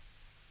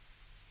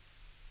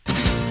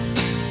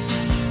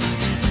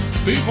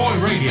Boot Boy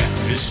Radio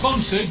is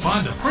sponsored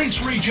by the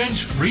Prince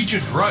Regent,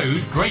 Regent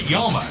Road, Great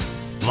Yarmouth.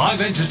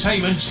 Live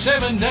entertainment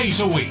 7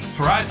 days a week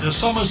throughout the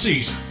summer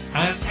season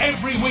and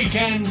every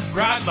weekend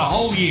throughout the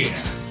whole year.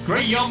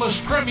 Great Yarmouth's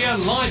premier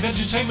live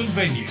entertainment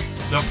venue,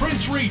 the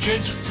Prince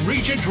Regent,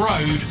 Regent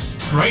Road,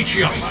 Great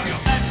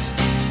Yarmouth.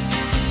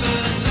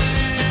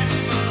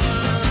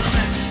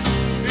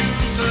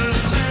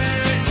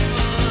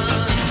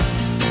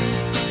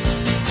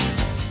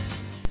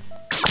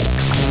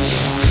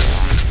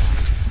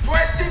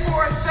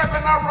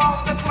 7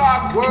 around the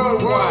clock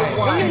worldwide.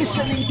 You're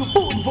listening to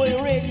Boot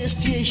Boy Radio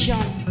Station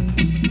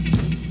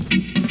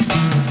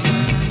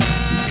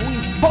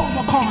with Paul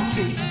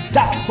McCarthy,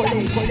 Dab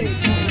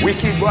Collective.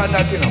 Wicked one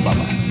that you know,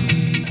 Baba.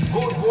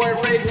 Boot Boy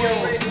Radio,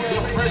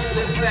 the first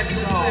and second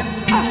song.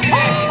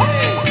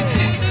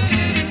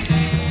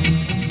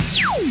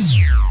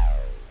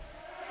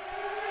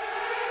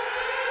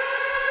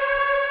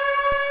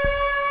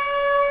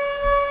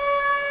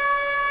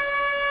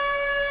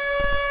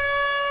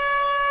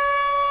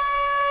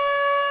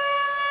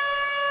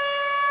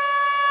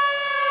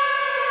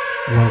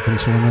 Welcome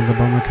to another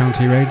Bomber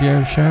County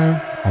Radio show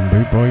on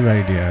Boot Boy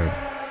Radio.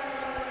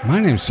 My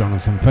name's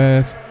Jonathan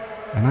Firth,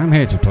 and I'm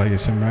here to play you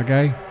some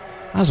reggae,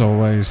 as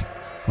always,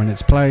 when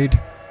it's played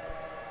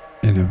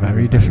in a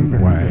very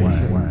different way.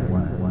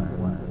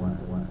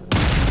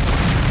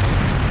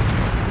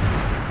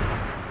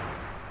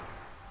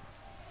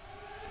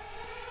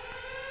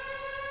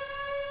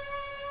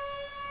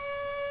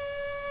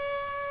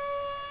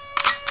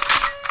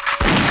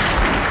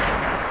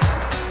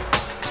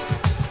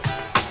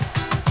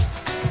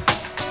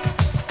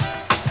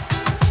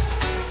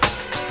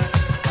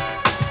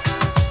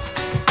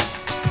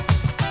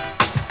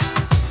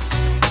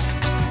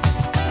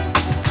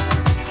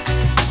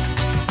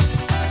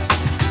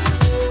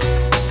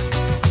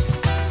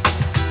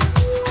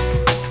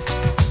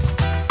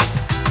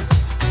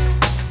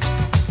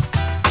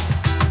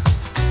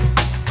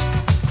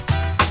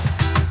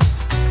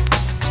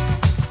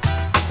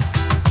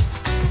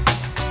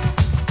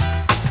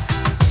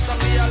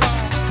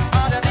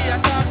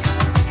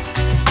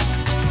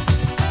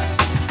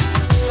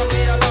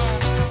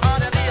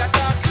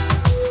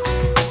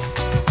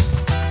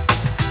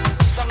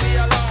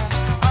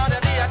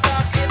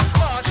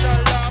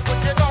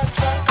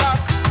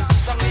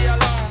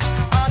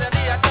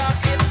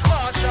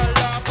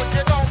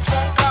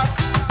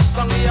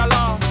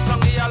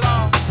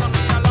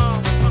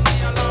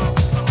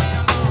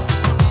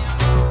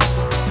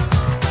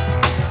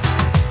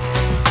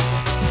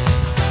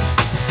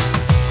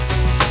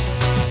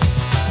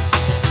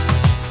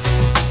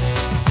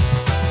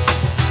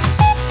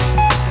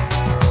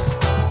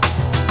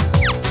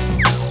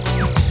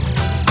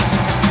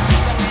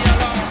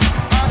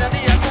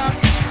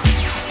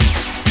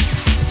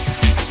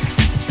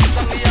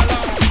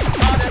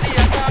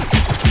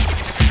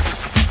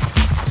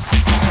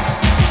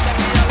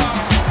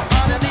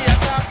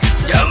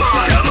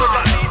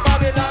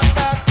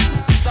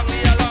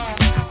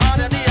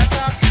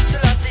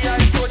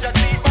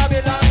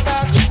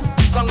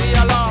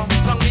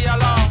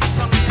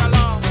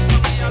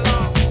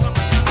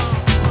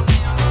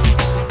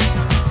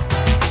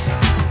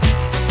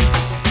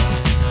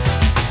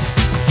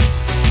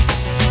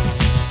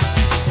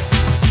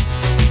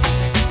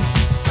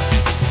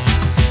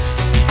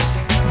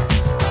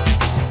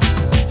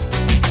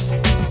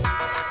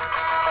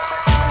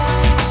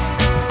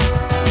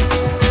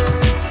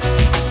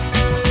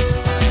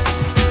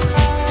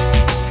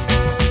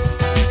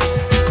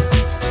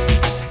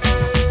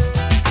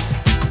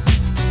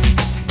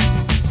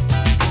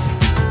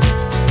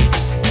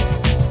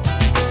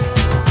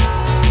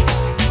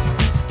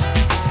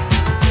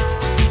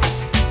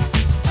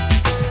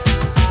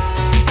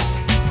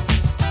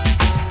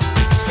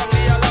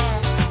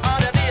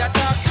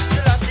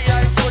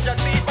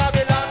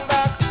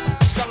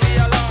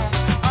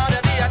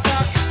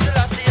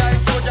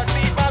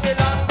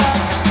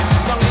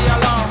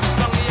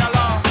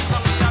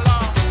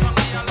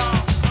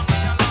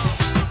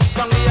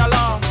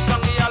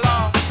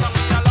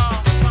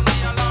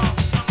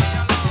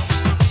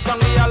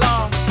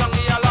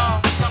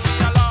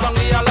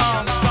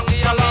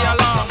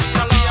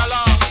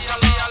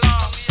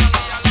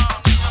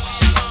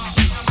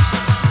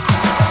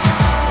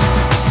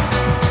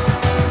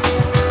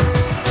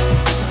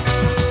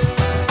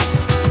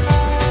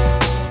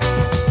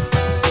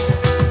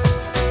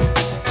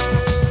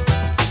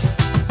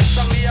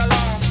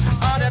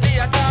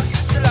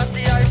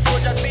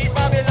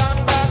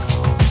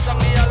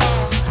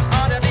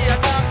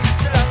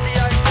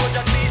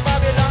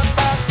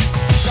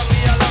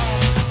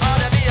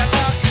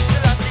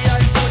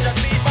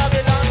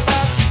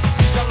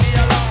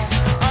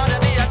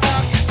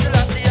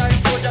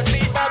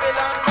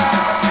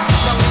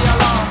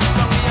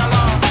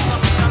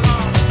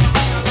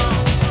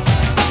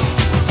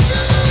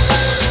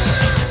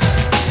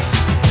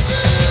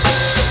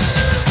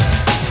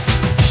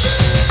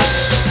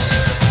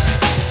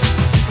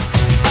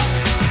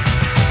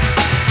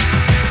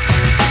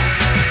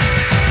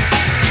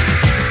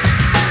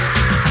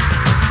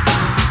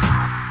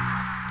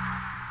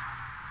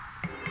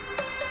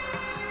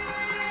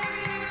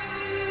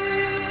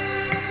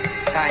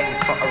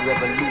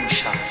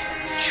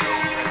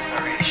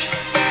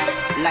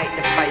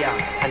 fire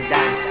and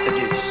dance to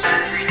this.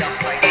 Freedom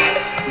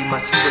fighters. We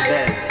must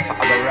prevail for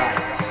our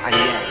rights and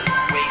yet.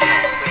 Wake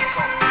up, wake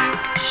up.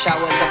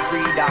 Showers of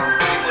freedom.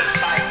 We will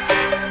fight.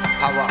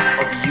 Power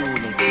of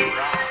unity.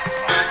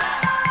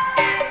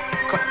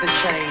 Cut the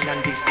chain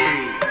and be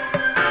free.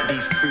 Be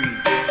free.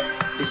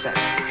 Listen.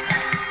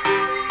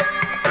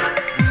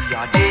 We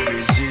are the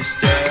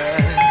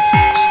resistance.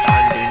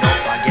 Standing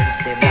up against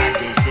the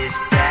bloody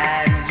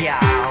system. Yeah.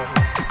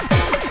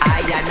 I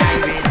and I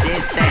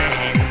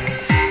resisting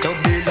to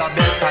build a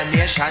better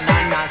nation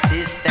and a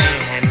system.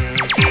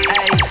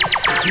 Hey,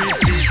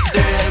 resist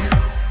them.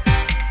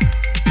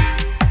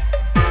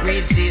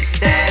 Resist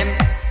them.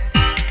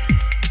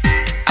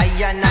 I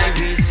and I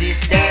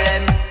resist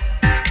them.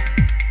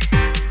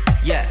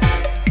 Yeah,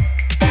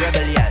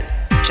 rebellion,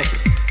 check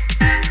it.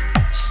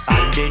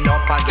 Standing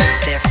up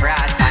against the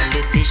fraud,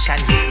 politician,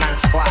 hitman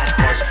squad.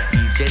 Cause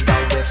even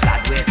though we're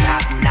flat, we're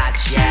top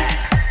notch,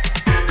 yeah.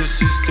 The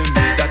system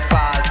is at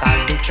fault,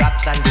 and the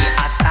traps and the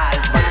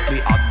assault. But we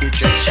have the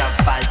treasure,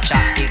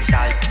 vulture,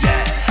 exalt,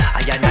 yeah.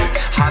 I and I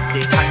have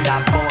the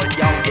thunderbolt,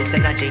 yo. This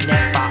energy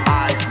never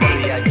halt. But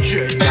we are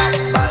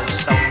dreadnought,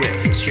 so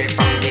we're straight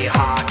from the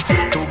heart.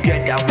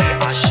 Together we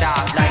are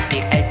sharp, like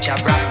the edge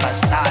of rock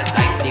basalt.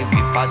 Like the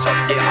rivers of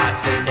the heart,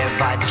 we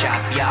never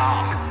drop,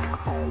 yeah.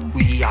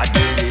 We are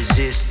the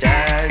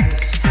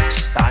resistance,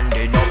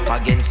 standing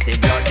up against the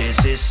bloody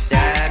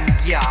system,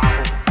 yeah.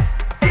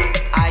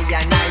 I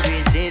and I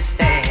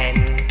resisting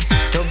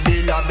to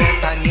build a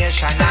better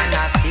nation and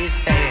a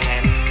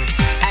system.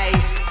 Hey,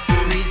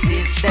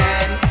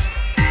 resisting,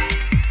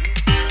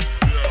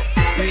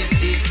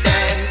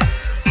 resisting.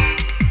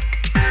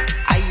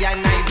 I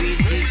and I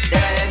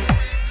resisting,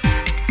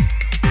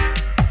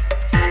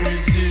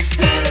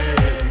 resisting,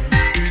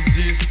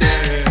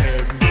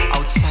 resisting.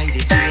 Outside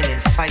it's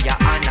raining fire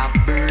and a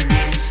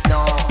burning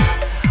snow.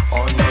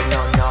 Oh no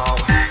no no,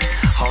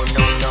 oh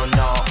no no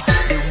no.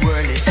 The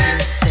world it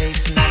seems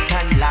safe not a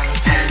long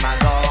time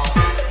ago.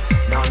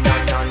 No no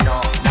no no,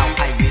 now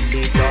I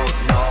really don't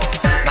know.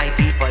 My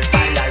people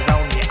fall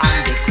around me and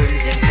the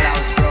crimson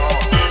clouds grow.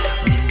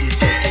 Wind is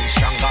getting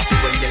stronger,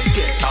 people they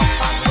get up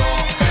and go.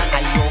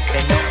 I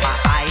open up my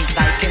eyes, I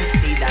can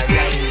see the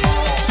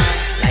rainbow.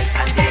 Light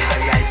on the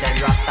horizon,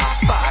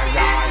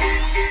 Rastafari.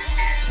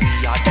 We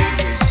are the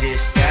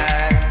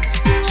resistance,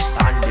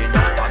 standing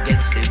up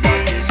against the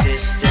bloody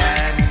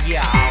system,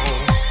 yeah.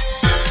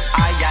 I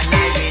and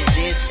I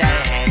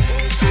resisting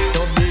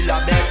to build a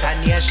better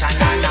nation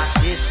and a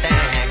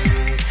system.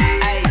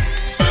 Hey,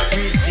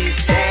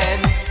 resisting,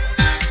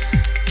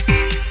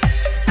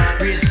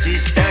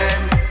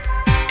 resisting.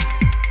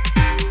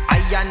 I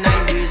and I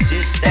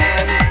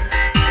resisting.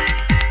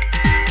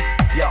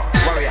 Yo,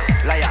 warrior,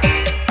 lion,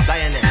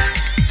 lioness,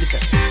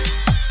 listen.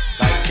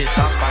 Like this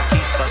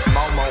Zapatistas,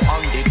 Momo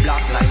on the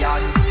black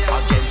lion.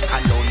 Against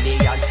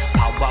colonial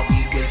power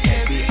we will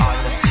carry on.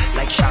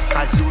 Like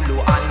Shaka Zulu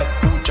and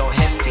Kujo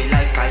heavy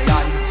like a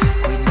lion.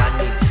 Queen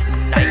Nani,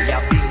 Naya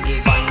Bingi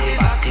Bandi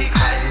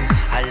Vatican.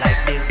 I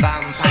like the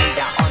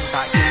vampire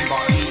hunter in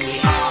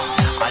Bohemia.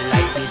 I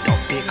like the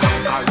dopey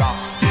conqueror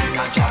in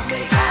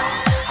Jamaica.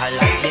 I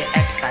like the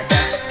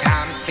Exodus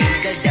camp in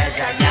the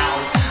desert now.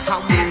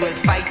 And we will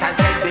fight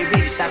until we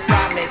reach the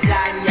promised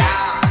land,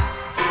 yeah.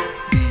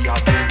 We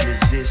are the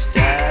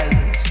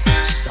resistance,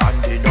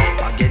 standing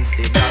up against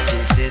the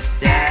bloody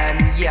system,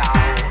 yeah.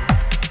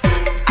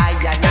 I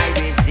and I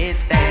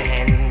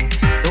resisting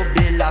to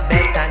build a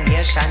better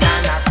nation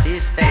and a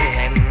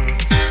system.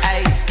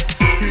 Hey,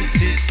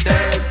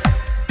 resisting,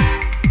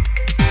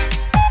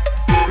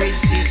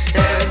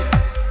 resisting.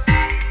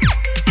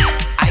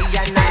 I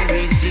and I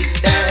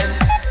resisting,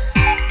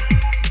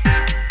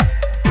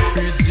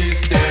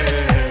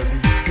 resisting,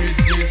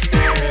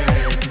 resisting,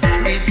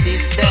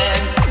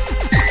 resisting,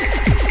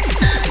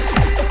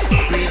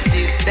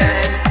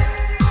 resisting.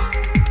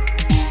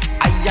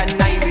 I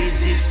and I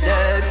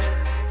resisting,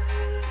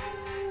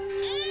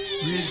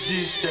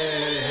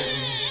 resisting.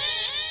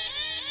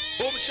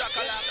 Boom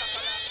shakalaka.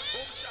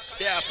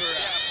 Yeah, for us.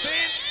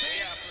 Sing.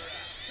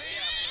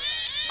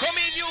 Come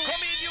in you.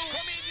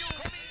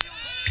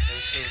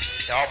 This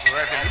is Dub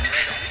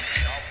Revolution.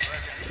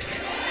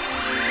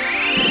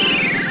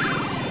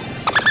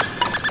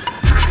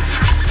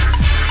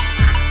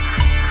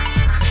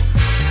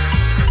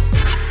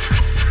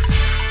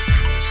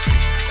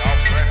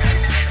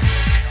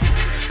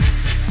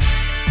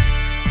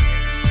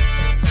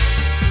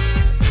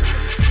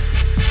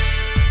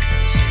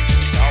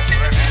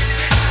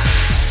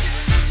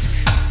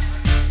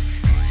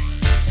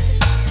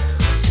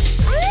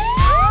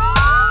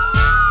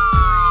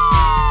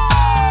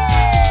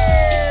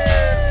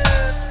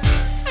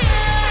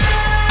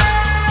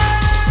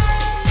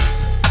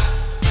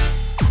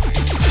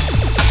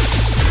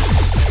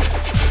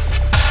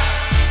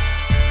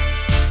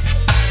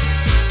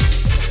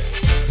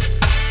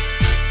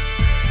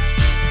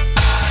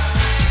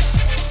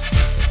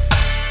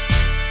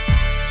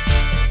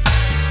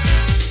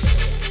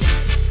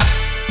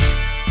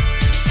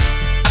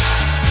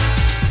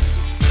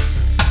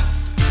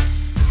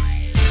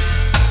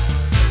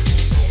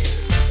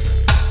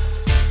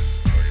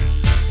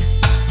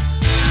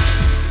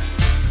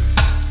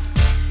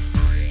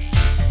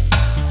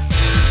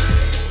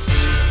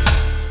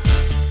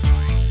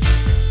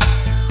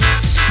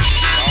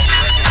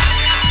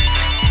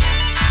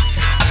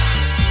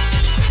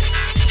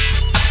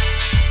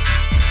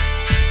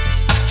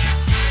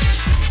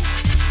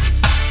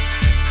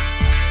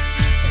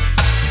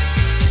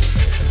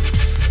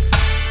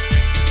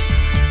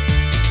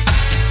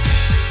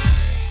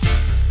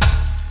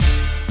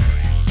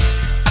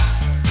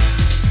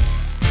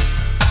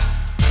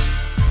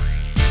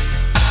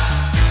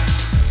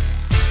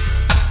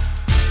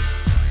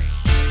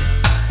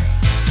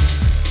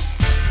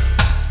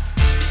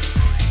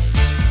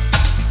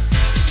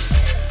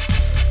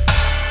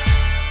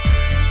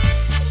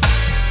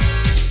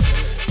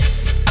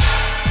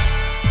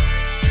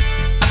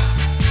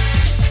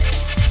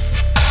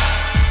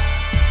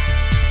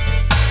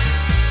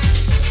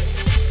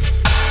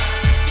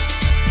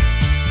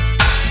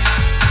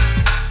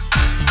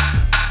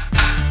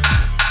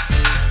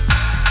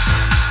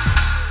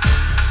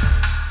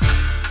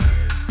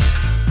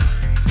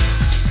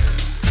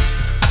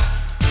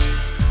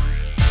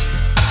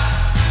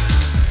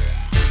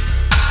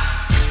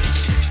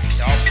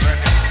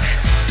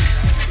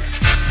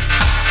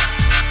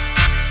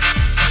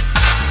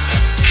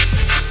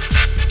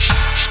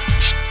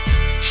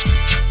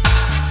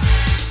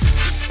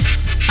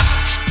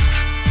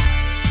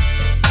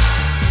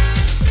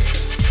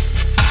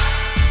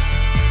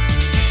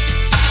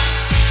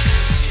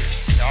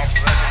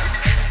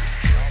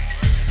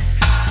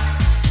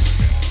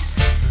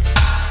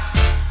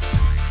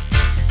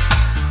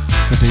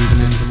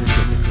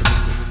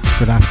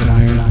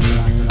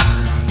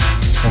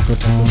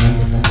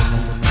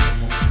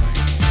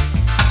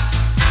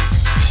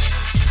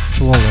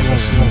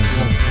 listeners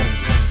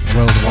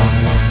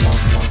worldwide.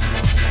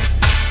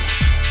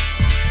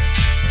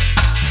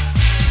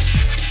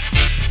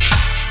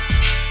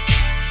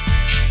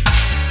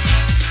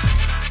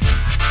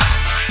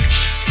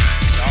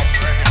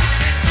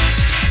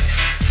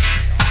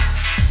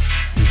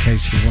 In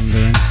case you're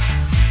wondering,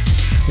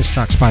 this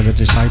track's by the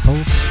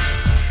Disciples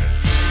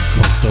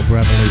called Dub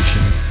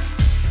Revolution.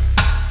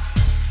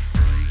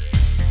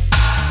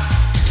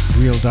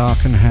 Real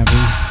dark and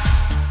heavy,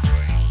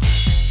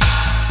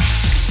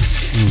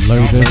 and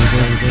loaded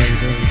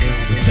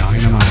with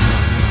dynamite.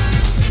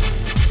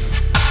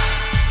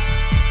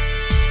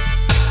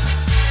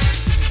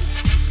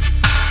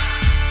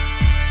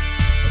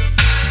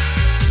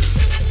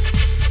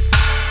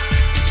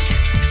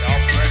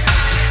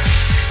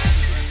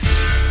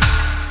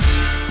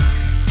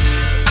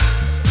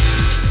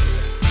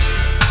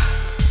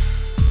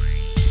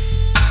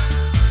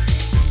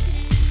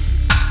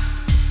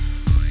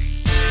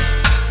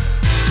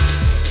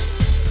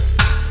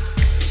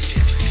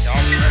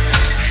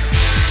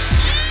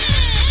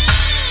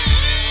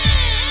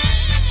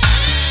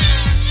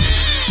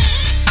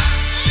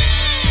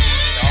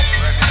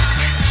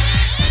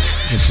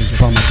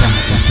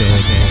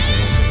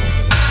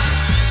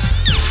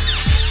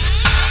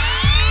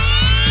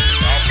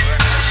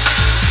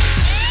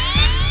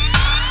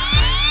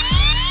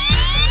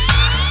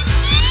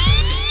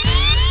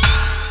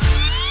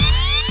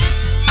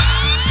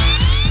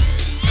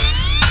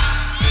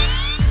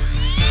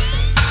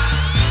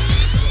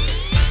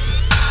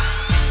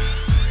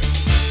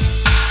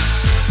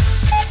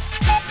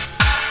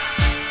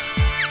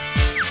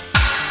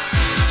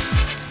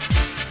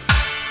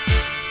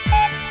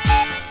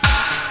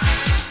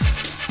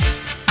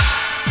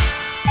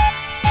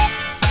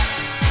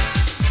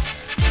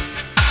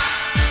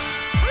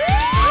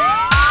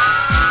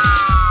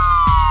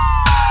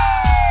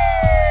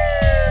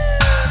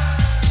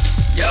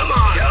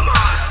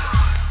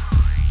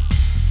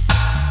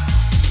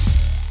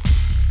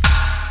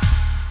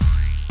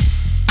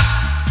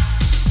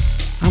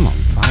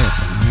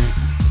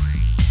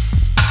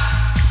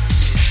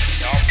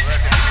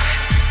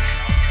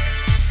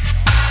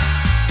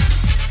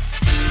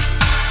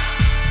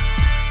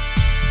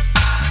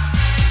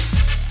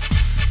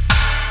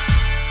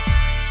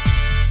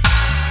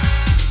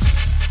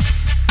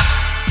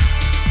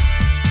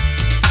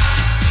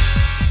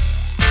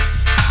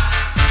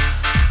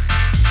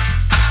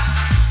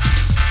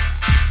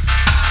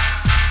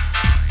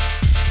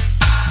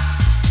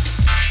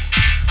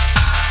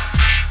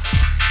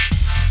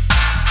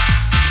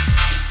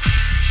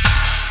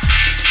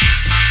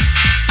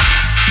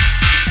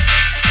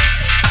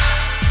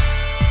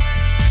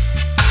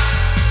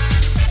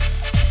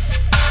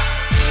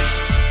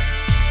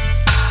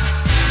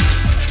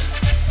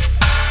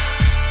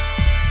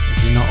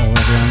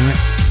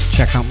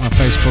 Check out my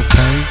Facebook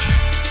page,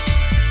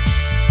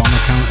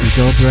 Bomber County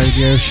Dub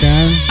Radio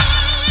Show.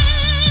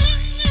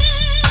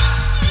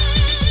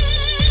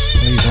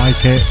 Please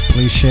like it,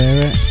 please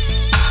share it,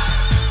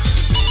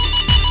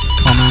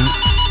 comment,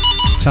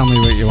 tell me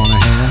what you want to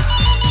hear.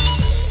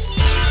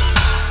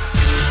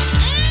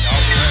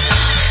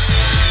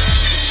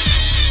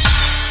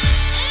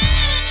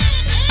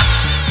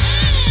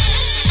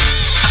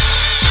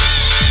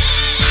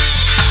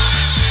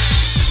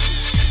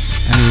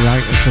 Any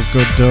writers of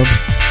good dub,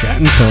 get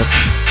in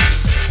touch.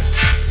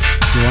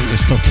 If you want your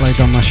stuff played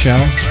on my show,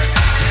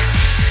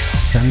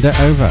 send it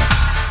over.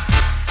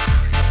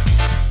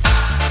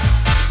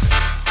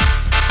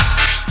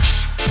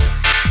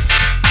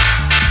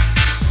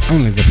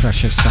 Only the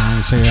precious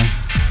sounds here.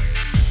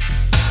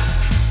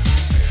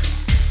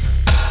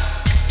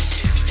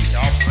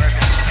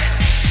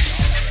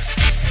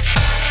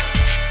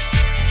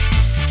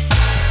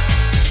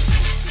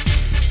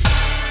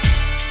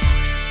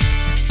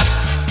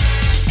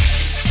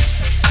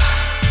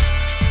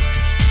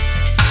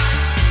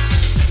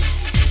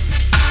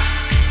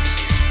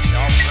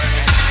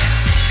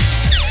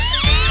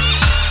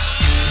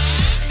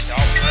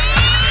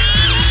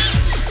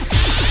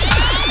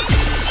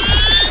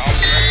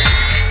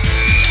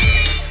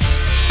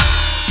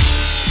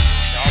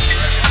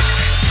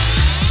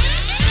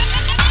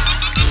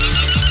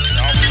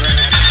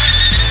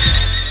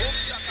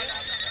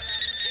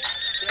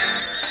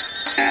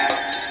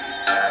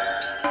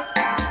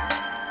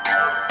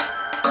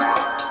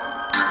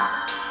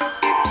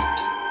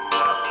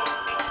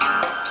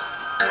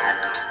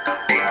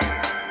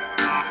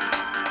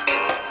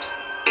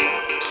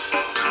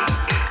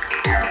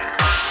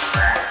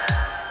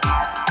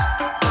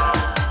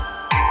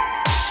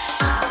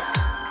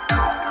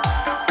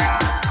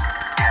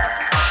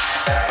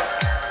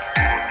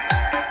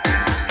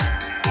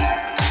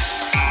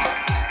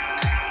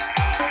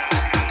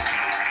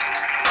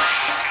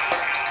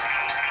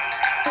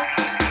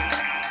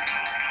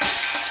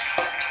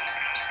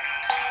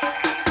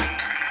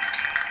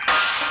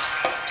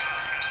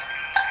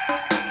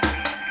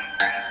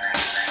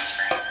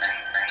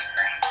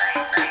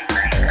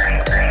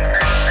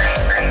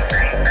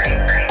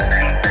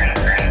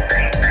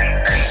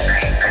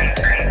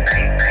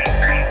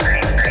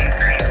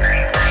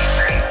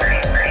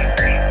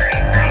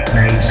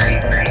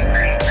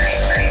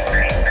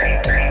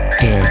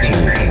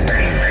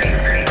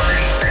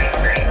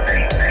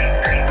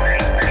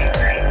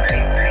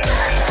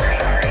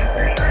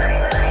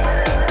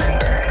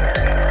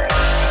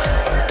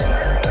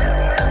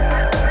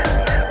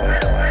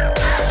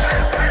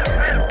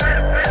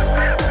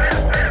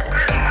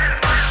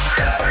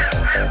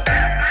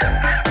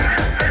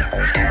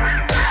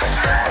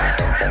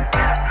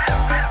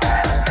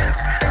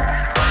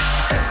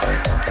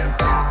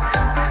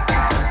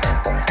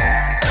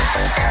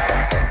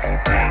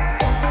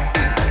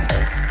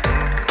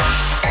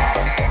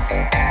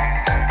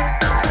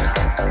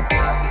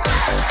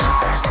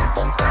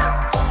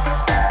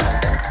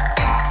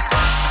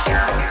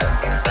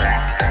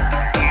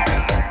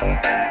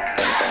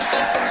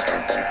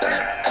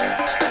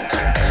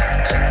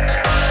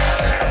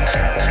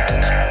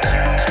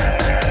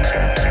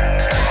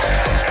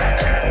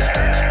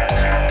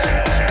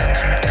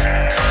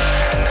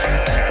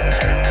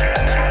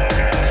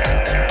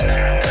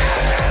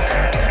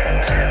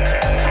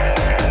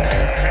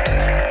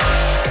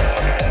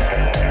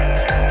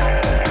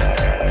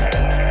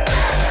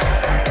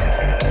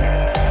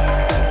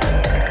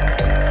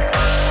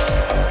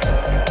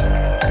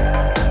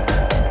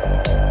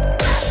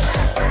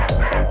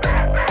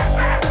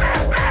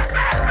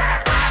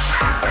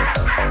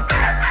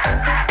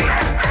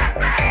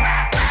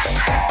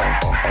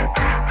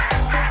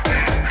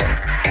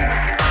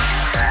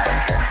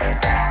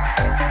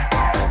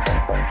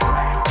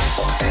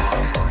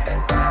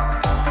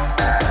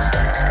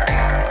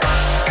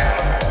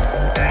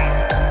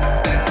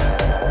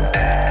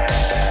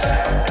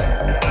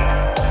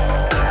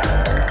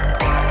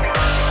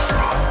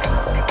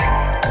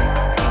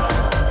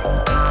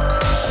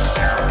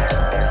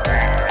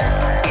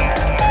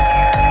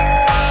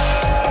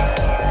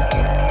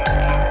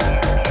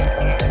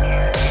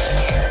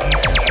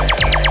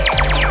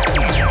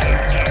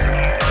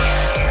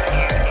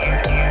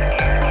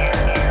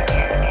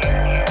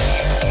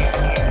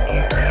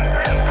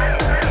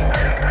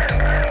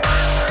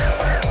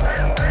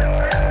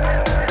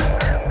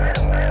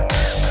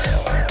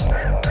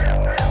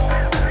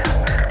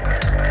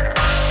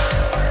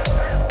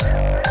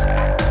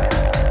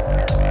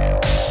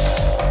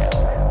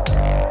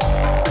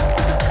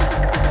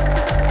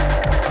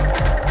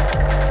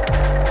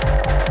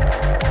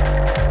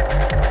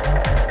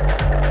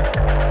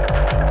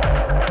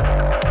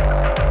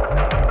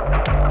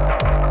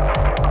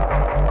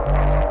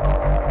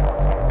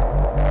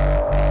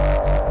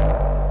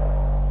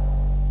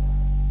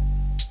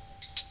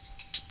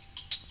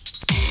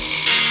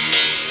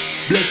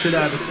 Blessed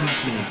are the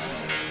peacemakers,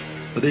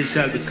 for they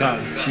shall be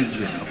called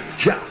children of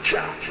Jah.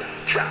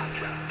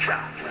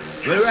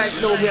 Well, right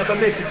now, we have a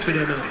message for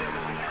them.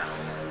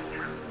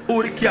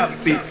 Who the cap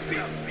fit?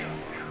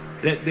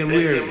 Let them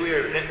wear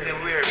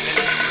it.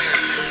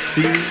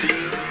 See?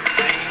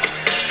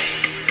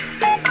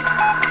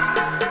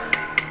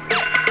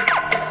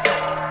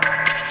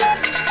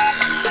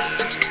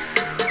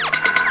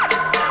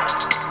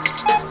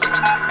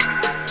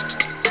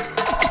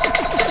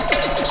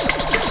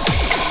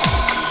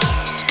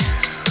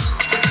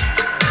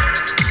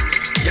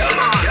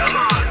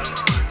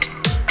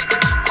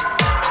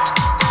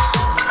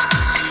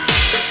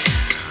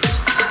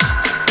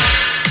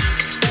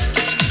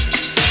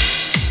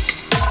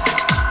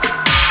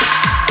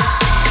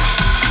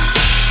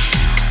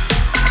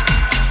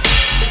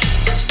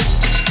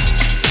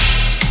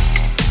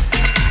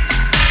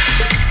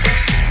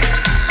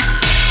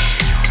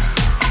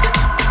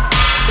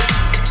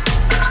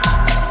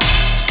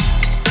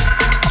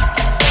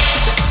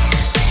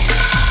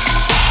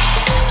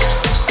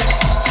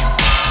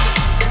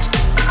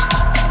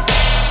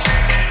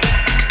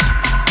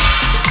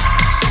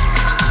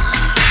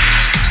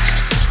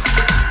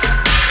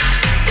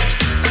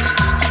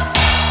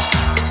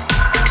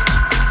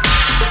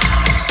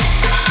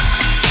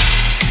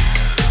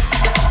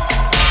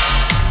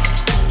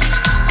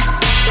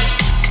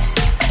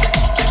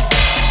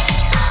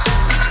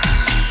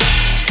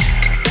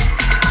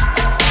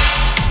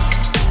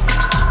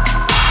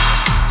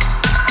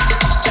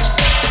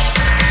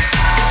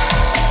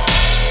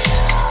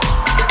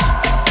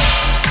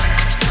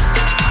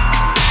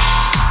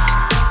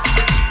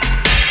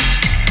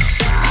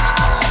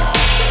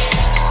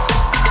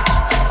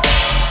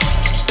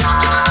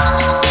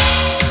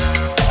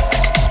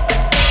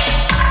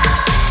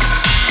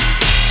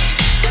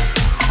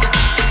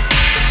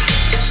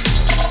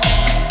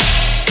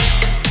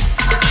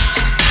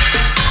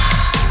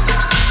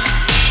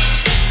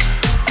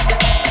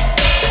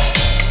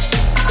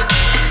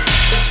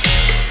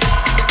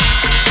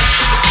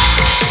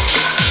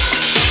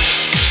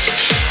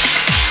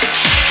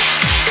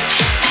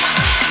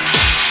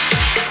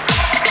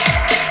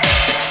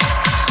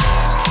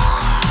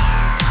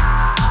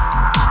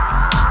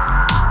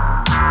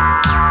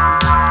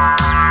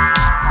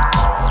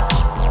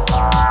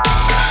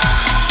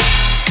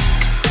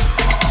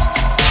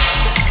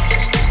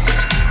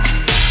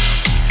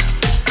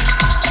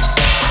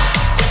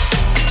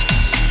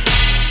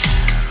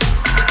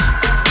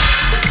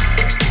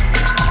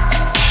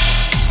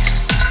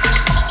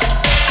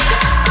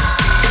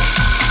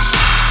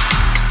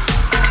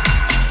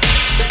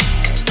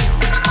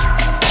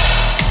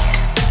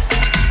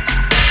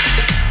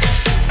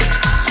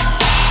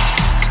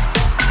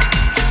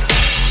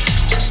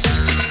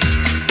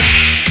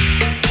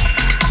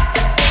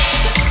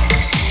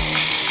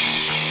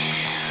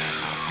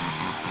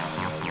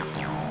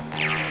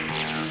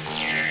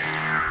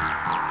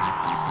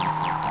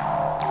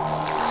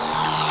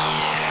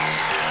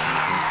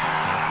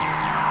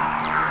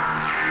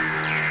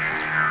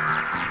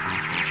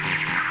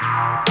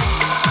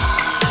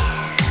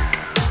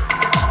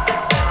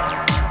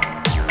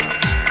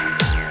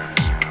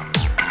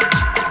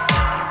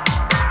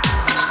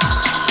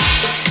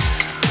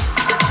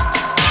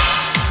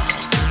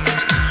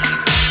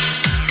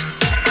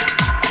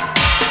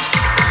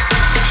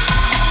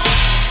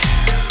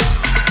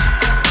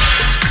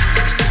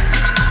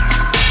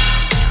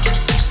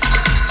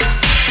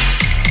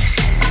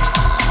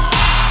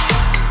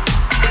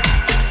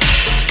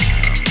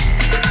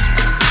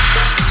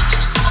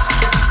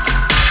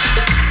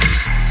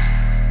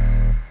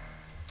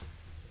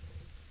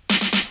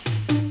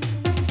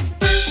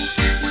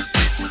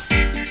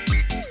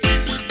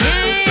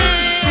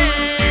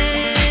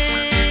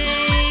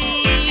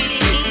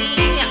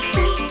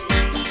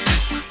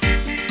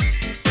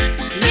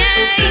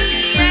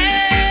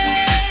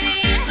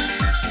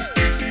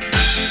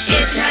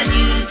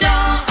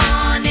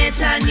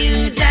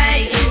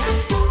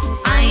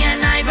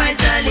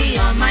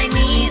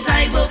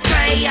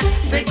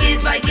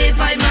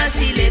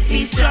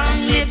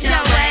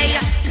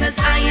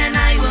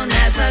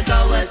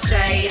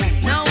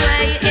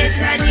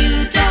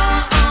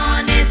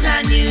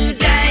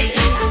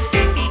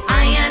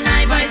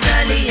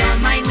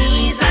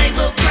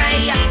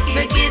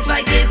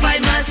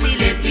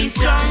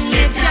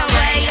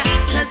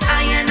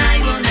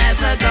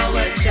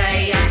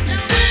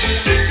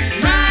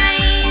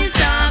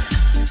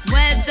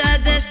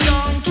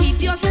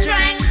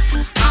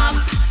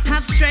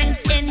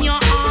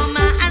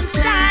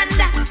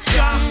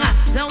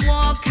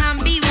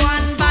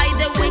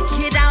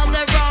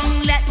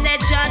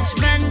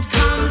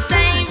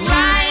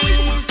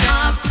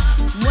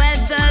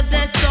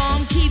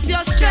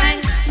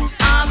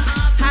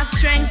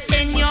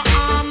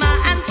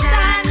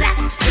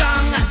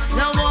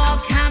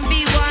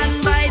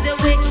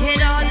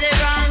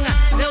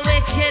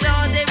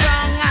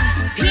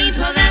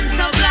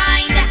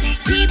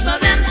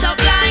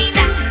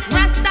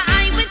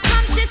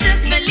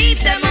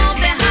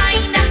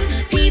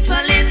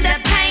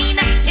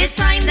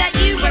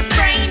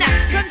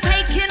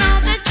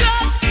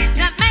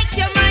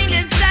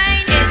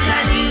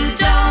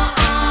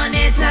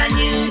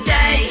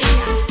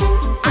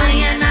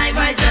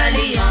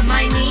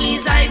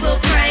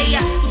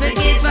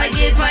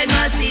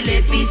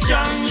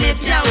 strong,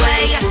 lift your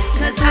way,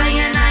 cause I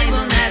and I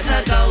will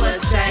never go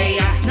astray.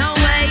 No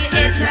way,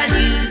 it's a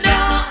new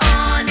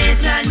dawn,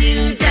 it's a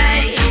new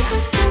day.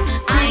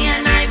 I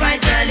and I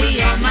rise early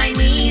on my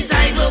knees,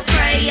 I will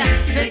pray.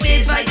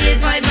 Forgive, I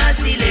give, I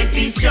mercy, live,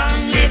 be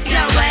strong, lift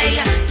your way,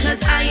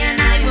 cause I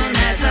and I will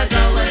never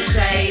go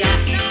astray.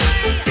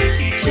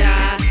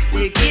 Jah,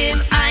 to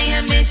give I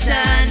a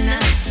mission.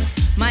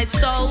 My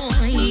soul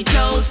he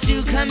chose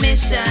to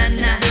commission,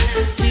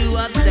 to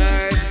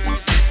observe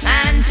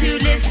and to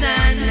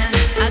listen.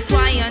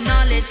 Acquire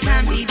knowledge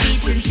can be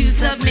beaten to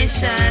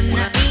submission.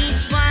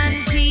 Each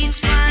one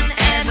teach one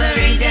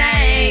every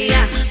day.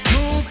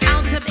 Move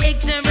out of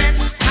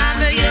ignorance,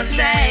 have your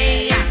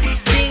say.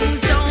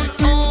 Things don't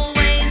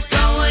always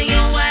go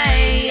your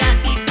way,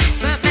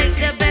 but make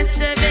the best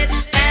of it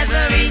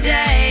every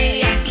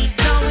day.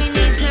 So we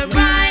need to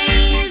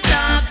rise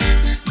up,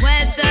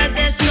 weather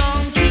the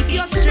storm, keep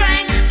your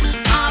strength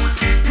up,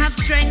 have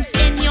strength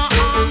in your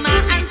armor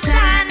and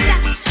stand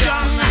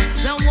strong.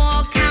 The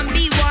war can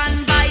be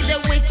won by the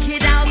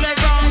wicked or the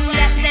wrong,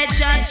 let their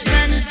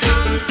judgment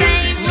come.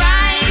 Say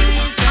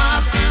rise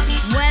up,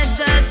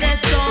 weather the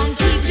storm,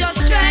 keep your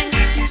strength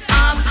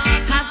up,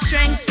 have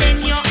strength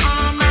in your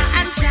armor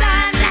and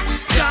stand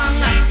strong.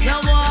 The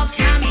war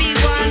can be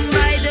won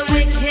by the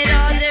wicked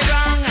or the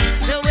wrong,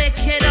 the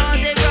wicked or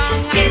the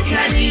wrong. It's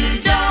a new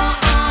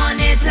dawn,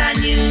 it's a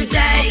new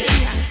day.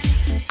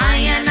 I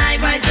and I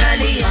rise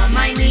early on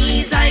my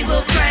knees, I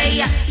will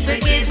pray.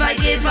 Forgive, I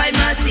give, I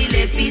mercy,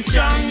 live, be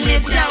strong,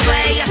 lift your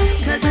way,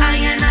 cause I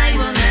and I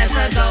will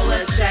never go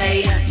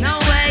astray. No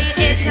way,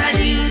 it's a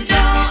new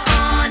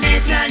dawn,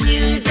 it's a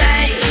new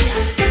day.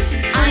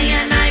 I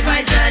and I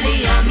rise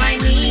early on my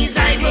knees,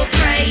 I will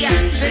pray.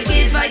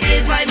 Forgive, I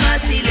give, I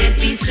mercy, live,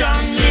 be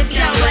strong, lift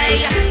your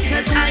way,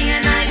 cause I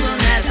and I will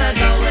never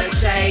go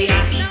astray.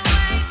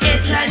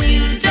 It's a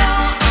new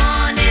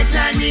dawn, it's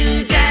a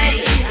new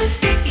day.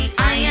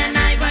 I and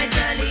I rise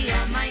early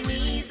on my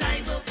knees,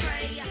 I will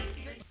pray.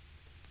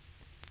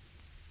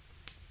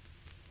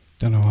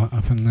 Don't know what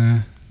happened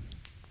there.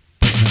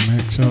 Put the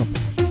mix up.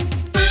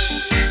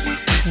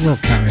 We'll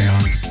carry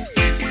on.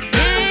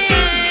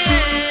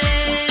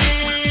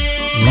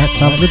 Let's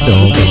have the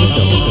door.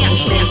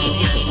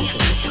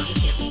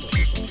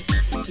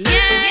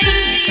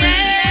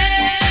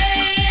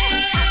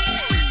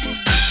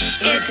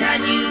 It's a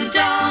new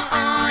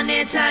dawn,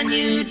 it's a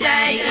new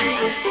day.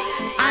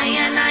 I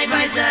and I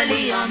rise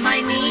early on my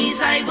knees,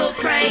 I will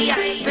pray.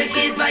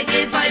 Forgive, I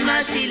give, I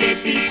mercy,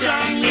 live, be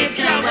strong, lift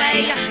your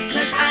way,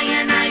 cause I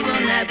and I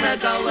will never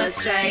go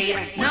astray.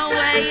 No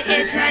way,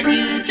 it's a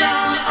new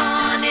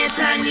dawn, it's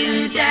a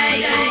new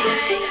day.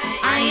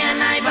 I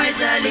and I rise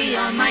early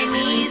on my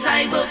knees,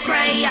 I will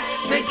pray.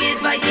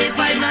 Forgive, I give,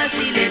 I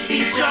mercy, live,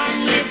 be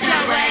strong, lift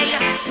your way,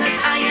 cause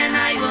I and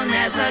I will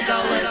never go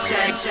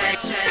astray.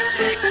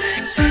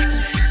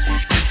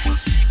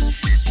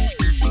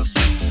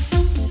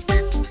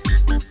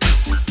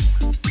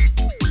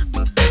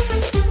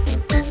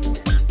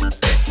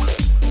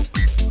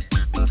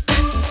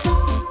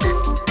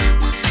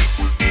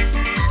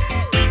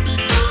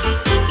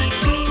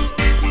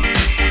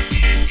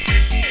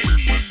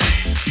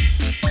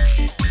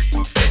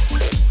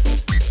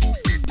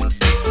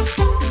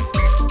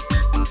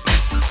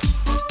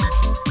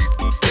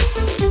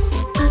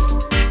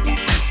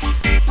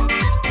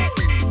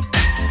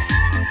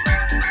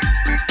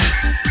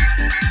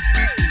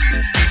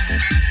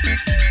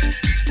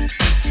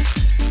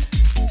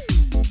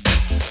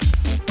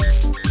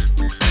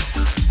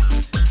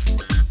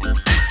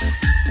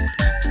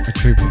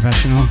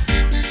 Professional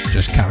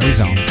just carries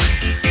on.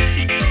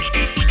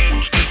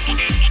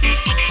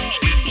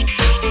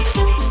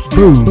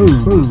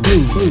 Boom.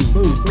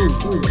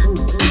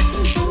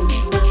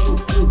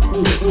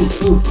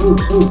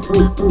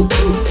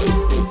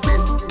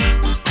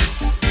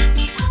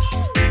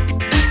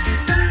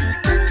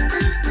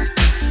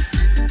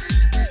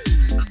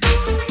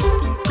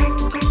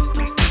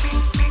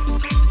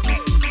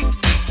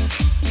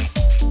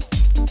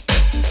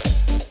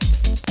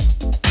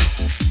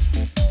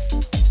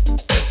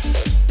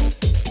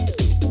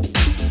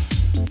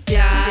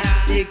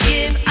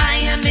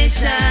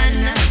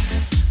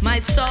 My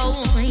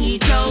soul he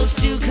chose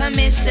to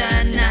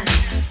commission,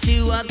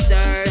 to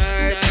observe.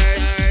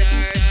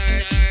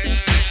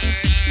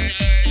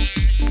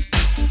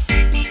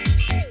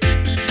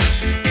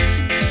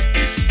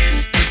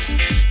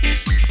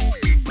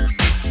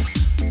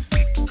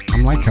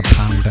 I'm like a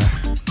panda.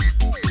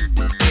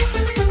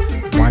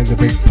 Why the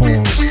big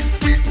paws?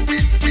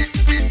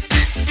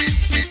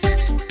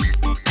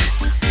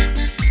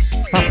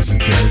 That was a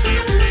joke.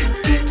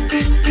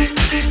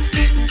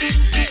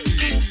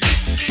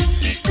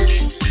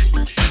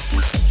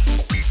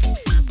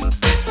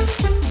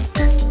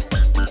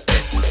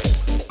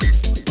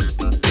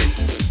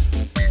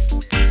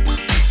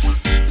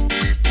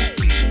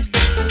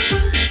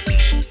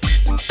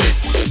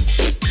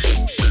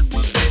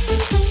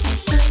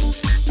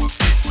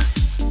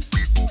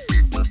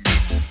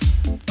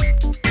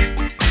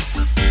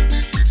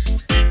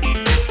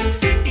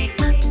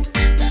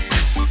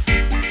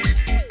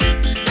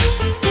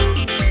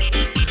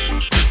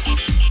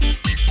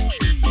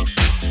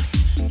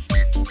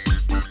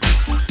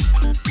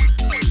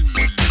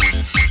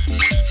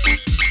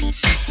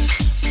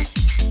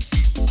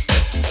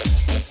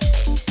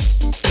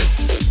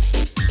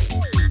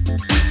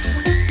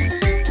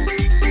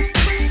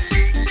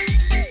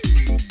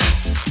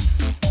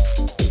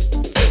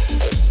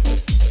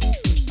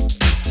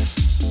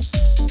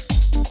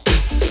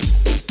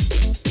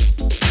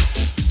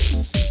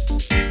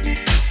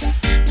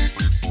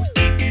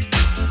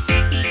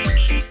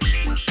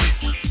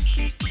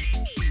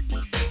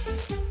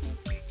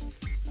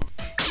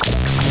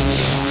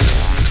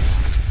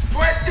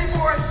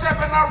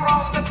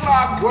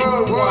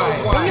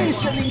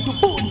 Listening to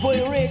Boot Boy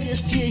Radio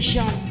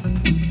Station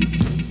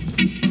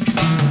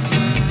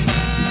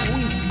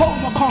with Paul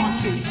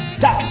McCarthy,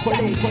 Dab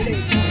Collective.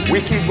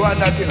 We keep going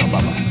that, you know,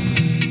 Baba.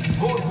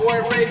 Good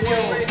Boy Radio,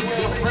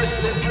 the first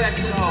sex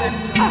song.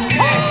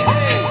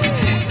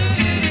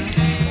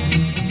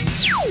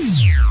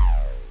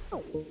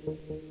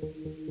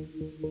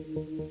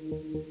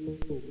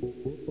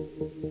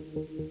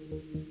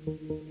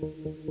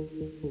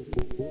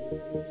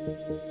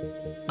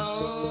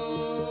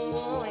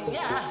 Oh,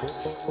 yeah.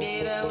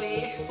 Get away.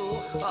 Ooh,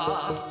 oh.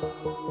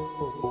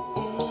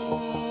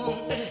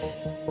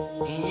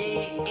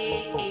 Yeah,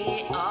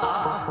 oh.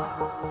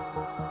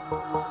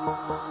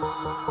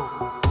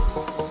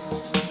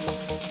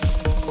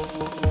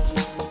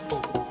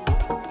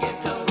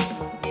 Get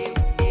away,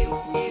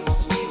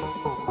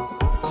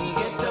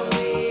 get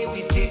away,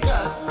 we take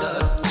us,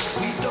 'cause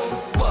we don't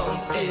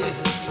want it.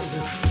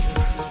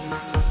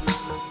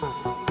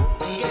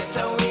 Get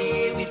away,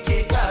 we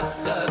take us,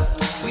 'cause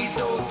we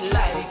don't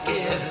like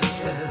it.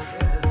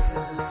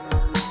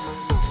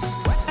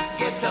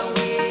 Get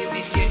away,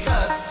 we take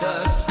us,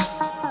 'cause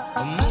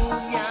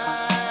move ya.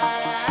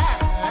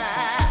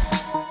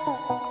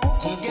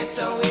 Get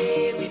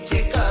away, we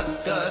take us,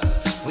 'cause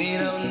we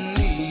don't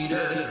need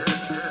it.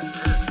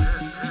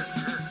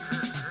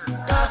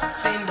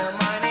 Cuss in the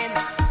morning,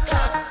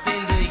 cuss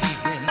in the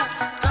evening,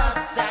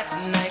 cuss at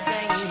night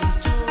time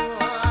too.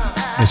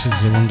 This is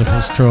the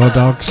wonderful Straw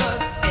Dogs,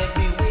 Cuss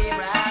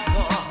everywhere I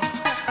go.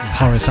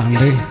 Horace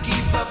Andy,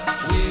 Keep up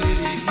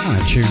with it. and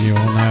a tune you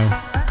all know,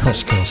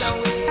 Cuss Cuss. Get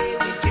away,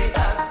 we take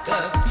us,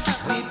 'cause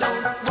we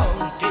don't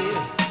want it.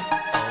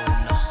 Oh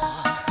no.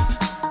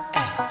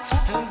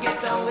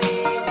 Get away,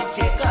 we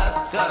take us,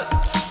 'cause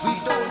we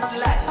don't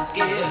like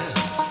it.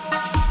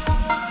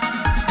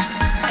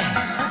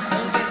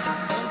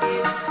 Get away,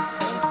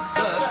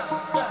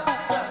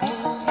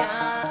 move ya.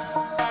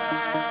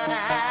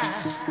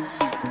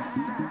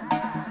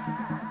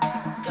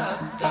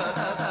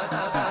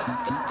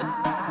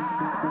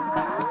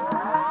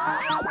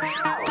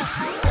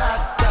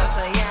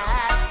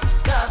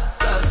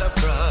 'Cause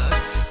abroad,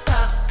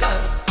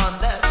 cuz on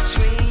the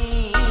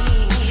street,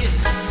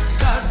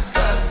 cuz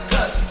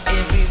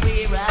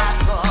everywhere I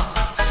go,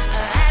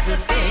 I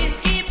just can't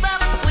keep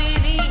up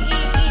with it.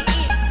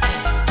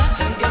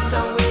 Get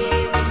away,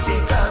 we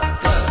take us,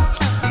 'cause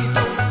we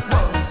don't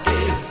want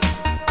it.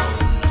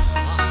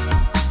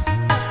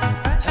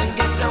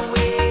 Get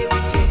away, we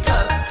take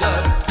us,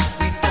 'cause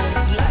we don't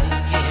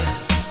like it.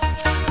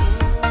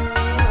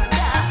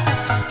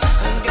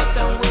 Get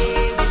away,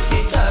 we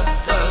take us,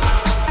 'cause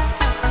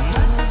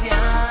move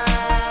ya.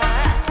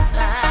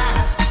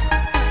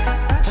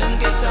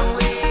 Get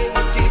away,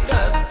 we take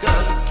us,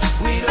 'cause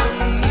we don't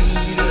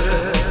need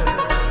it.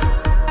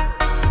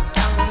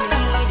 Don't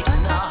need it,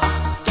 no.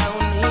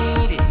 Don't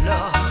need it, no.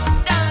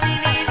 Don't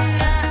need it,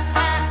 no.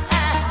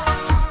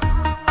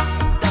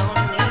 Don't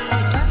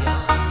need it, yo.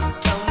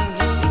 Don't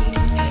need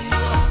it,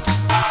 yo.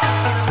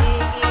 Get away,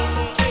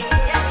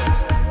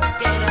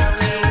 get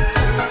away,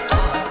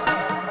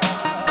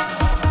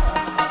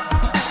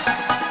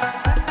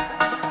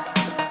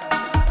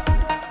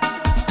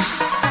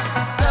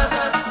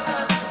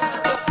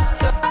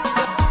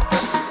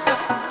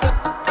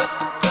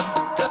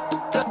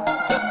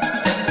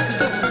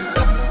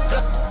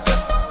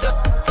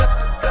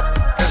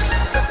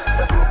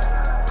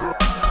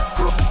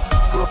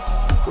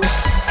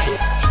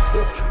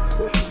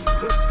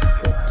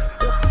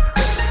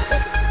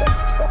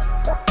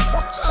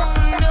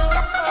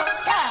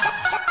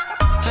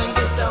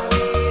 Get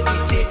away, we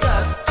take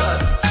us,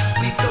 'cause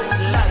we don't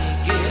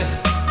like it.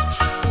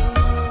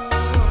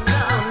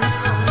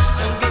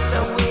 Get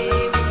away,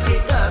 we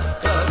take us,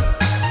 'cause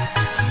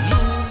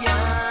move ya.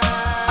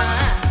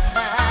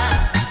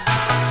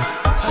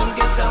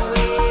 Get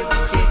away, we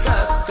take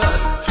us,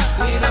 'cause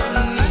we don't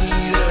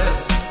need it.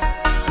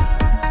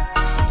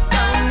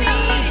 Don't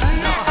need it,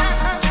 no.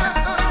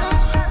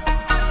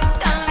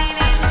 Don't need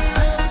it,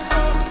 no.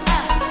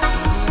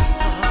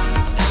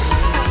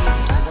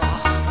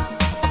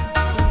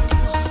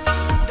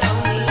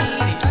 Don't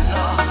need it,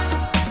 no.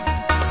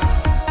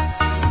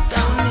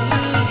 Don't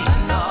need it,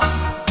 no.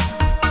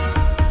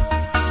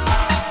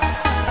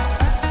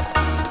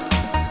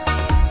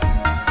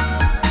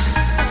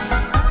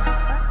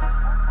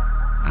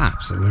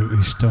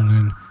 Absolutely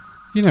stunning.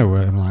 You know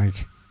what I'm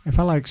like. If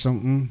I like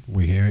something,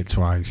 we hear it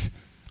twice.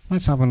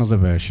 Let's have another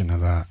version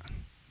of that.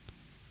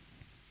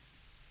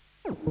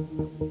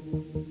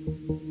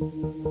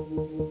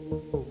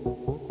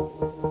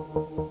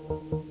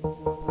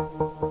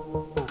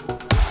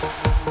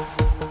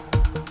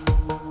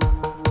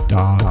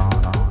 Dark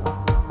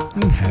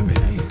and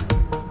heavy.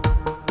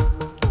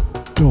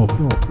 Dub.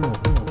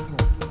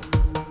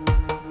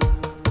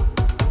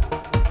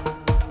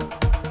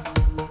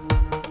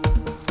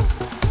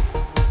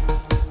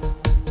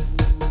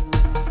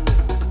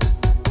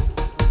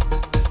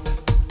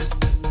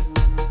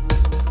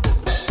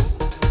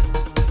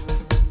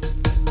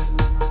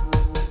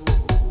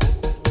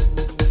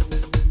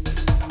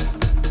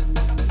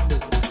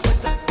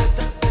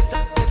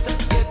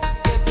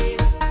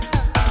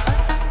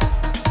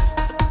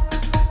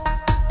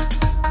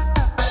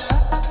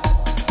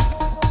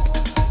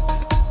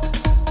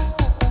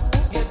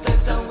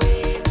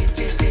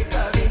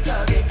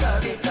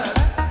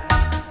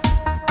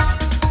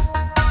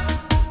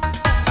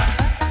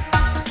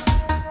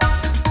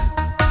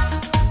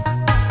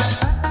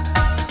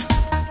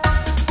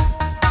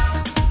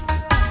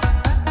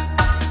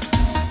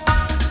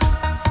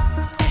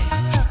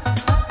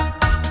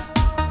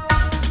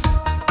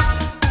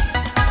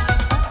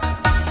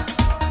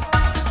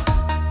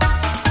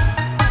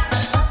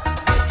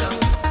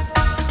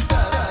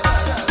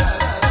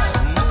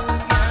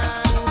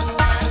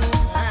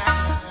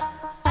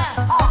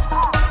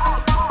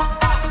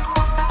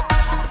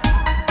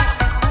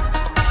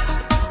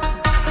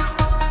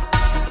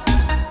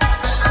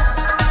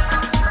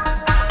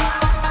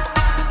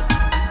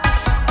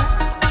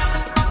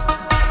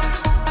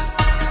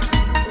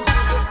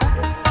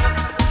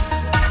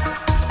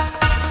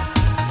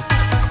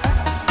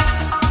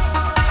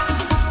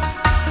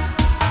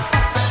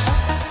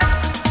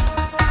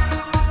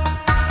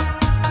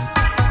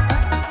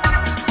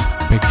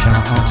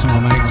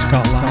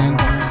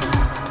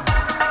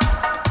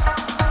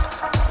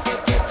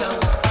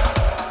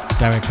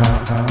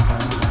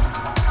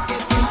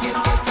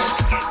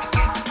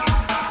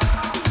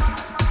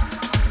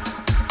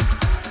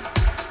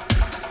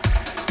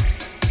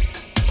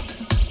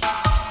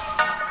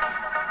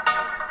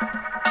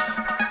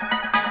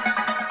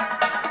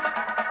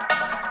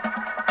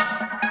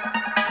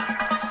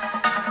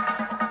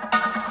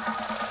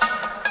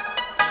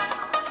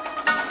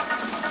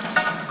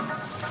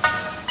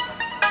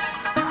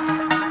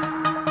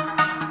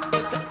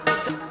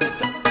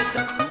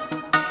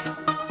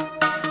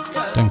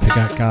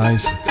 forget,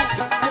 guys,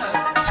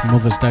 it's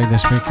Mother's Day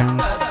this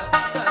weekend.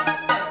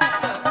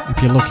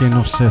 If you're lucky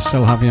enough to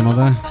still have your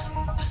mother,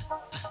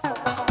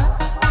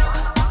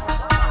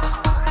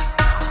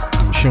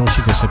 I'm sure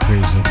she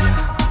disapproves of you.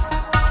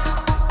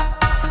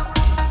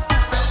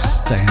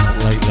 Staying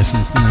up late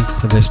listening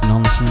to this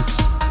nonsense.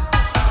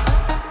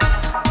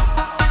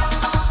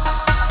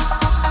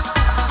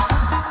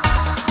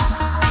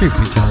 Truth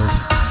be told,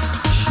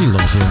 she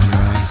loves you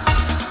anyway.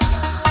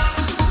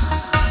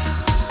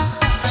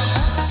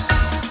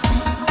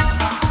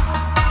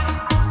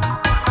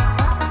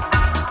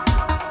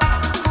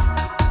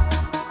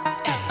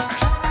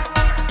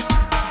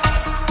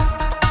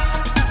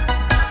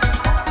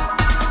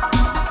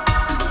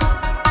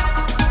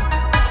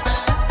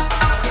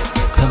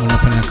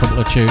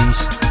 Tunes,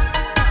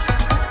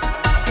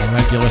 a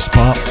regular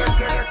spot,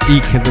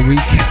 Eek of the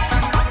Week.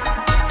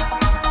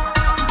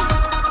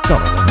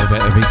 Gotta love a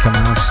bit of Eek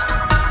Mouse.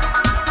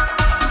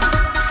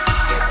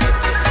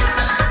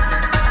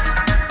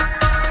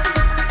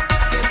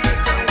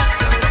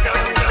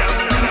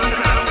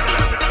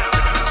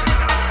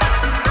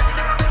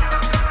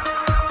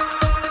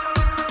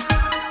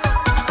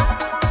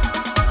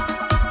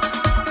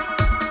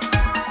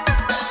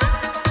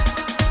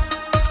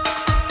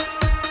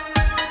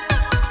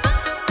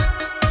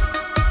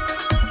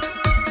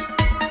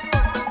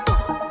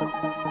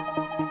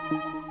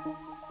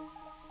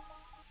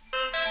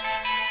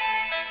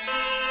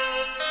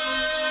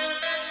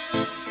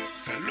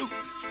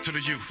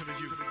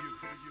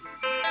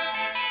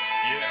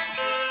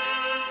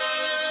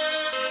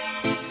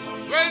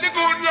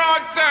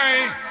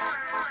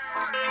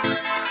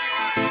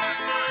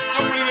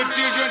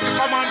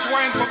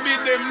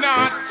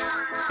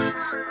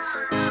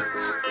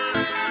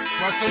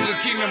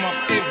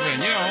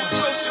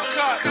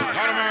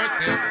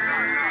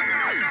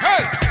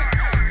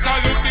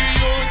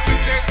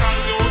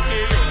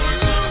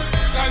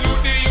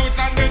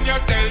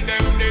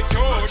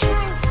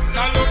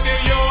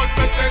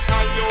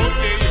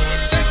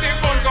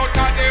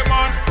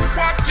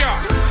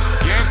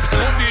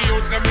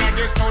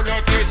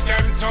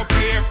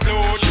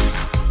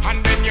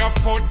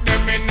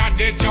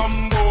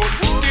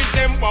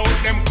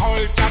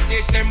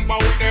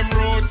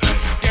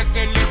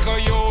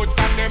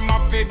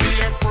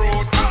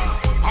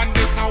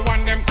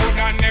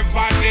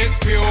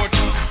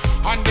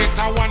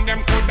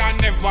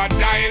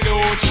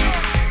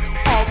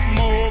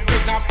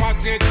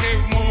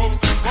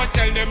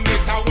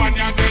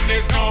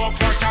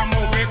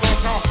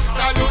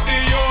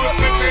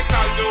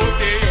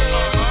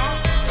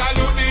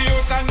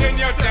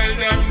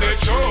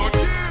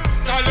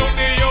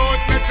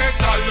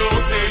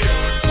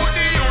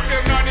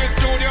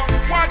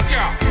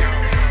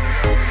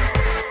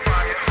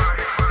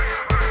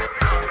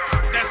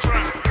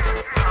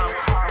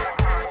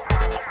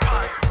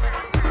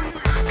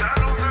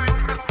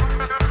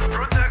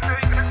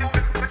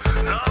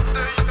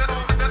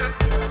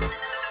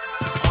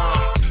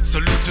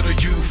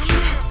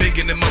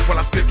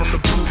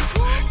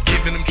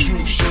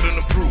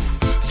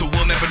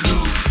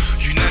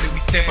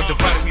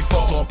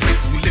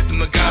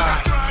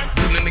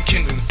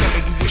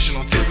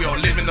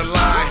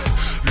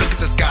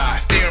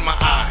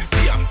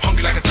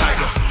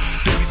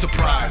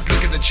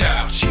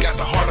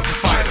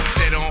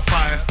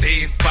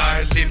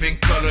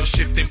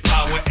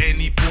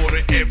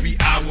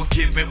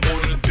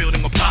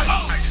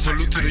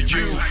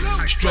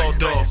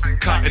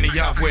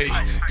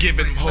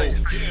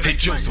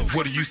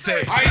 What do you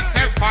say? I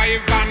say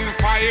 5 and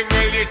 5,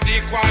 well it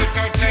equal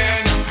to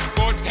 10.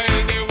 Go tell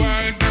the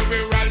world that we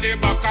rally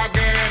back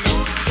again.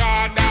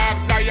 Draw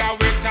dogs, die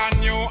with a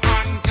new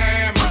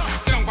anthem.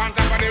 Sing on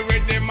top of the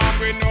rhythm and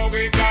we know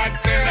we got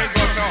send it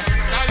go so.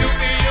 Salute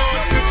the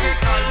youth, we say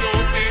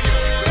salute the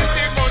youth. Let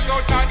the guns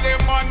out of the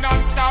man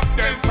and stop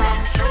them from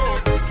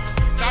shoot.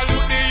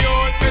 Salute the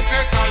youth, we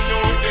say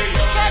salute the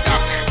youth.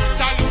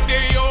 Salute the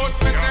youth,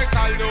 we say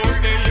salute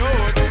the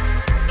youth.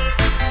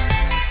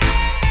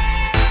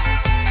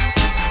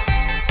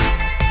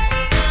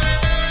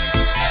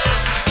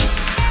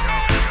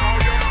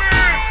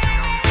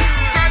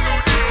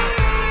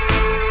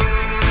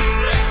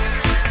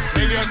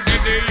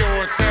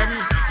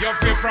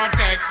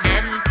 Protect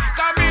them.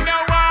 Come in a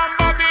warm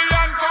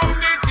Babylon, come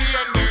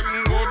detain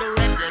them. Good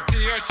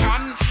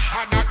reputation,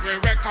 and that we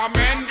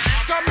recommend.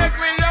 To make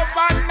we love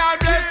and not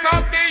bless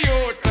up the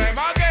youth them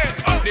again.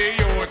 The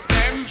youth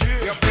them,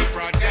 you feel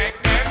protect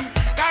them.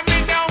 Come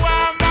in a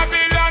warm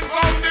Babylon,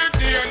 come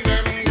detain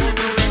them. Good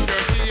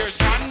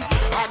reputation,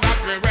 and that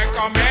we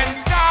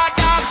recommend. Start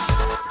us.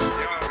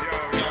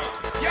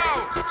 Yo.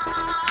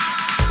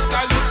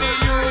 Salute the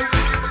youth,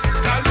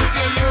 salute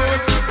the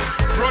youth,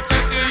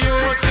 protect the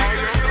youth.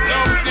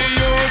 Love the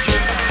youth,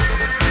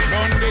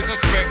 don't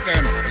disrespect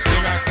them. See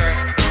what I say?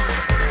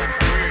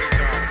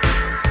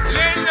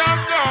 Lay them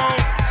down.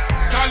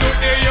 Salute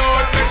the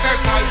youth, we say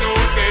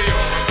salute the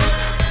youth.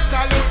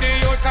 Salute the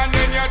youth and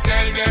then you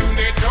tell them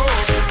the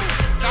truth.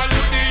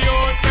 Salute the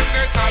youth, we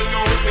say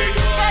salute the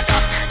youth.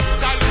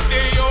 Salute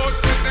the youth,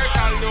 we say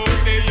salute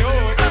the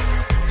youth.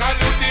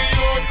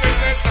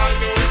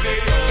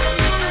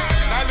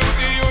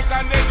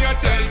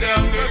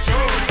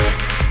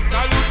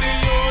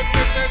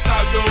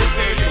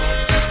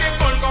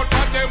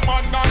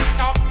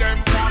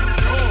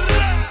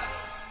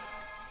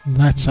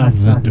 Let's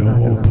have the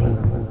dope.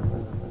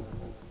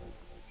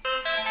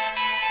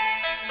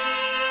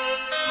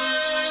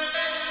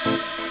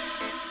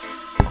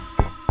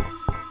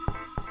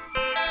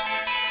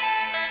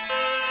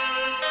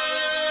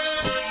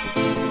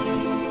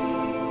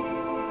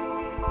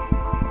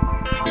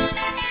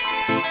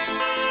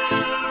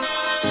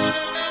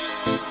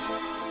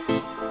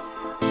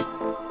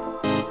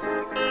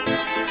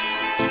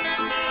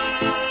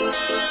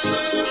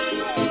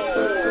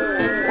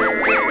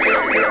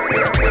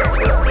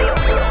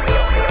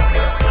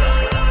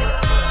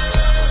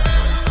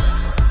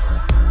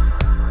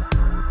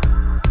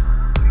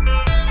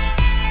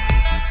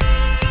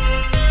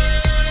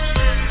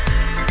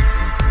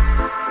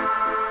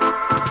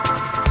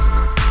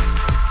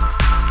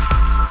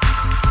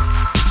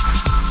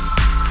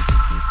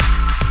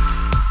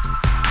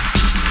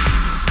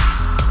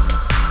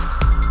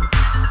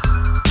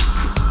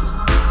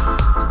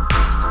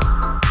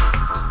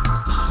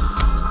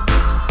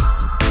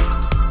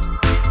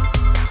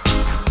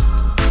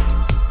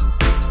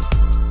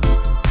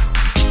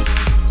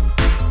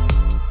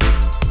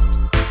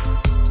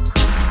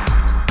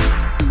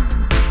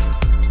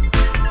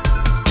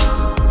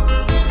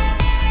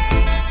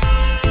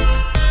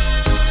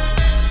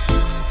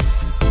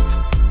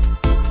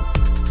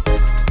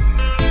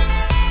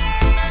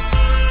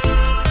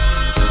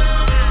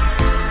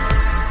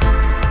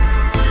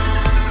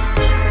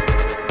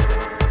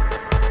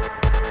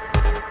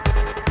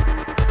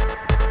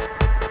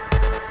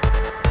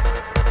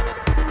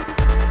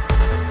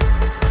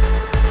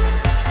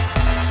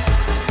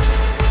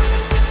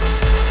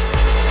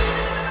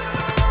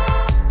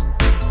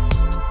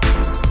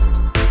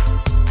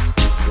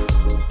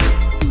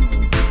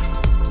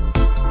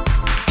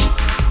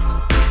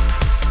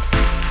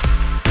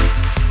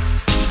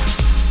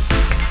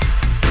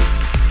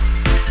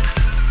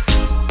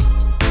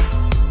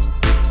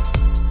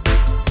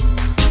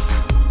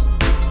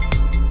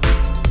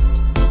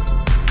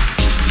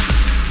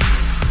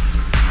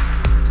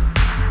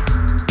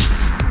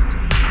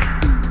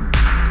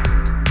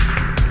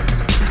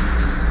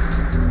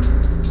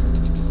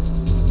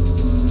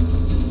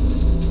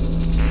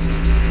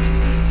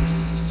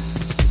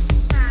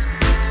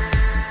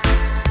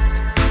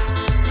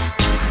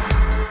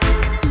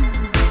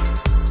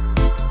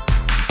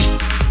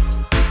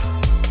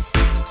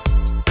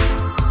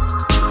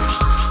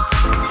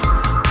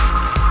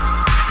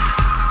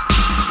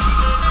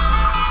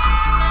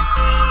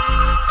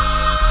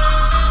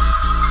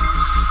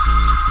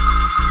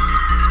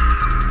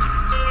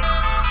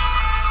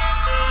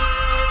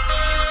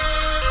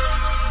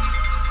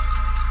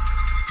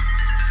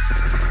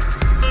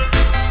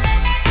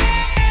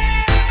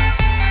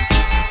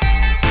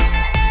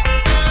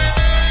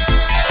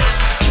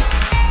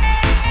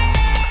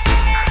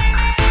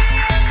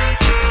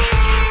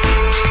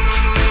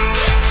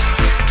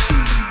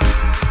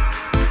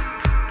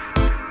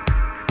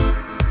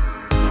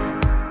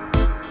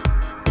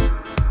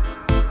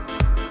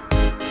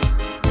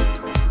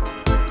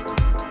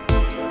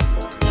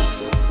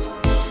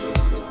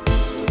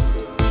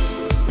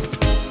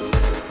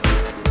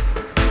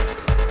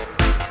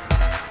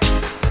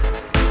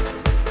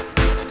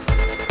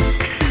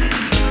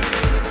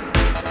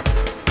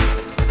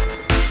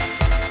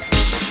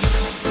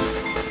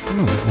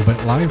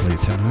 Lively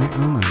tonight,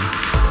 aren't we?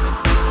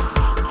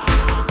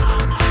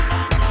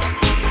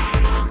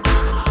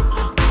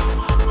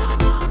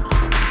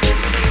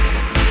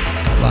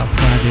 Got that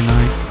Friday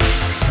night,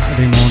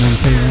 Saturday morning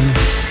feeling.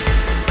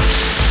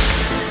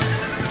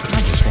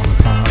 I just want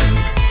to party.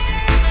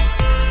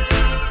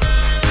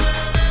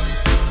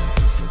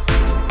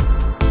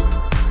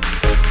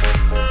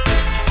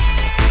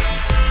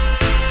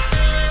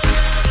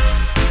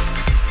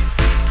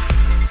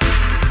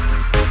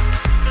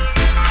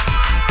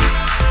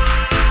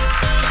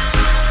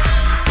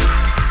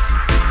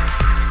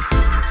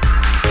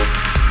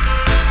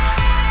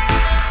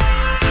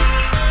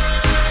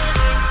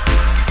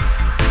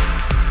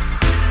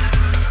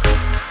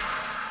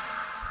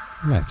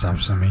 Let's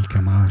have some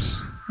Eka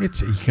Mouse.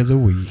 It's Eka the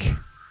Week.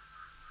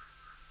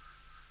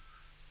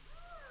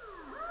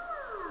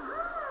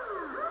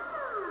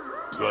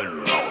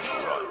 Good mouse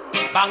run.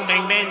 Bang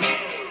bang bang.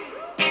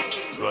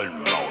 Good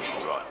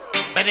mouse run.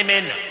 Benny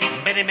men,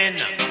 Benny men.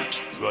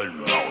 Good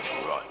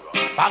mouse run.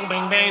 Bang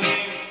bang bang.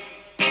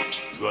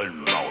 Good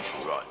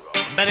mouse run.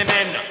 Benny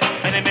men,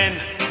 Benny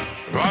men.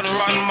 Run,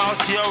 run,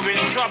 mouse, you're in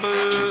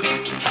trouble.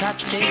 Cat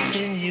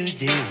chasing you,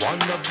 they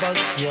wanna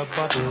bust your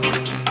bubble.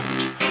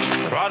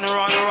 Run,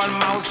 run, run,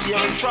 mouse, you're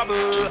in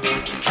trouble.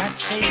 Cat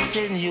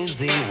chasing you,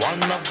 they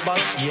wanna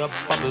bust your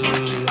bubble.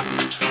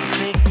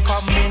 They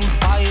coming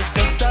by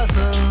the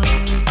dozen.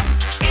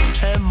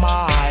 Am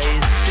I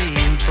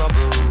seeing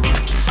troubles?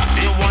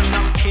 They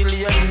wanna kill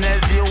your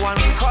nephew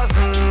and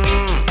cousin.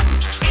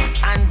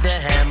 And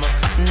them,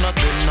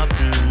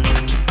 nothing.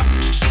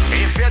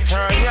 If you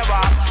turn your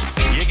back,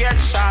 you get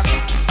shot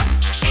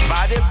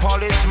by the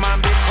policeman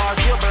because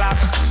you're black.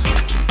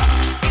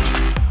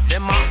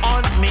 Them a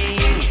hunt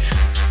me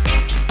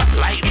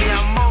like me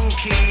a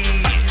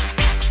monkey.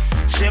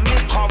 See me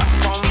come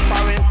from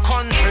foreign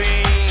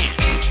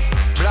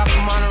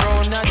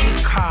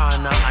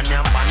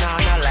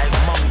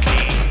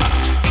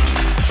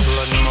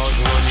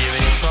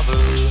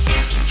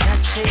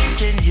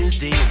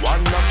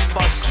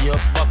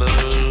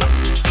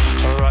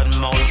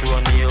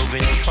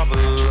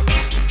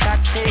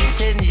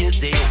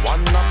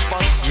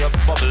your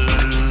bubble.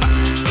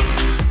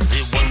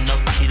 They wanna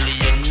kill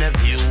your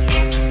nephew,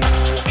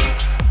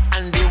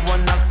 and they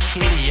wanna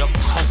kill your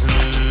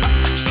cousin.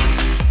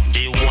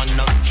 They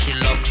wanna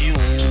kill a few.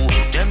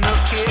 Them no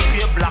care if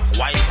you're black,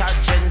 white, or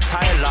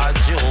Gentile or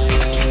Jew.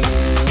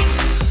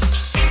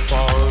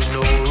 For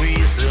no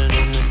reason,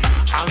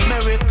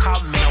 America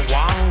me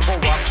want go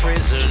a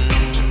prison.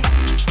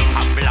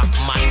 A black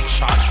man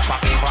charged for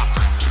crack,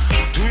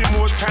 doing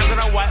more time than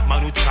a white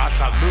man who charged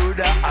for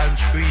murder and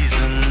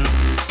treason.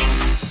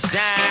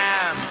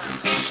 Damn,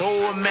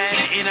 so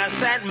many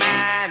innocent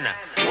men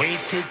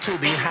waited to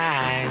be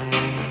hanged.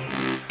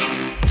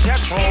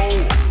 Death row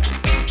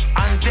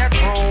and death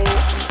row.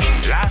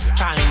 Last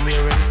time we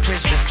were in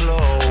prison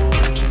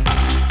clothes.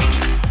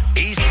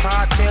 He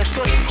started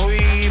to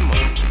scream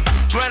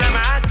when I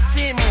asked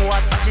him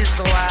what's his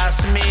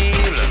last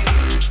meal.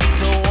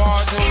 The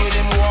water with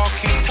him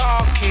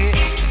walkie-talkie,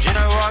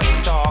 General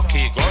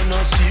Starkey,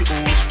 gonna see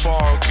who's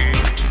sparky.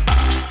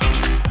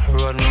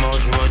 Run,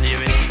 must run,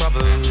 you're in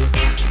trouble.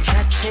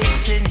 Cat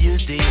chasing you,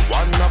 they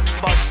wanna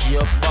bust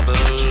your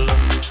bubble.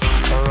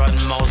 Run,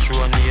 mouse,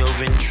 run,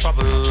 you're in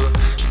trouble.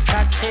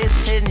 Cat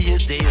chasing you,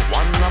 they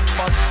wanna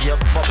bust your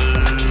bubble.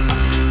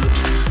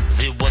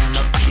 They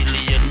wanna kill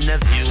your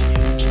nephew,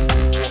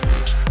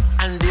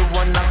 and they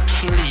wanna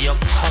kill your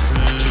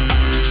cousin.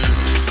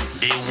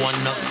 They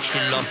wanna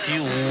kill a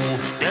few.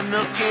 Them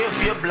no care if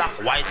you're black,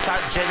 white,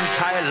 or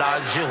Gentile or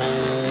Jew.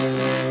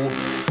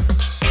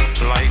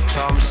 Like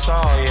Tom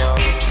Sawyer,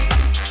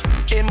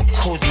 him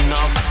couldn't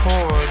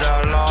afford a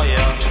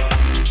lawyer.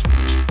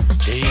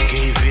 They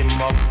gave him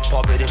a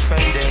public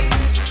defendant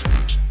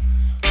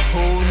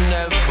who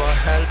never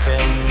helped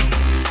him,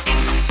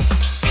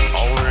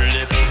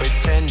 only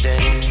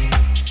pretending.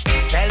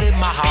 Sell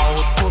him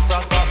out to the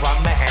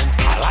government,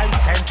 a life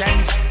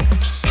sentence,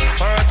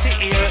 30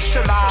 years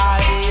to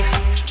life.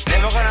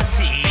 Never gonna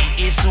see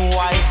his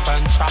wife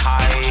and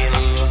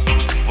child.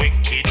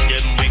 Wicked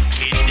them,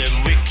 wicked them,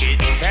 wicked.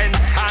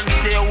 Sentence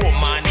the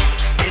woman,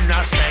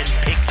 innocent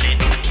picnic.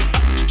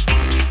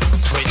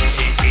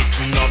 Pretty, it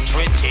not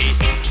pretty.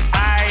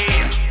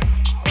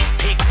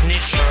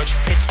 Picnic shirt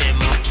fit him.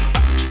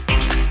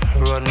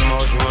 Run,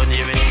 must run,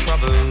 you're in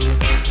trouble.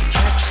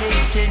 Cat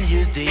chasing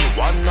you, they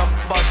wanna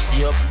bust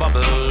your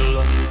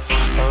bubble.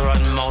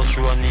 Run, mouse,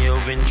 run,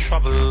 you're in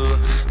trouble.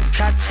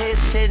 Cat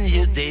chasing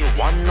you, they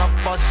wanna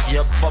bust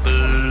your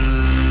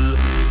bubble.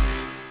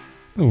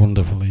 The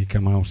wonderful Eco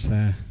Mouse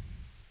there.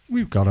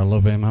 We've got to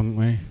love him, haven't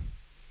we?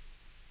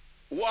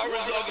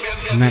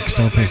 Next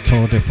up is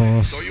Tour de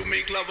Force.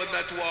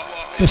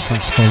 This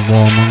track's called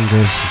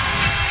Warmongers.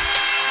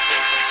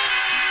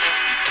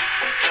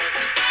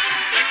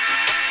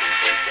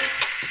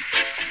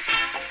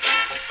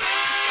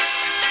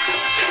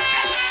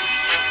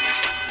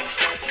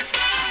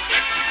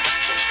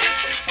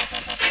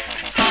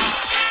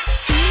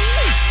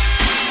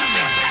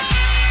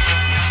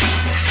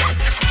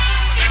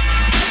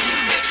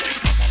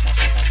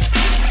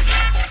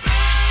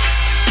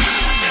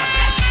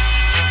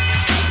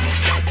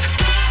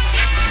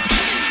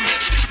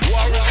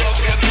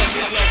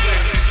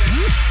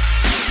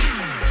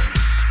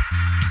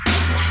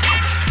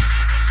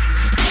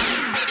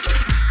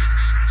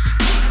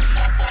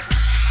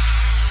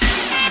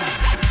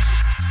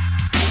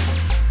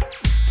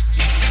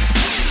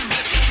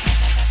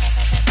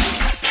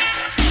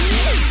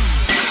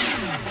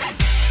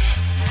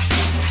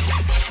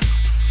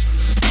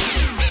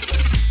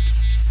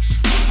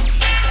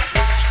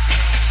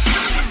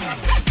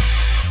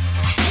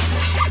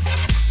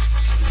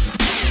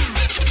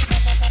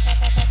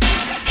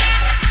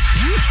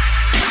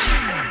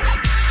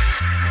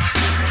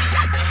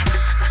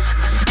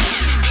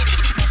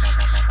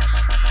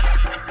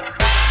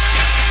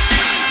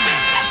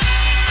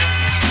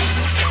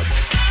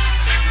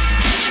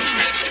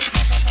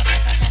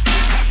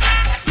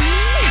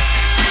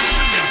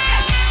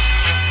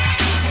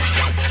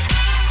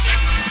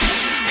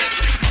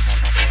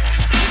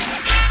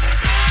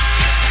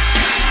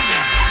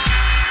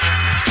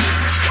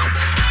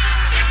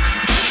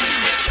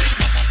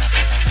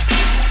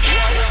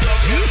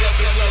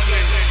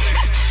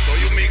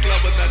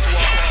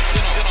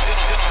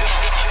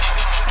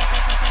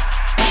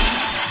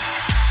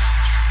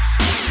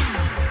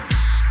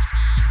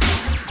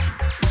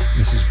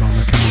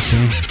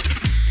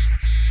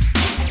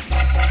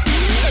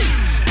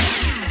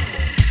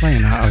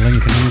 Playing out of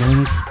Lincoln,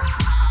 England.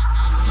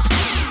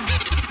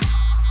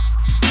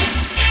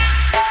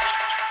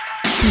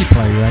 We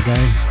play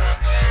reggae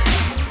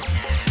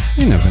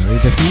in a very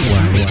different way.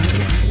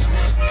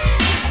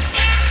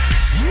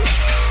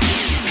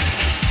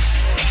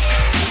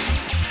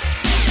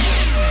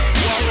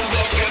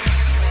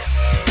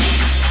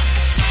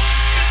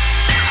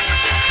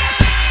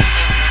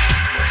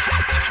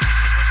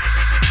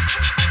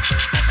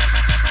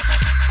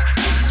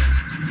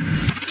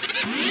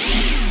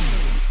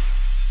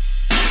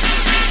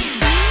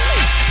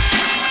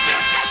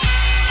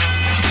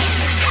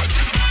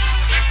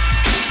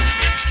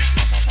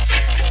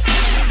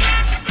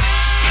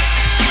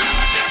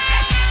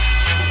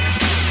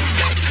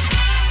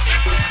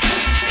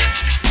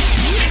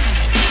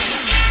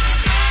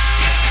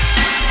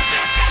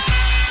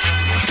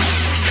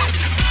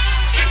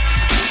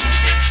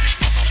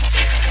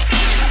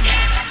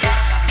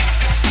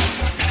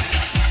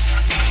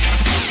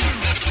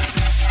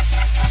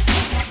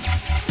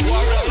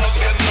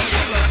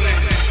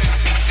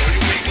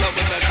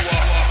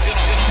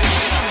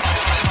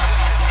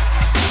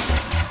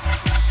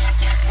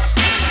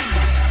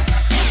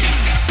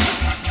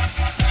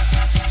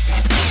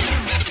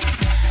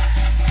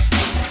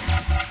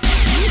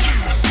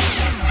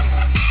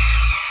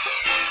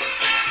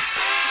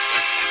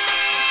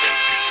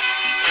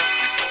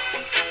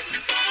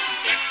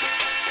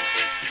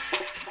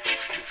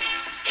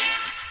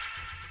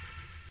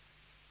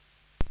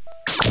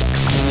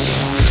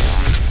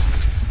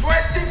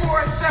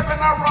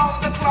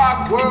 around the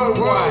clock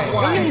worldwide.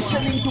 You're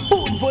listening to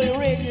Boot Boy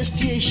Radio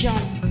Station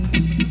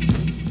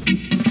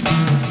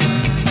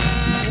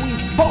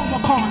with Paul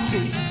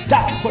McCarthy,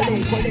 Dab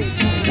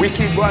Collective. We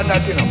keep going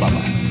that, you know,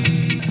 Baba.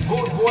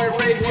 Good Boy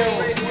Radio,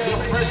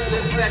 the first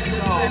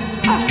section.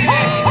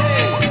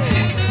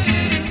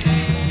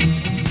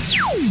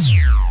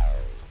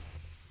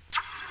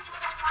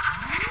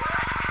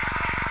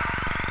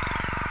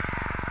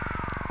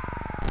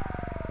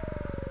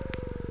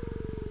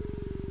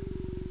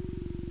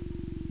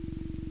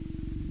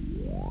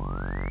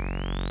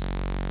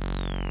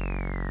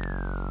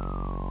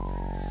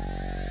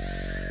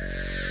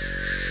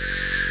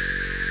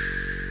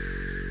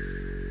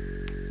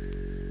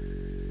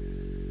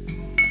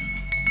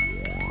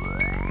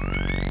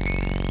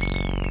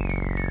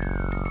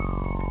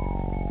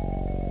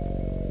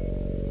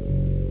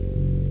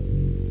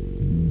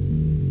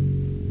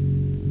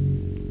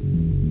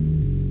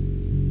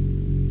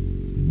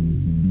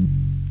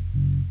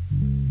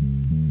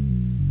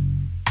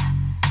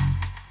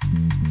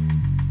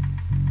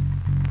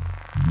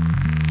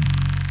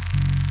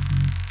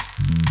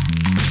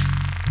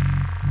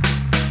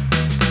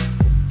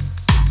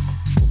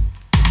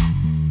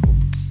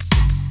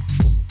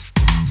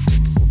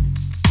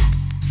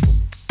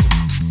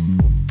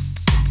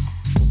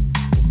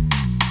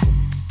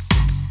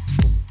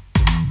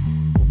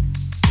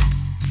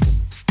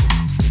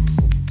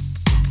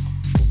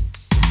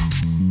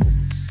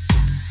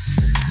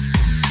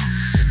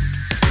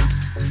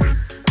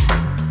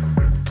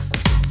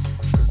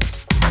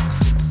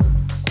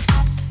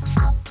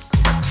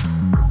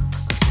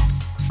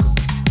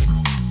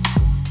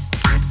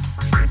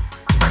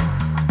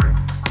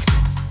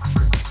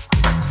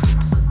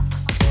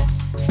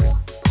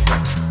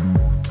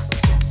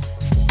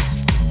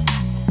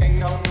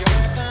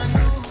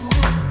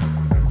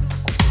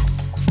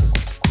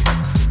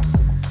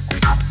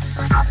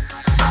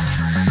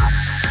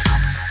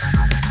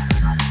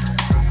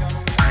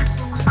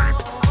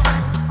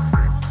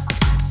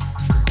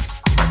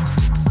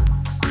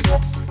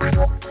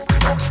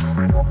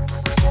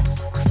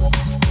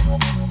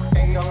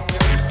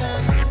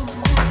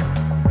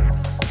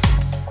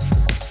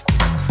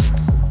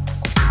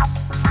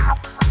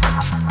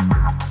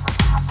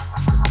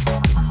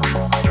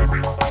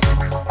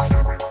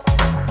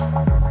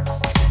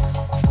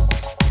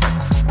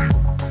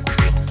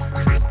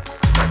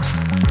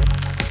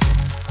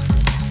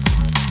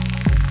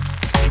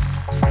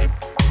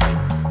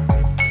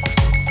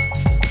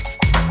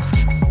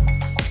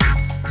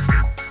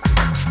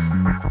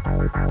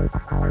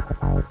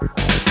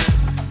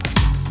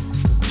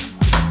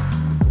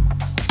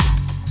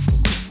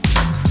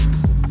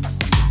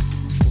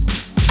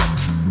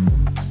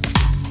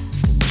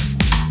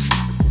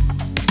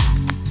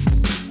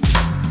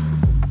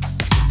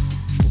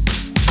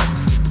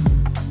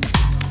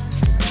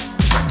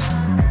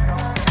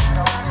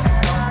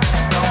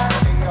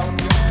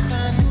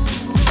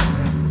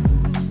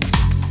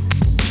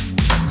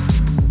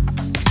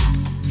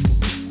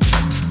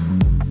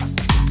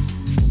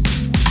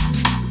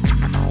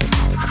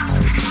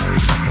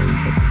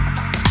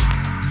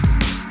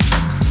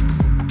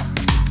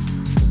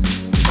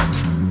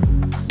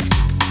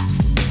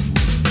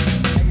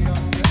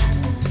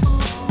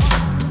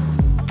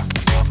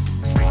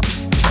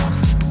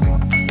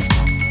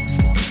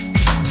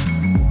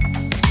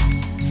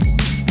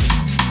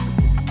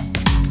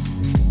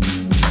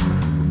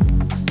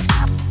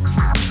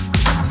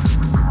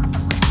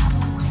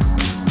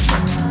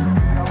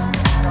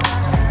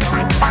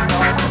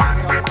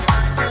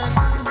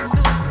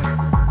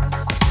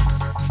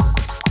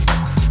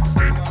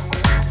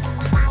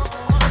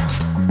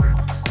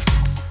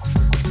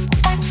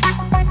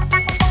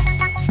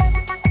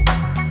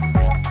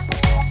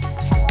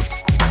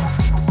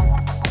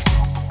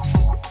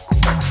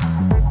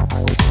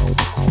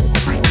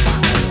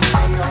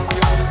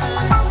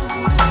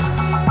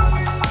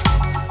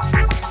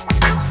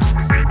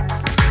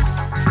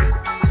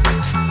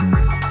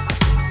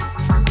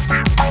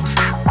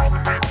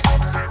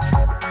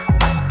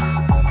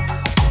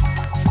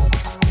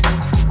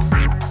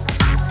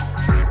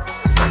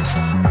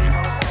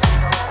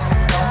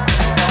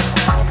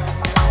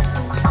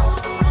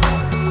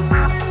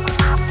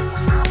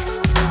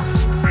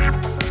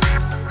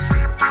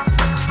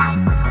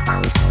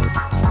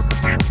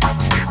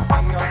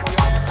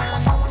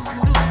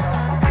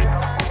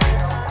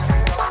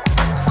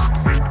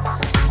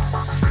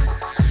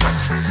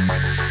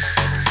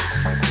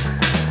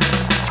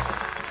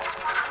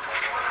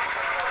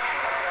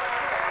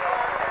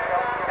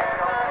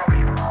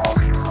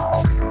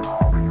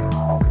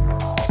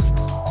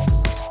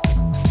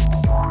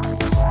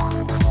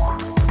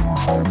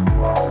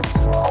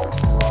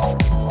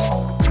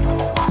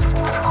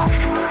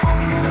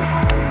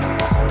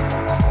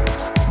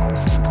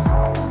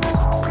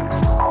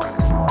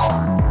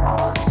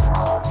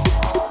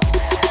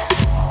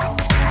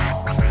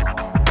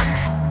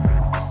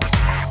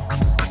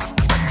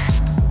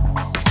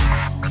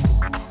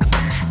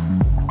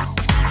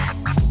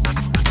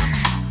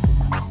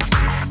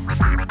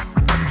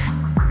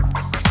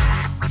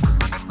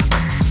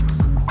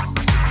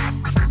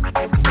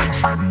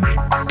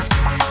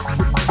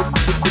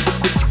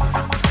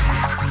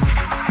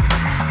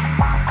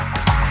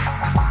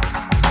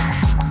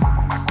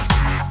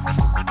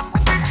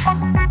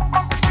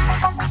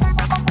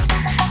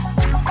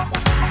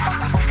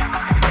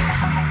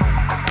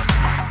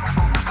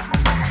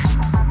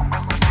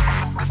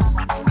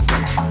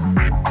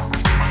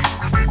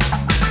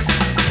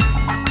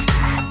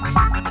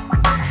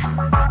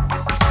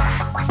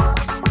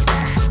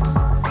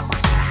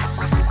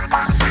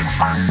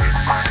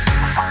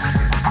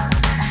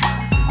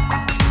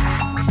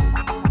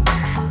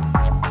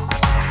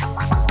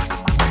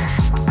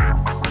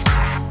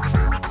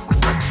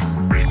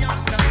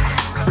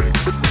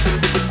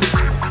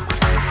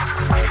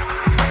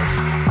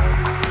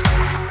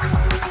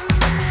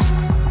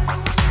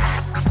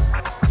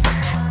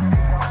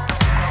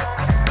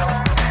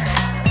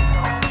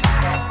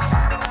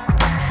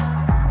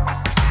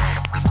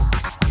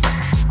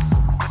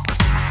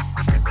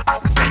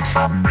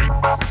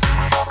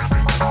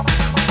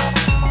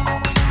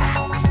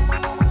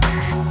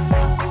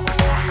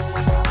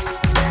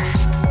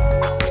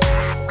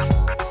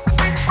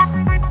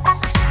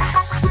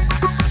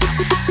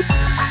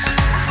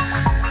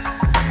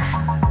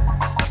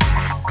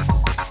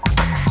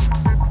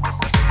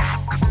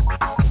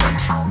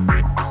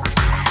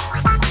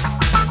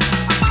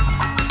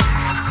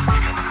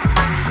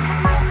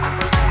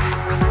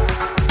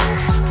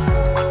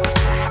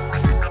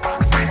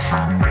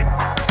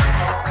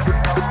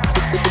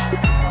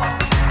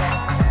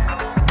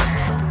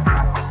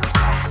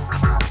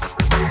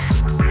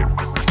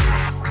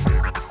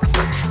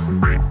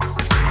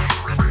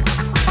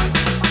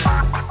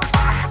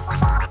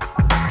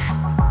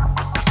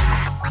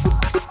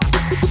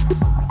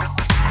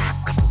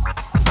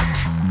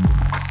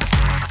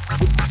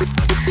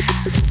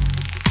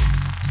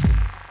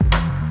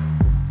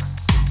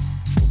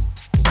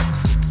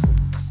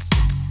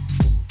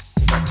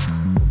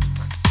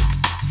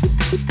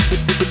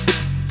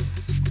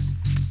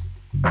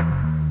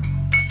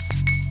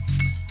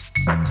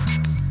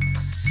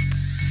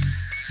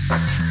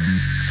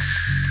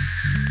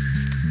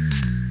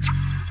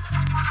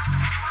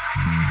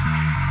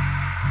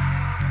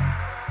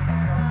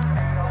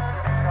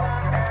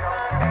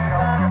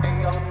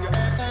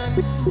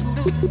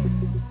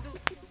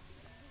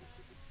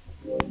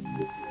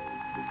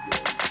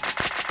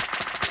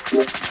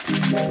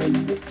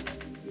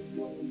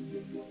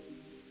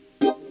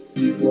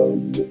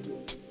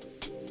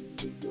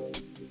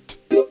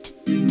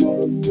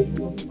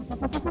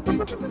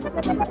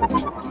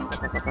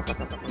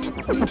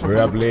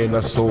 We're playing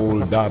a soul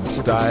dub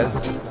style.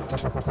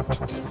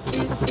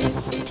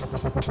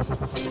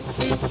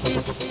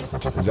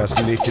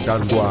 Just lick it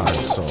and go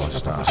on. So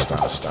start.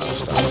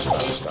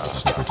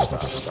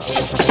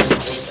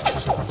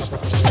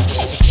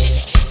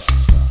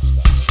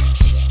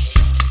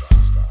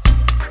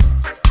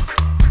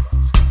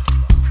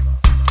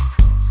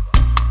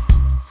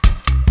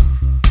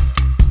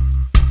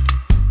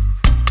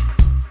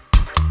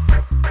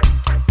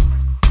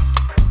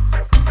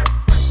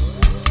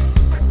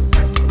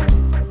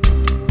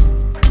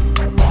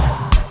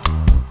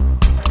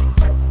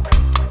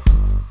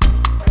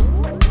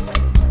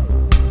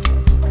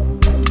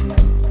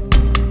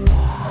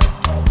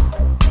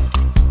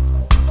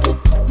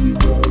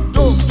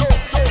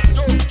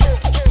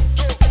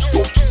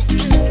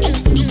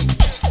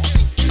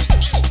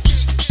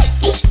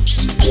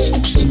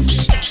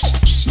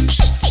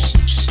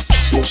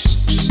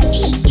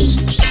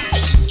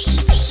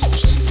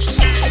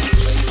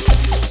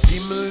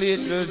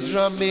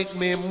 Make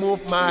me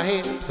move my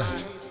hips.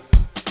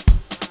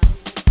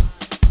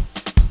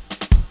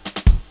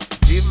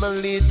 Give me a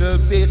little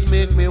bass,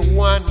 make me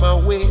want my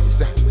waist.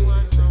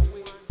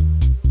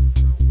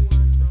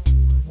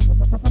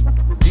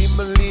 Give me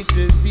a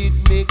little beat,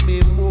 make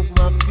me move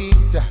my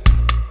feet.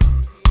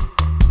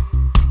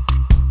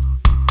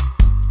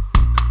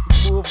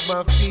 Move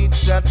my feet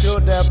to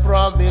the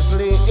promised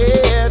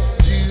land.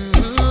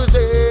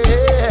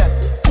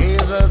 Music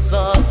is a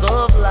source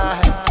of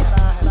life.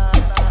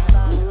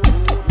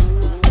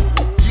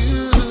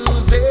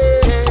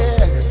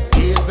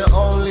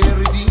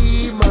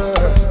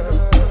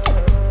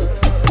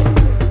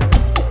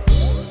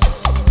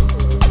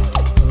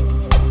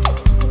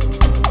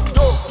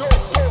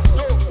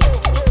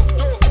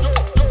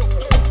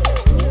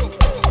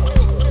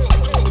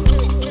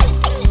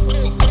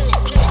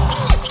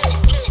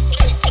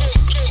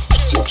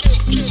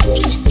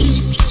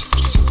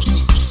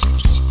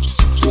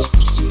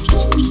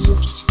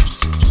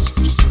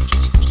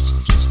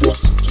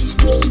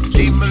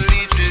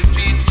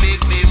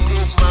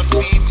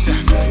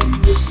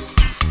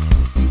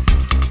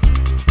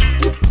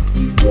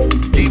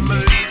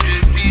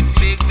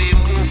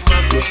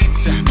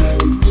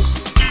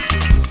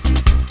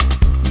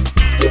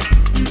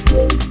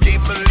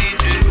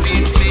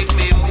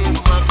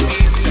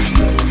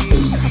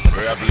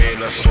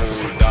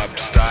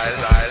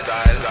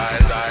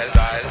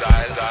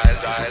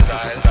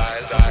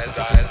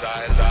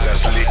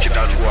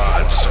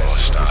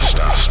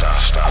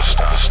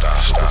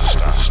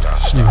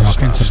 You're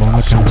rocking to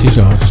Bomber County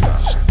Dog.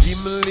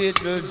 Give me a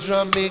little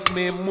drum, make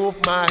me move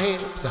my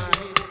hips.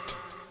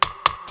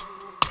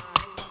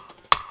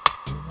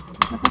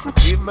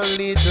 Give me a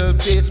little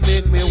bass,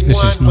 make me This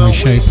want is my Noise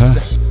Shaper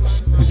waist.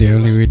 with the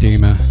Only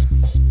Redeemer.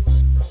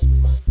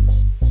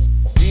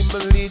 Give me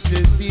a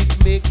little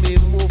beat, make me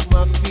move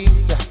my feet.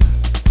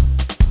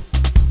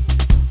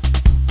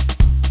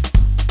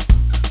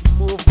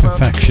 Move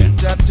Perfection.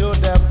 my feet to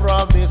the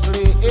promised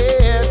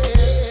land.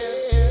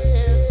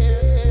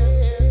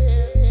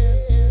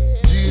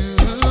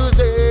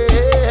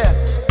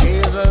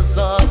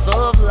 Source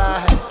of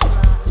life.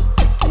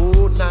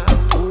 Oh nah.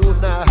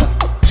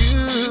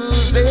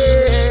 Music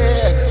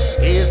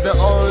is the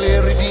only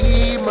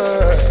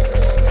redeemer.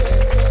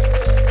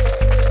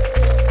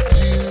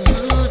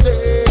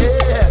 Music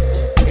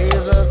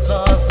is a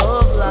source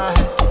of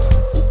life.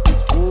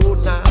 Oh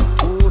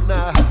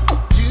nah.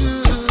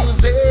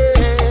 Music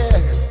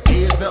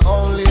is the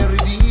only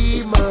redeemer.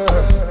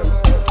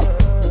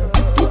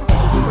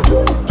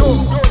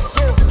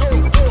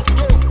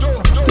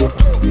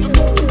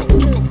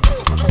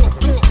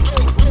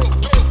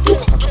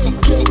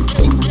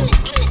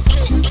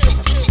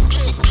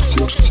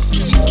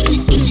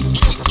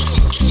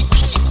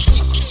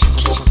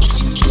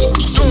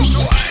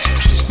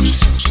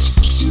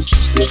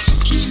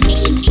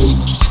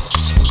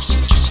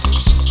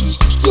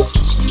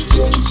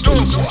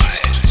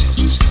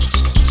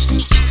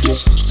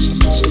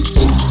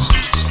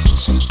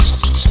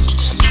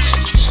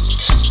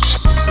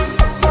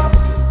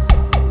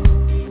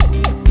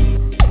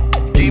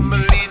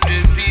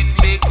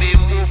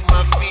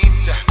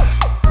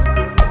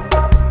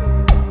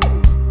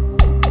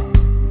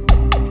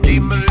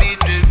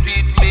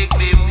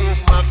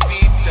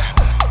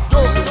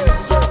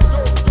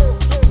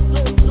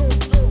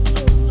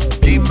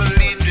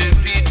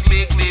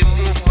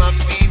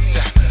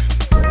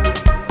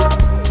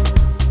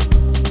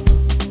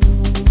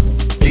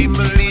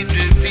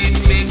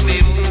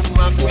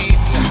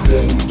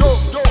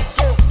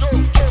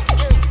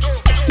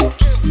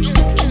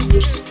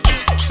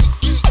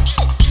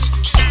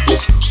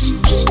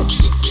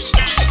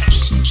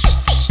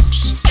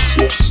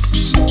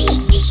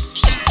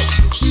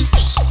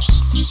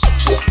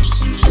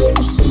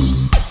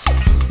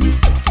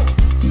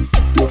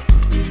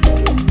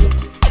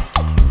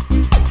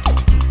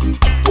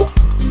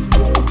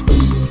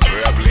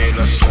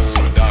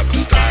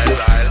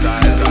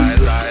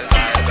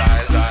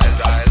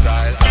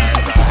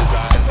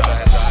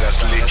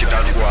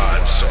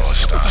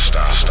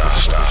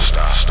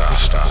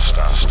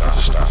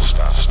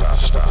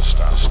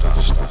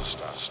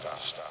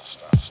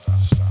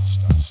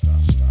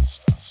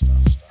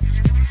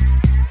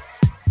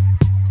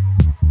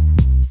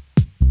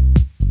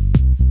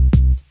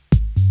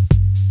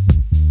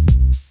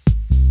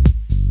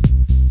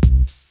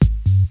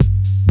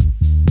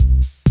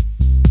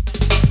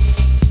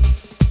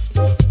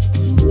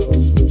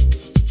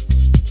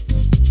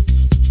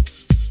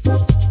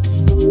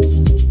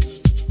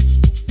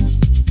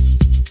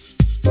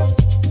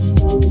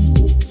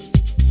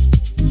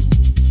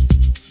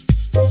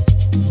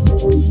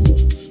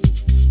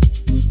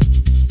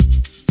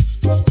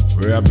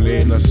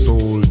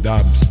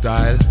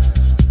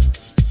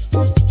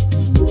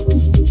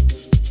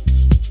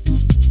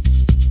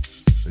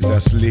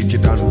 Just lick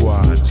it and go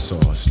on, so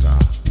star.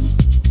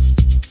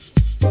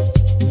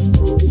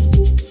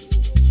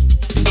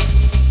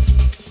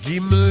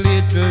 Give me a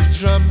little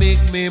drum,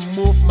 make me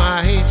move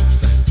my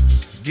hips.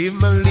 Give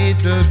me a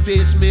little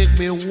bass, make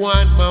me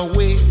wind my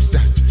waist.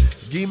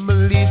 Give me a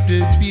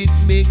little beat,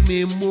 make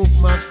me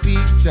move my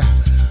feet.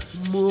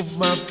 Move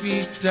my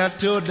feet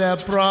to the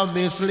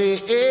promised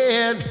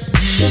land.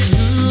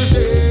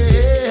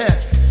 Music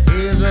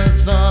is a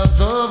source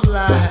of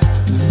life.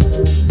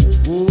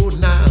 Oh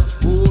now,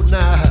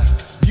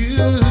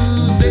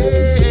 music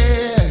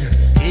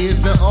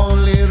is the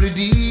only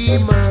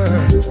redeemer.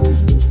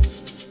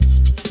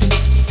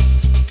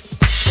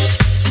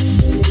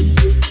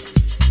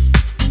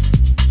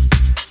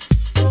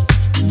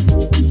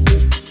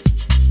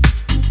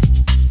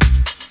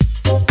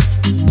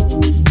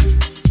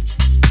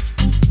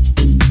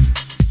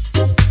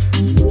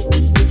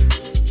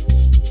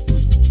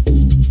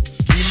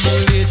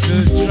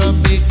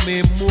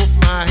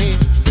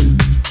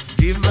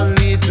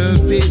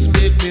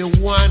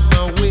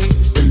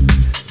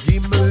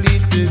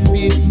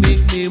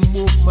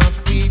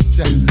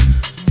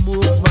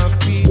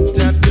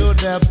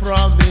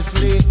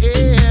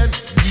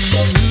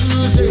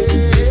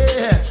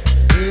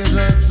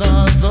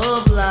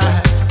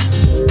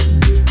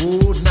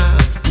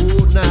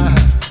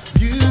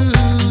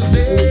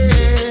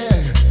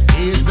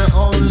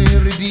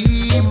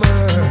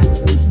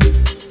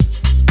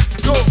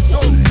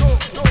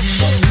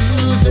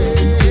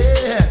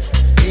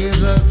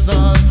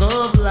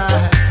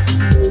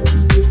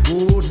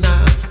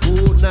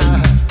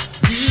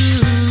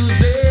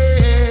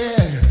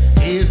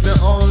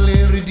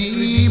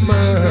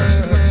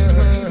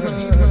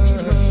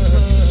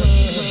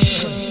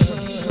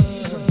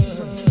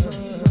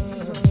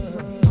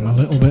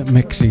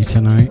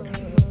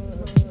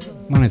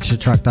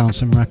 Track down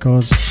some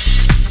records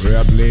which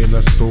I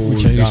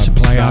used to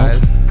play out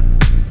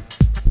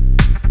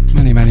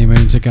many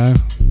moons ago.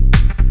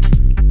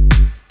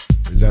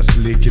 Just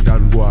lick it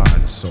and go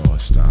on, so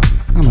star.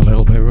 I'm a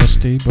little bit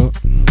rusty, but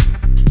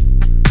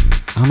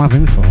I'm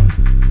having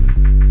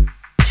fun.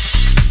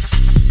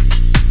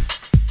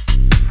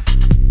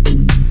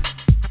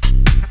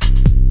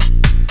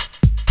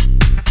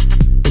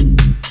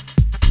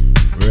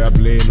 We're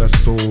playing a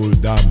soul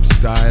dub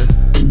style.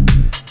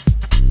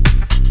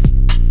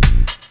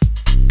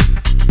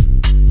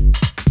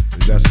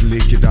 Just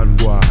lick it and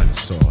go on,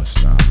 so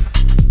star.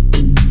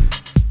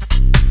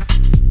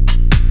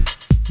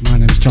 My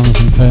name's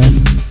Jonathan Firth,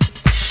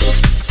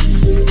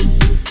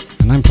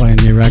 and I'm playing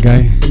you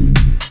reggae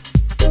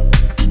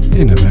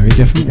in a very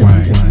different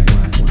way.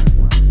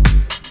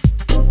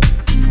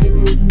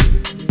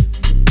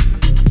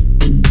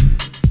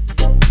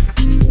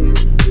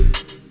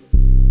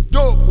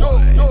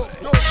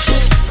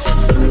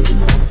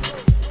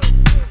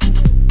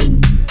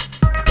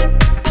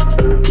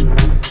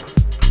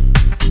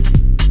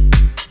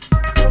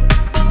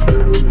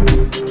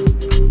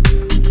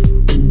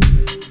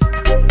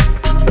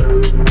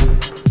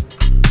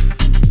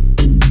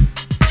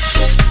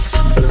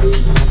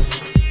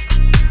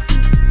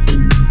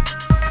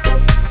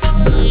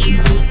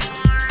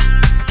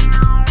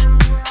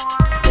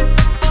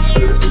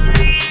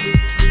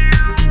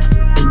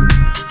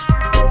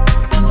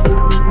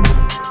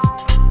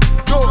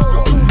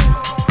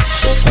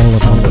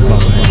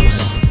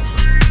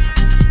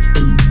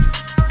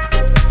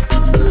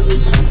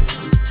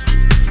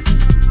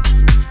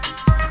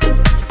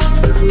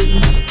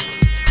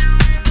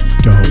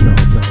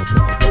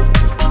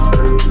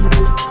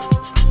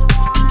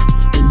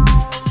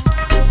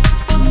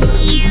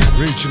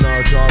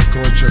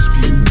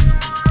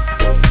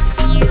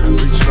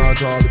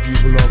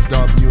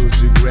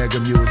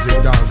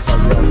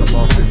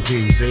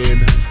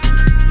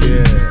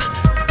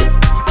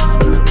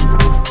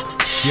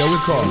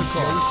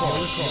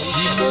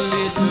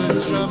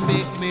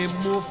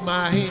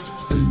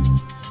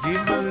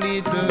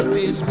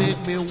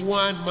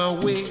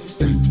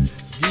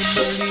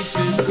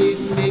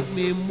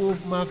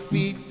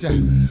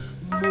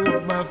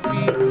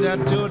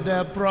 to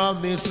the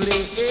promised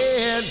land.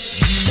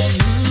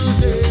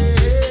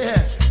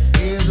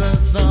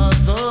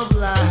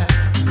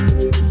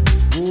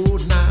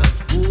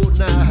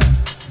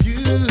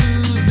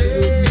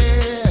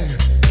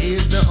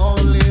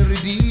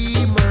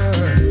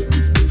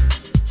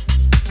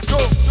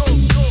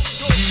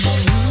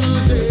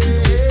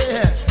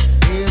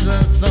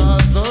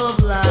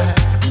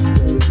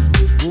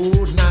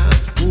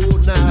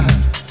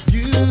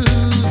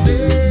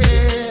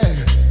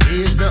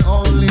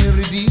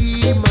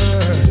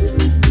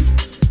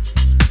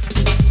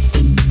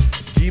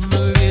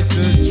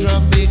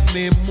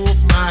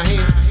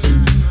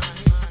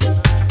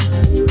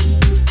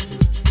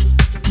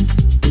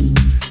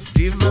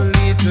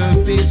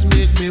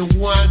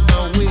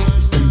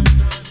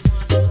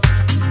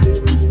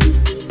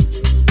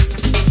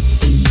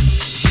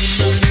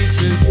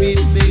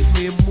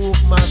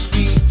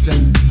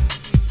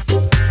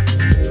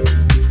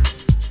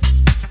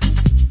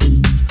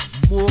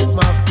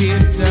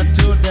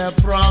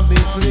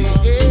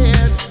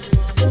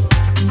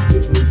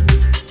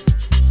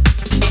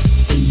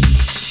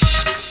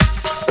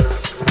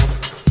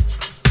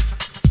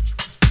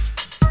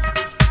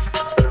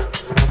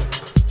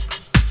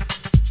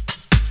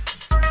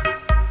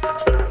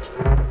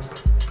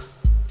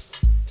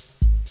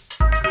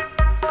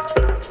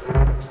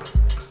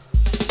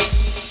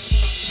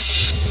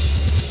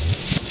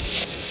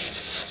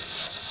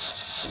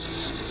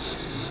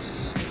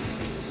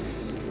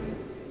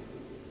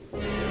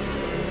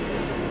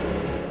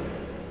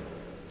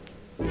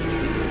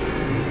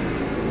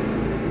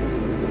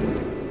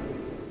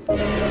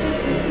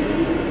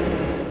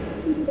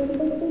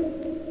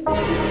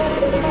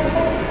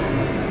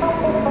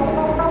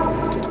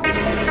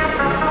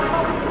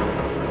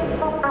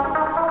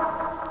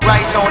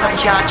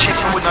 Can't check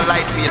me with no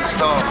lightweight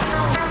stuff.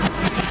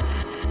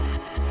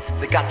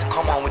 They got to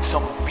come on with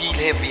something real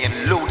heavy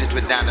and load it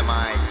with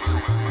dynamite.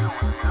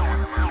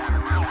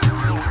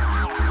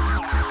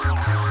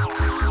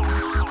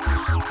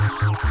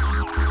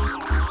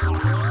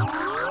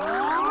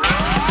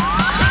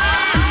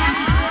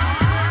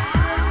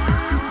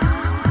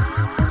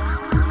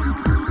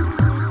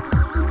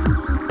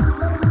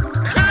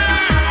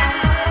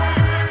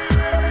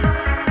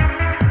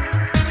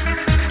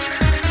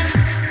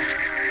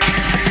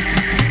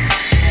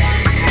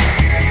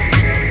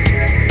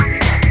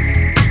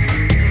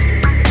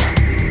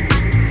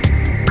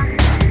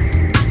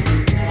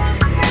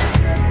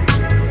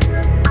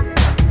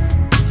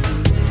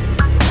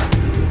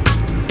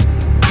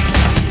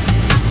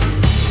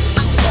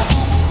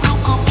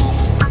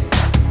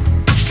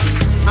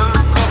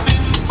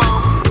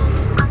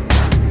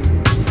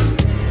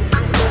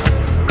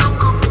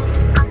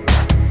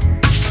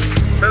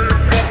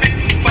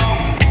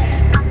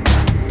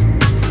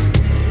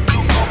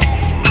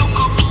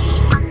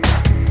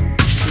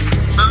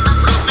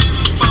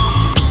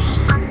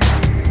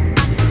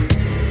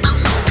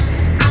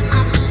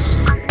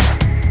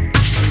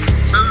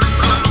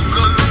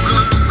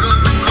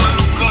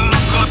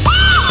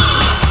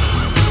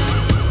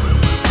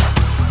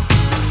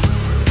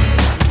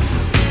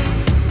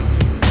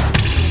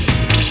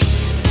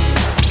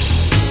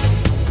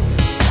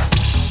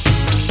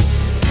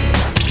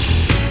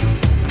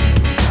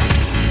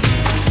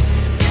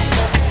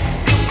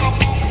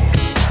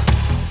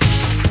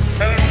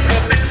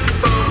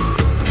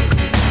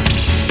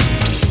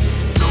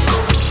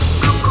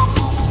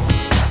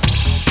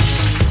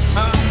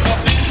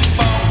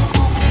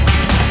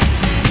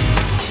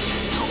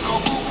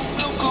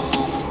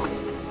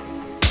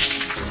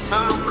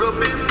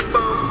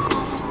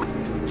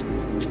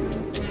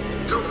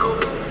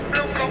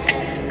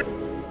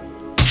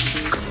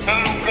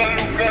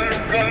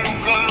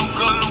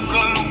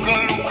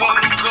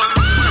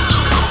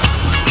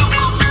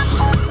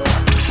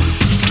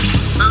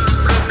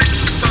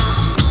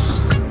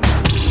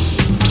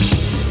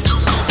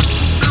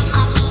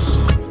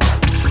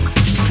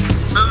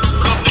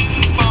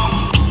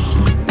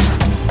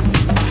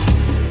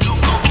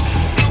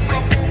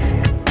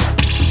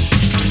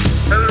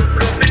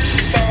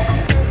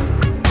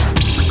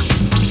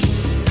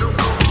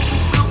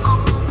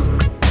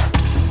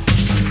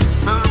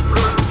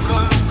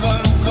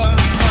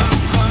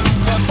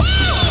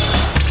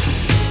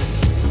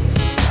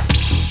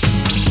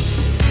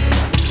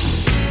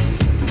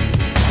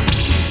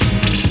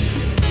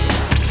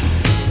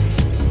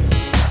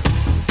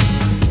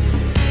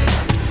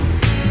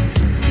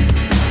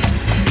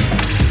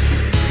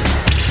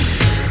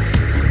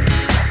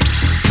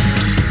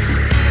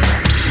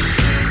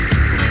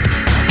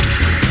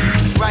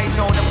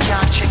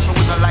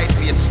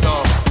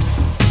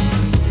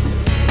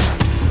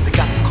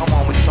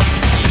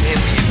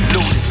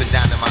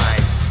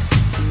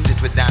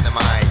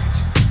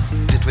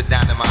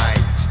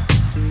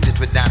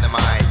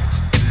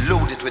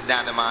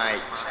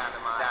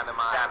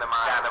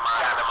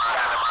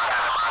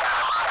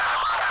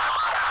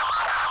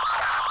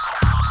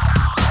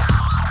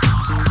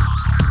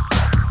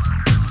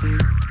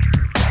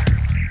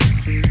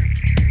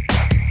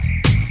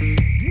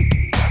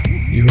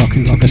 You're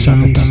rocking to the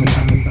sound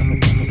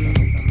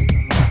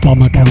of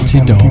Bomber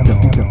County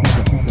Dub.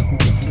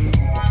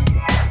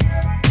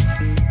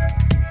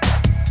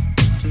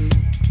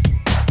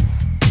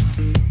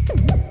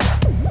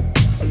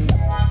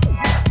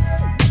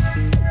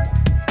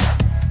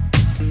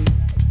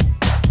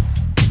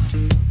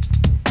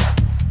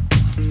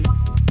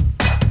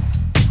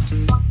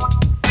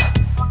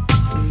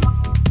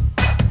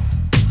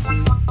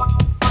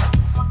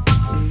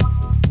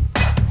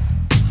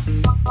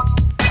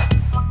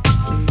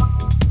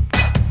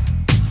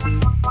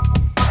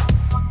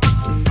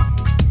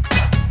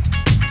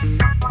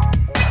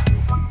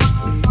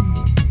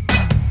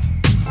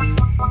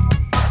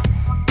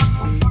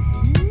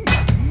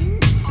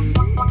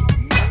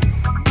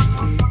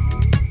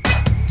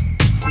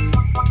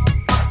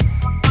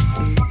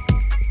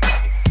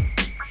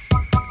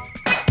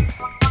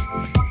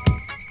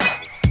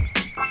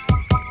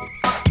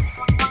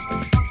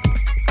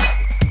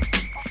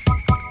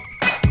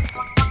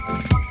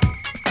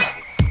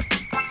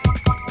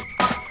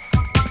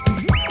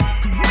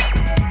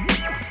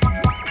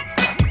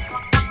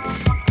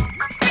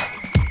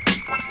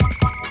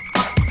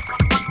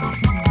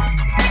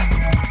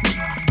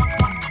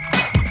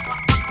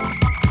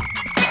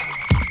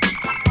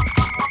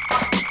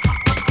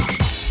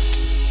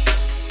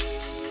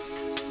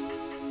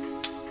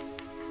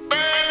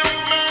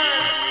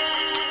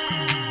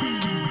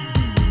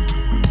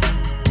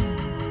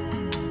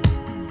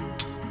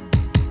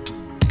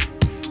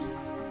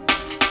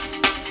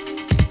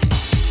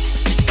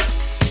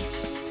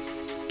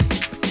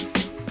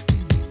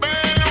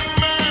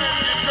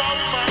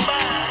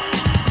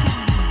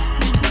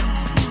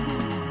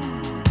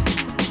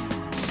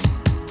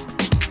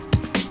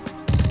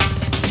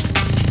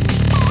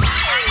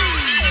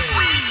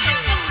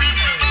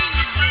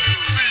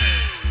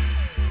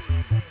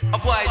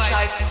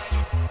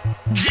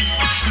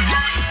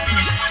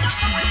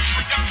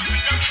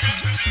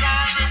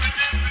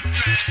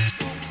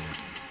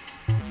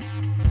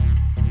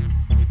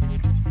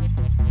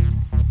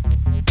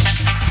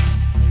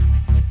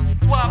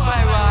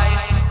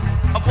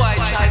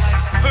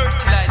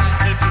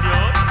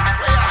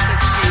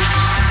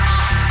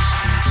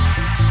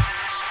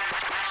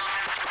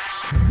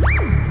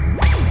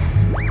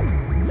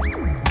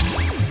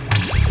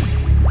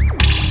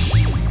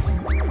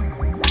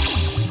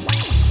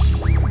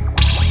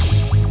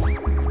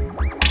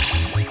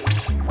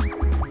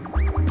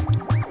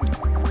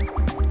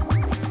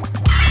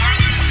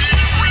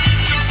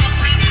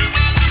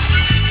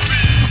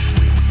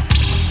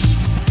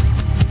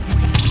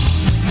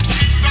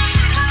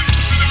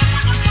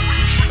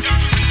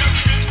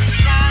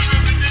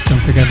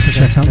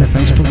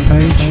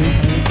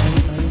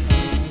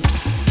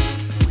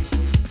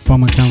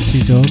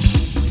 County Dub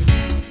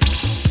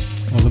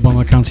or the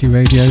Bomber County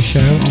Radio Show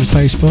on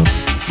Facebook.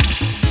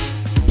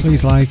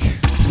 Please like,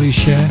 please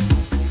share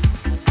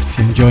if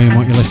you're enjoying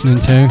what you're listening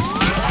to.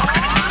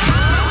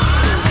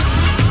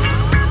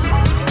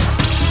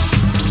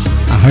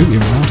 I hope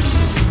you are.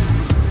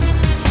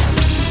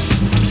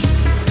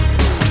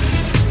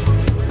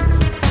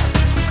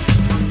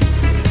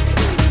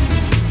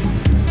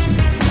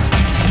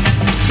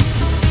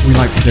 We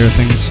like to do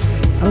things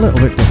a little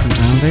bit different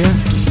around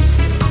here.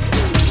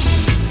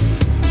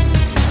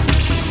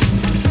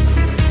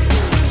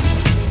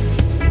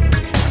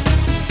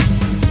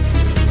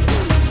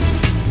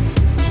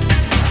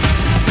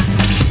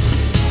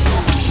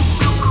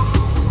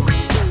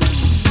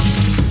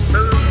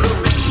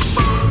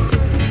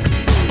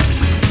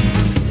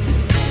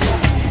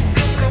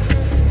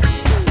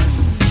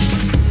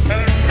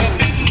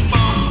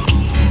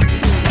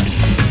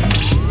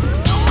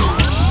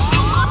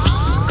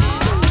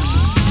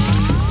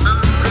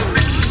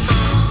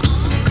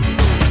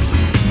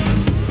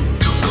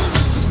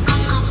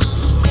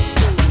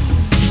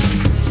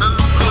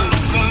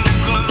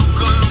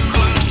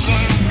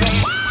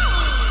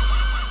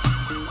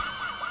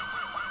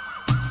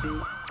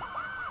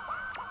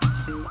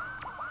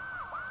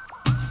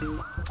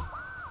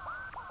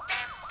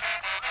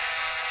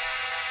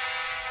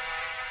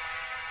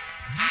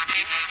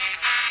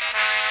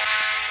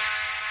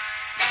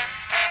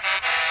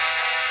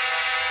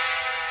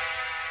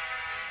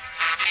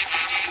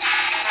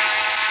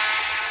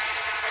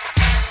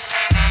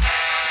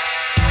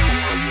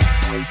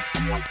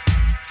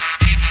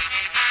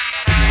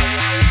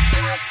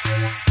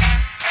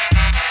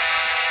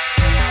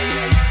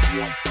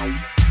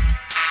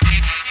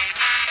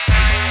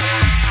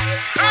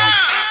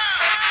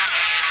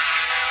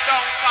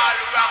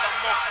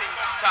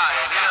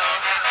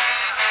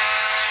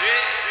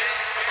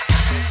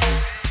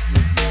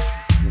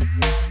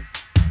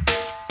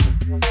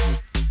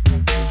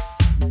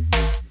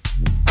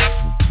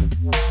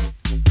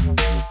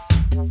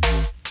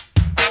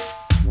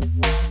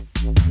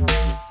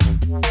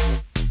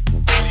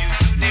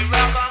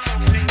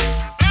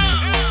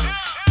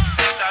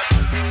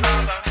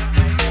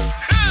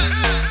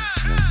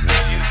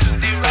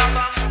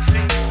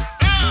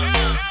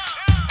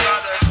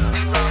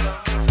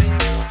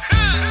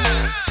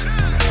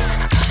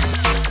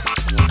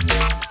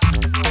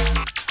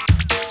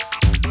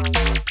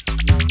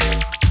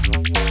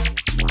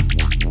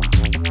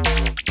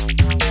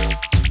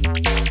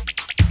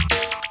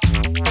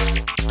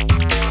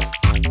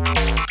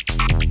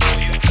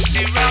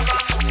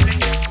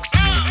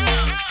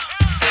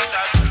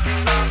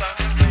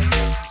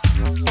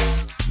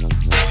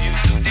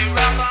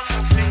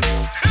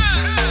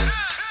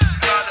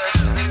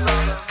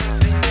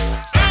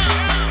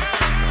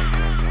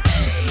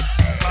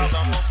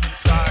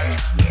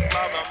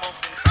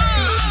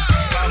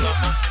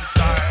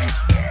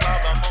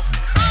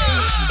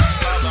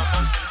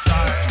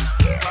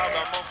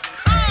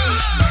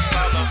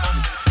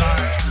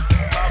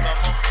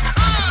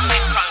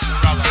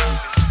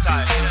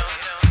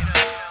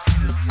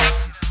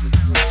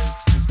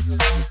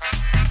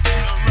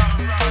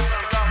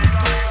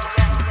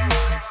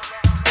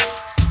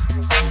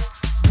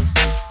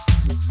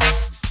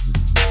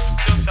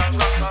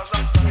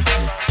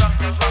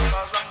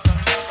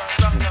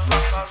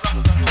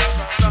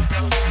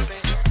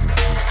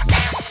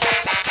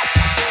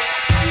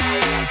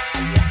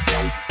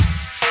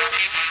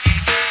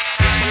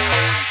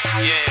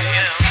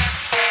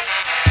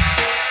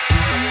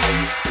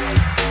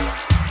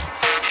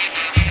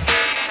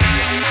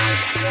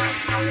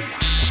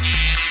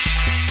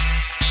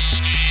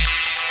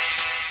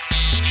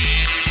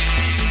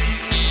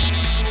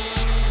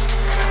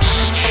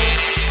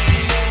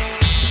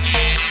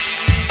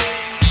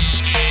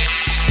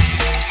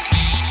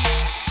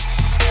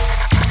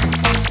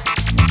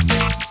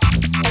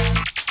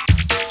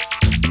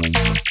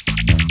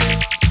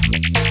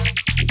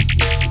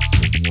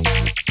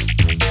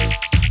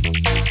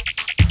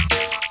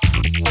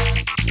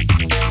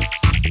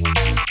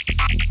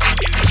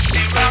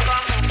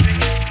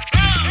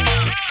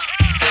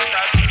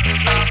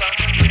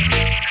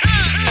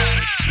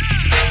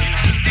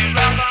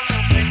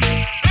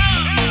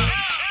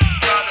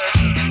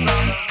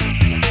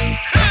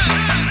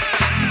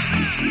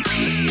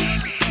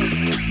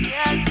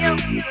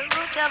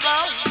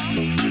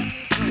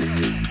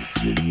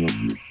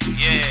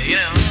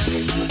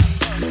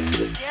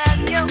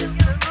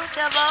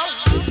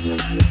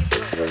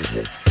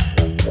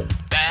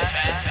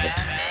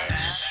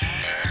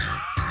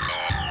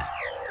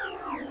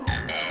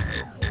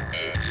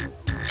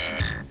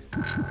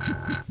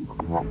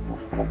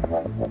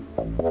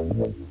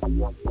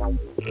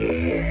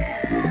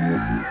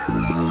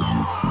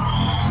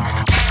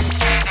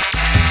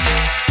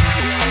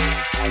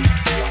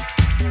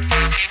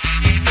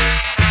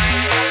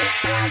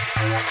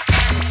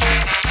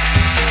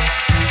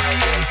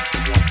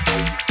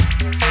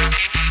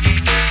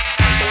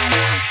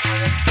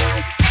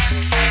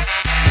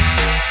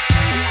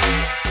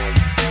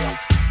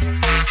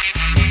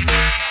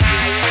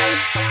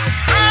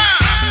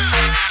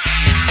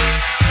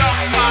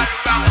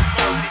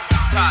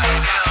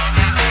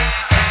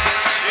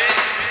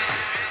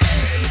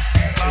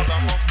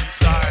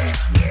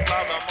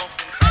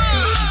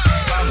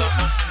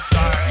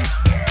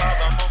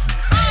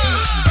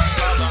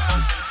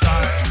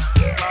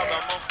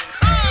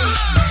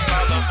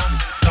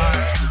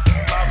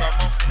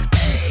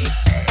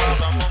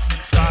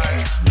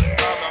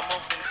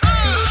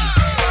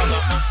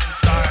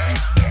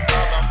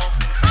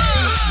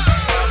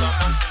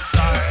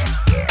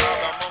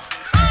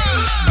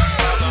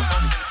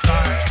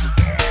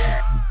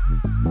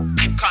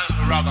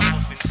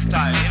 ragamuffin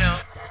style, you know.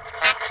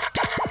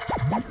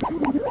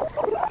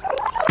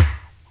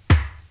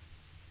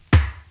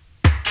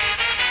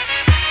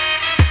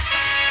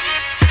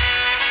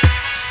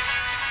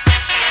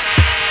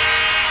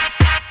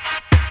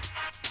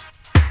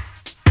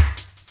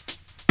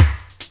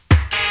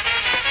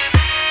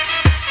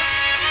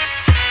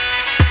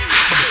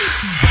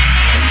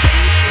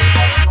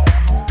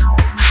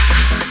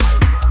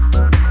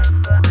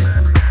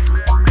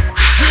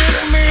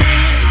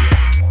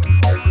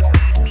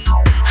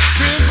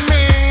 Give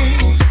me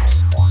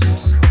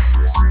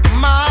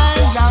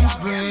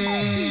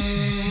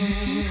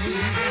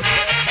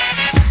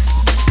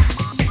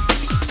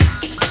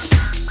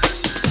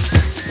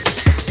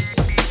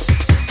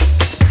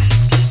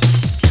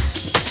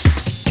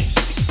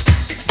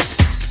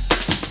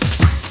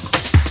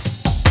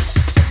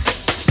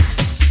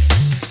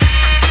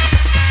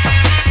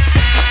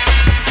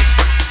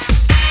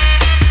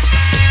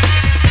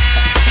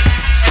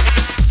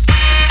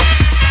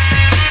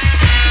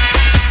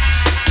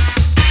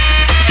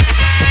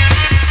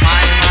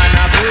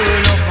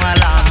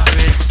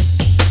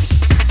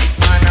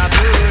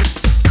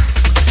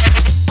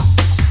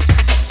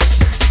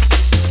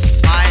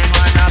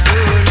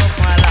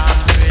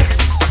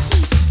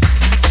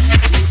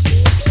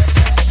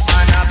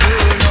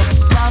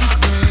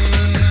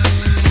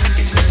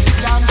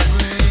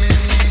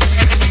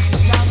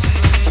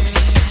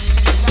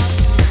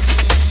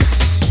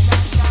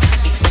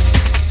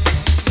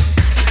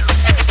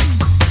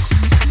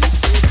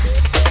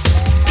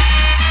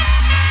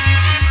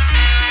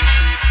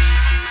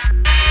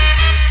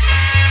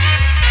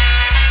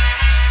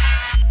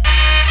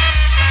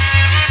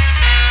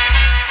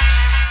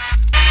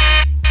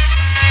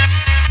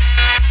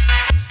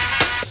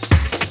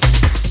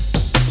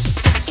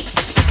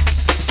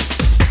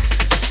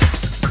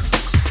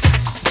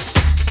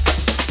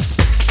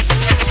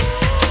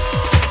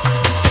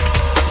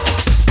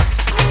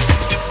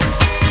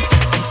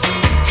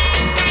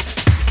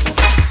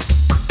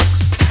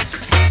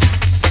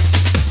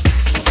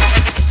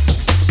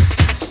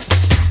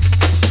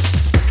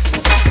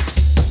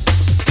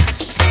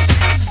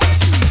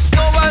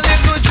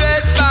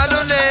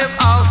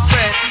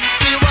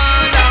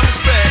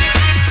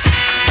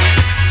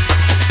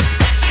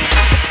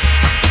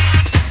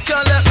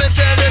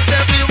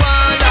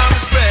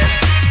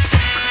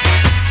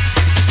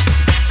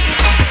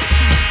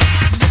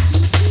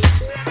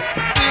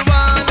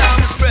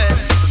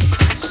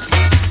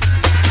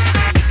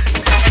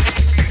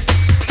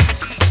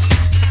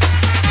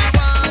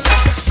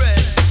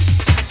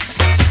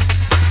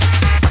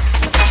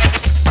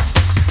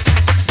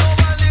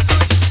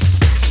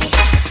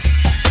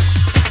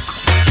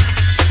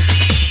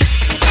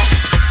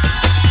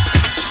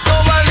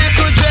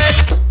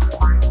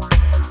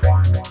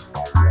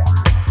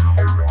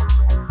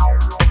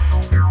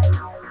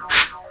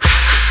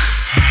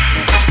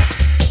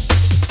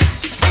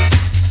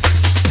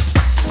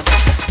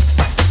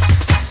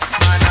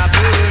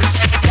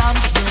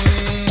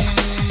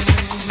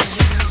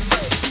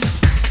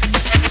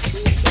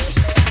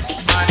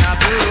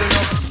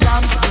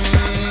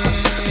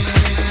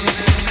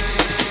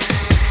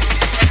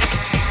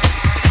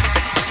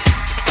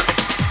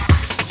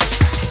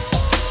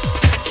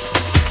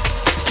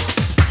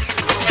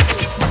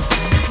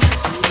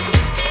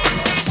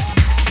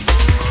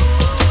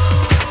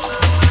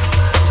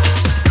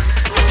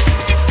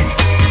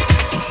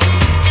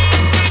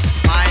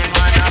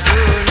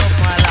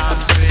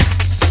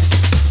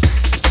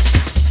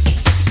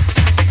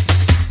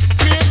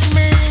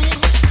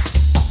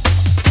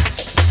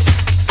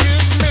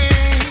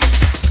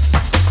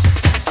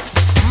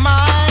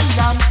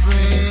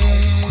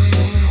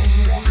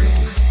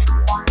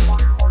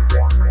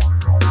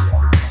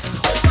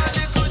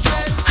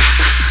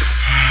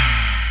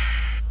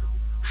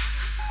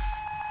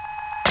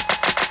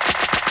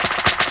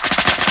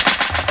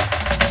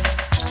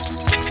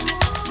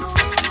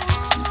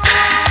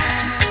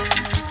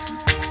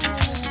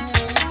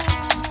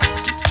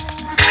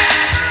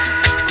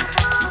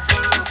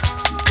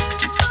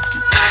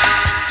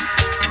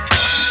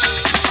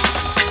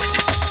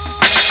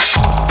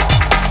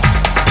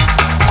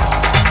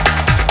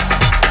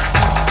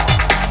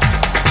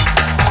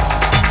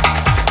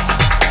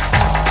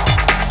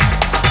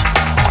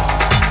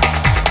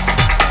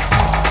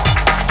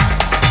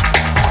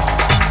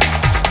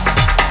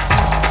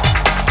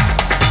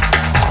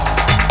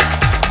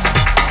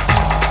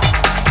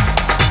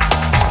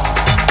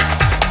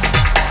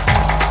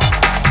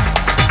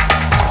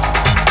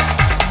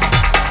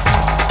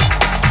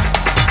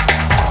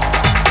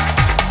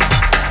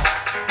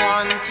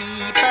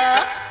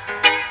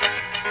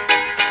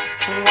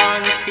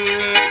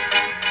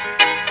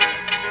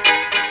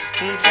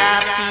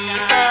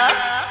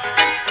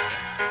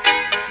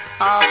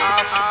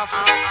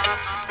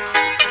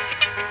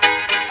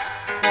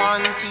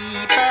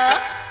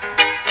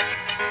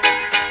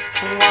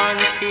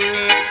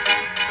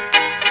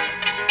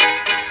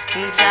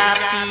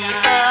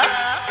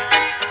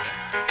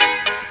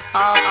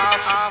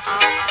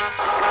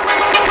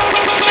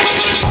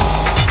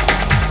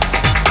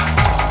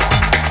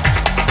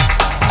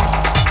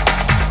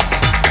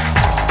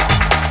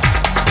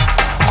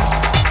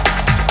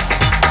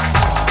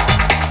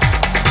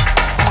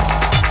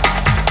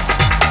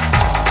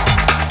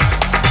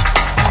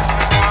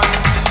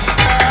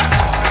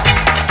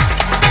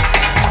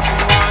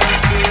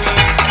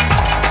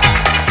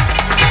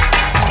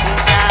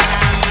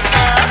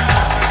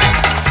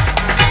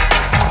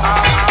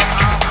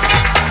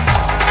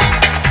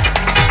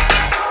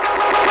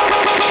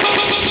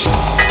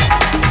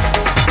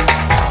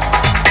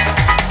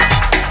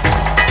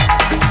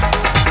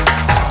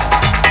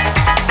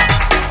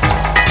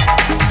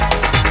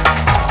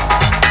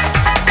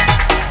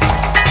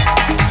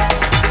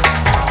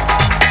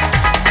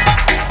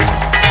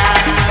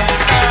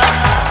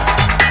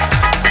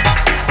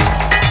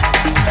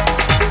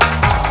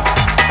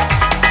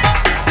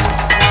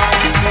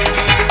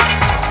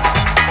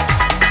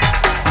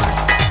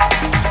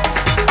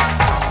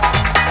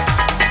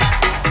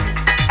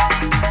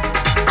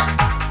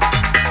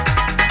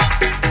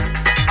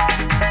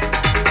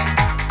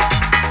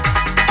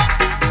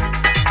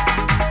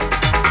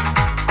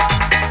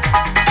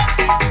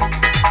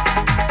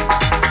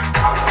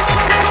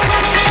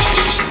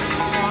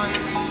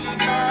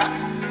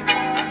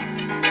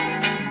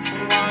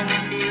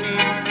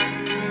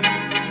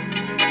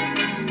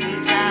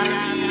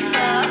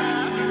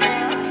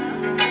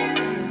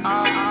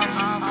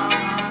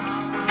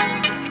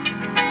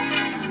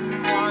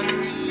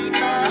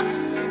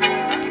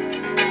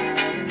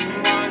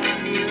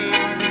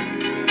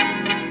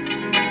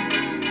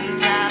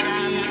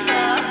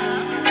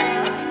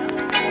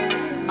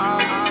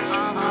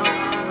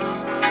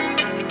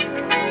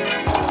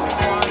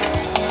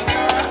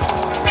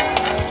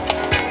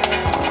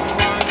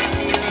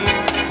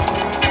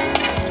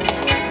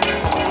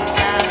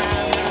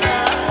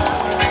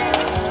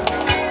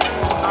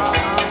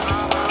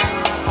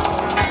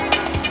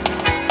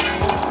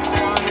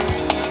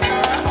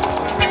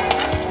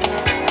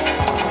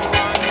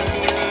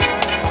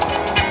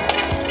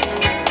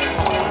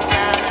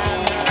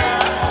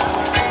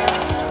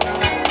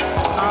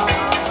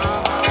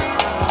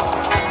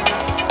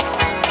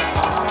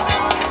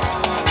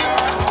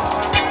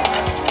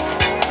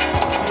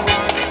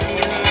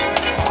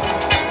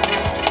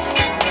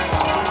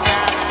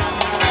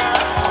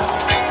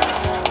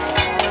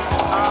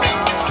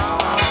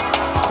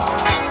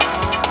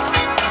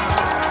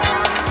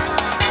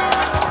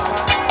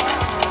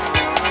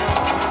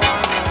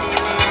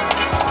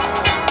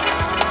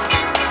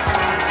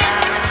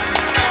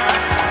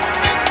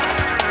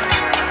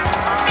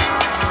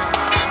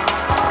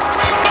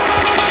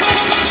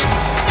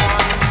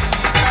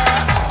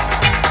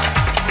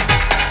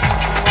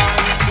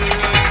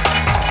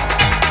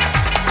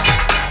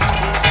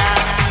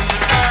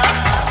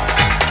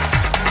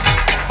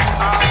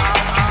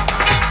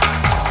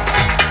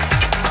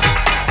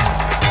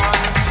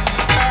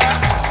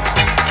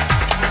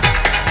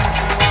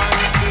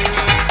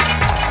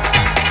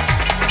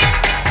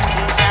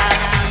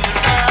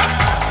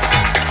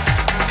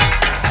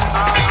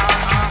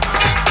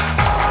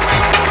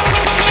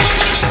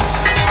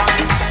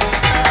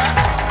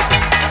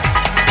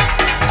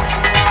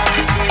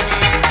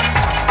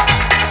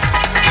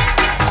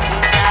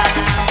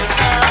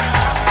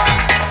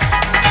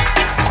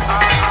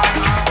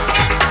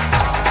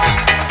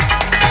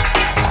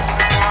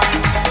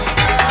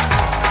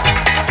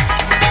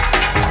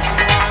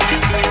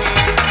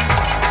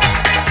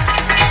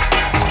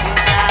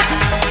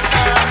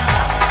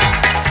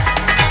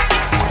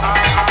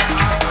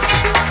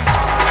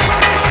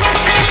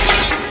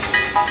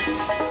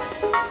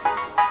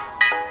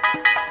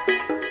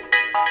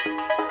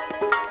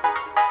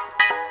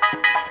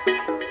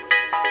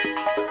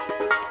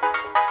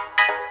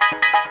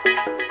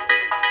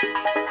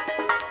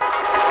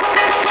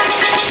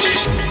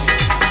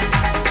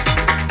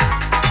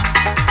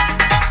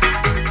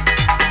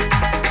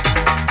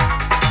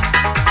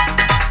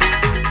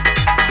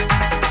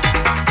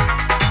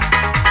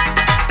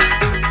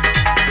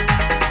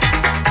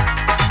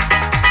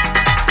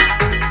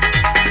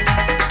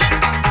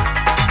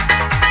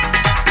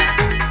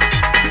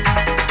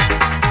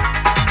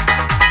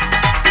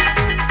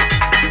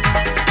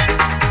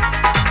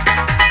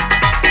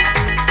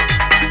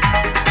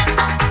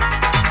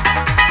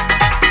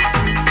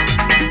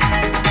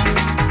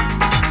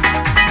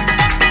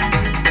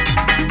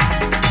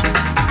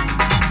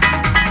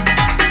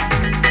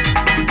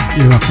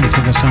You rocking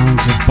to the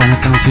sounds of Bomber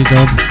County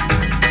Dub,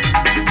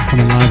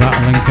 coming live out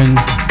of Lincoln.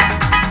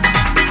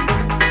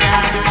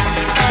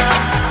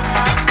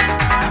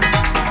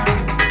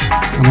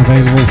 I'm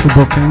available for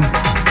booking,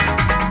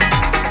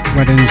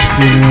 weddings,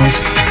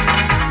 funerals,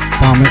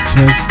 bar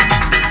mitzvahs.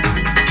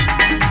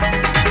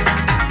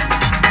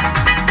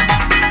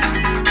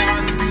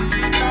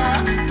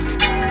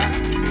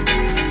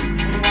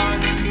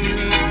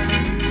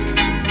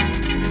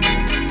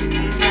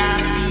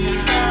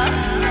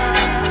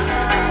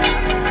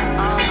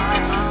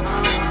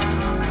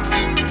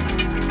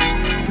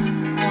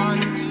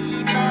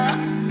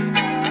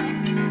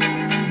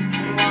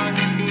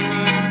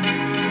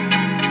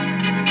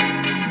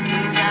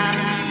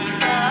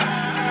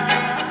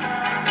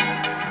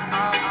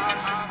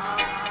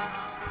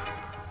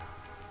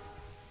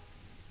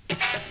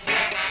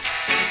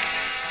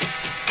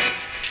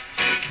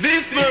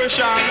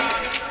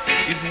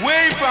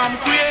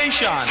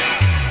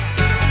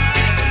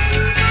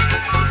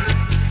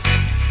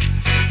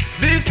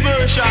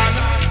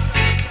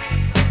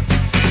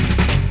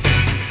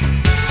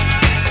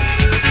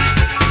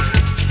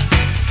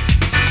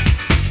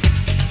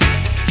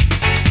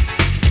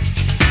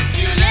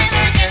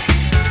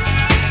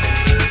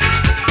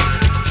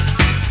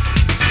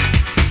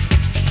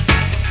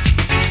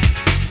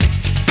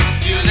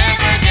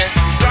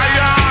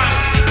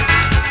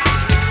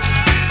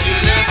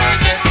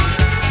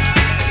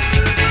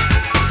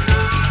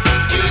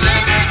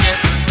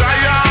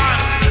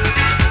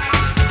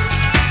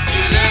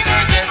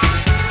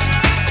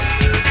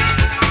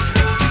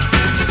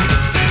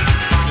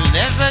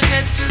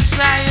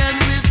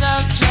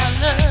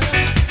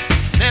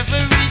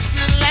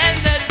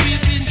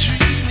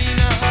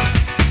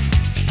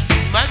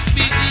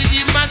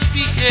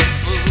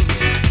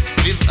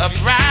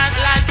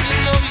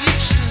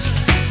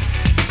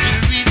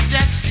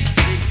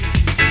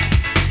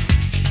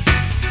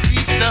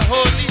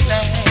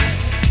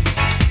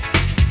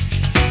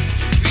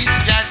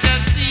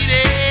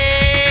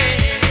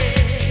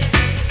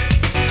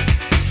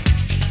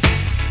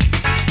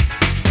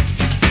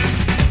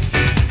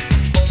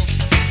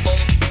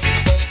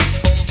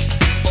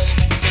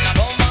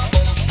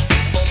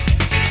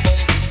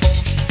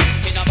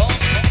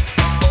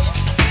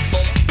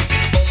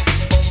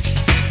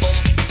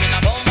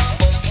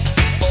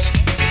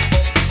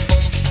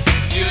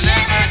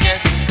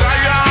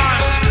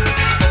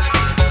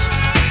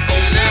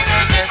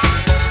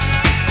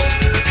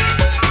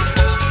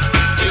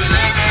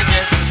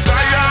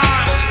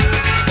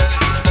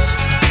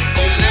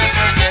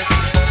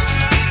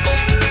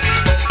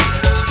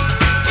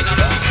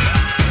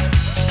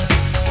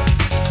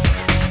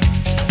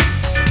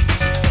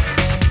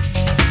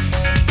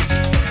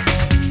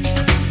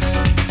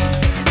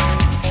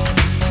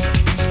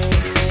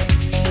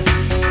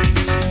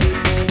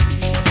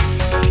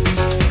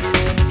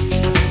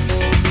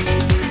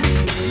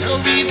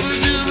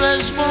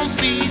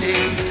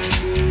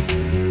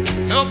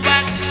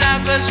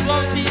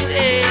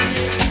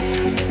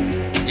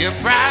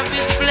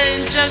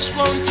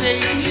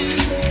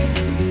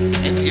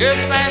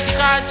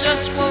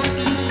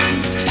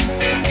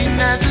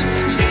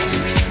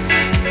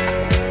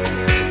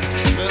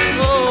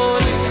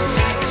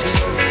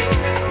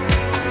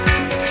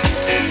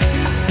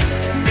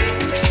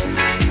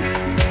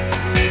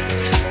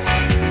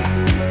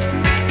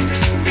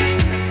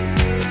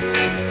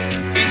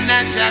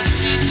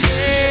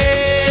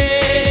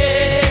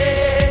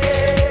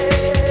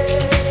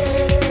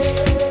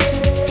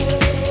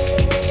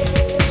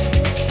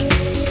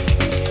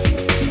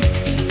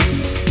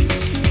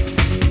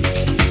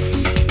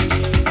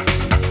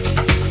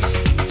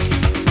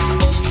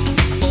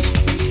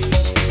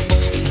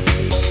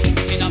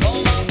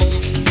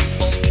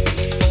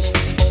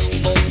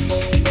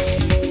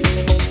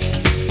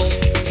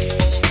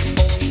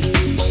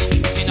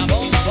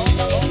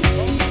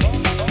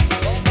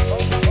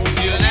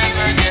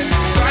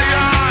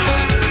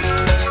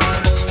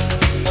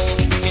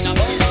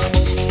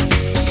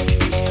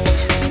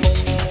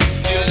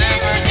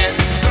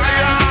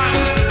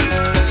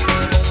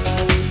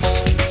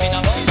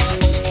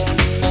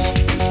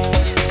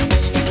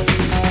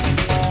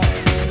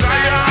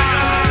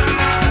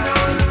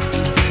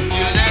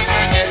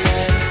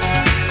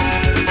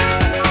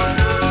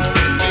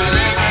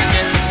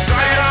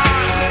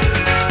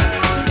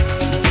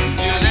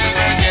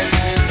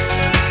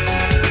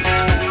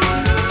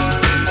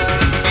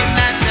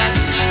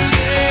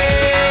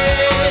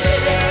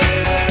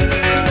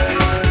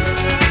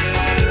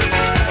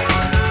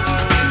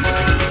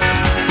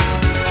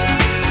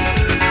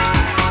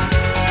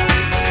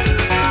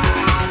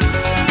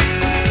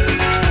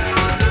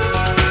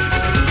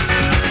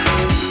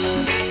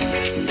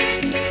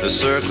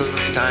 circle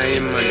of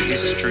time and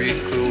history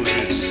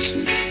closes,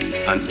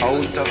 and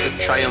out of the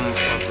triumph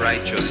of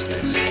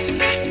righteousness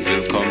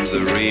will come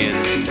the reign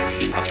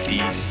of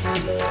peace,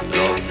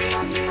 love,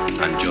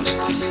 and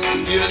justice.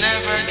 You'll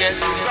never get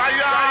to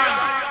Zion.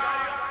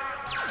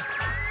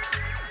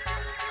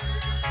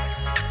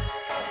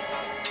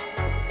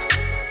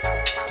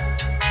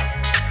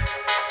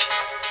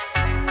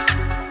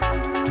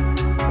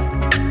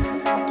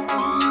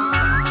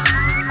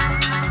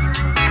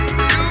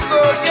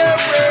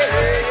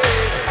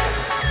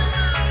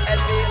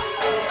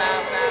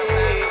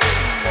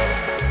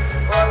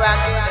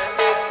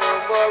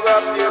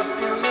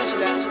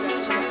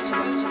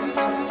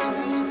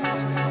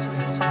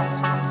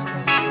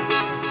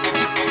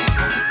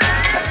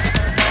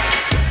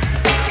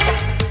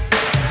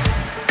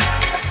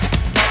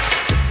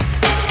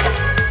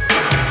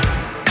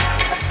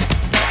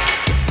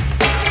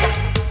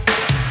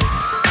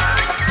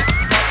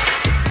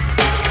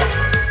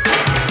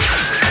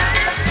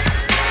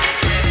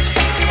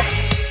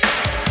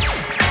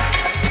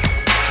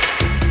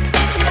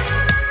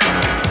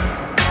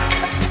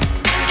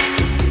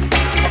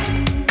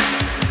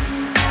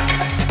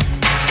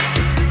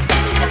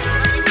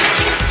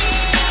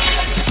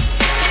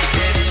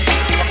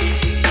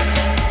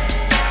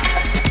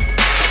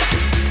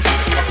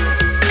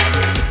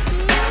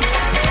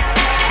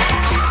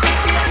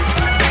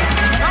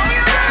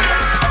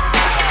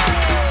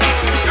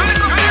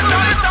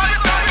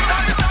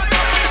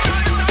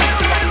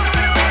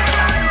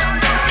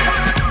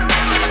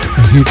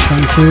 Huge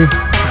thank you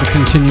for the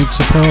continued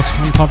support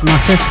on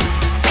Podmatic.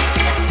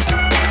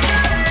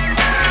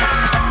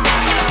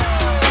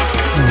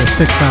 Over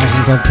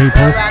 6,000 odd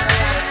people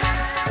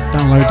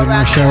downloading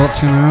my show up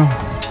to now.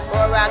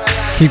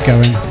 Keep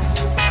going.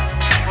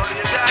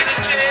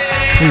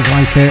 Please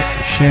like it,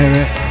 share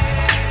it,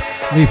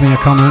 leave me a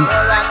comment.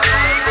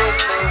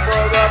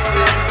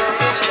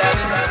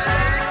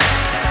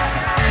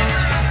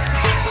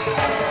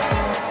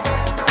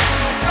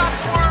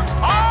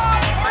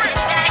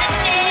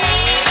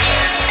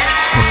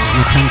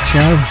 My 10th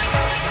show.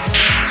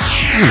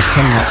 I'm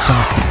still not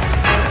sacked.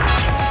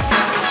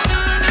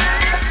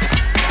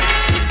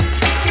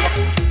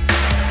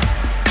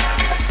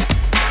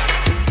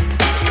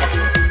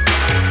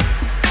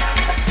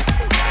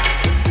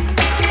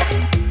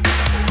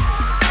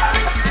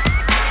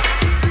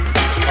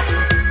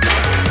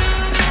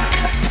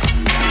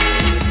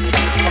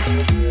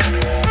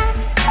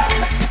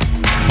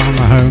 Found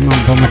my home on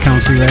Bomber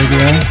County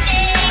Radio.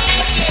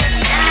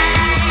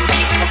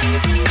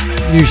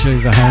 Usually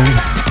the home,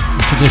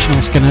 the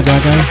traditional Skinner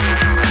Dagger.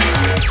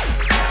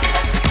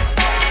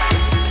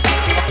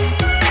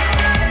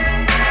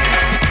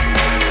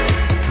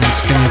 And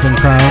Skinner and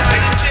proud.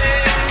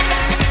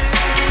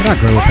 But I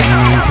grew up in the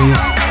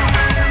 90s.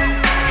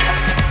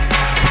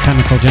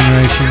 Mechanical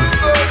generation.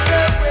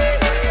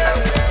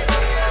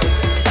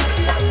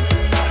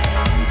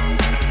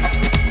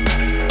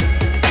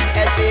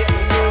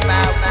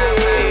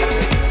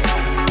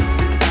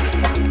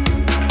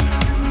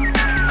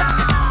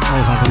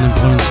 All had an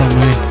influence on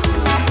me.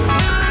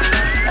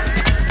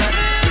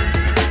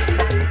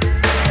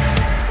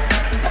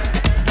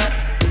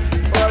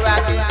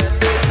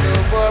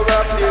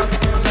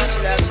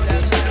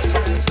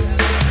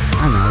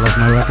 And I love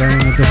my reggae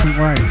in a different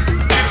way.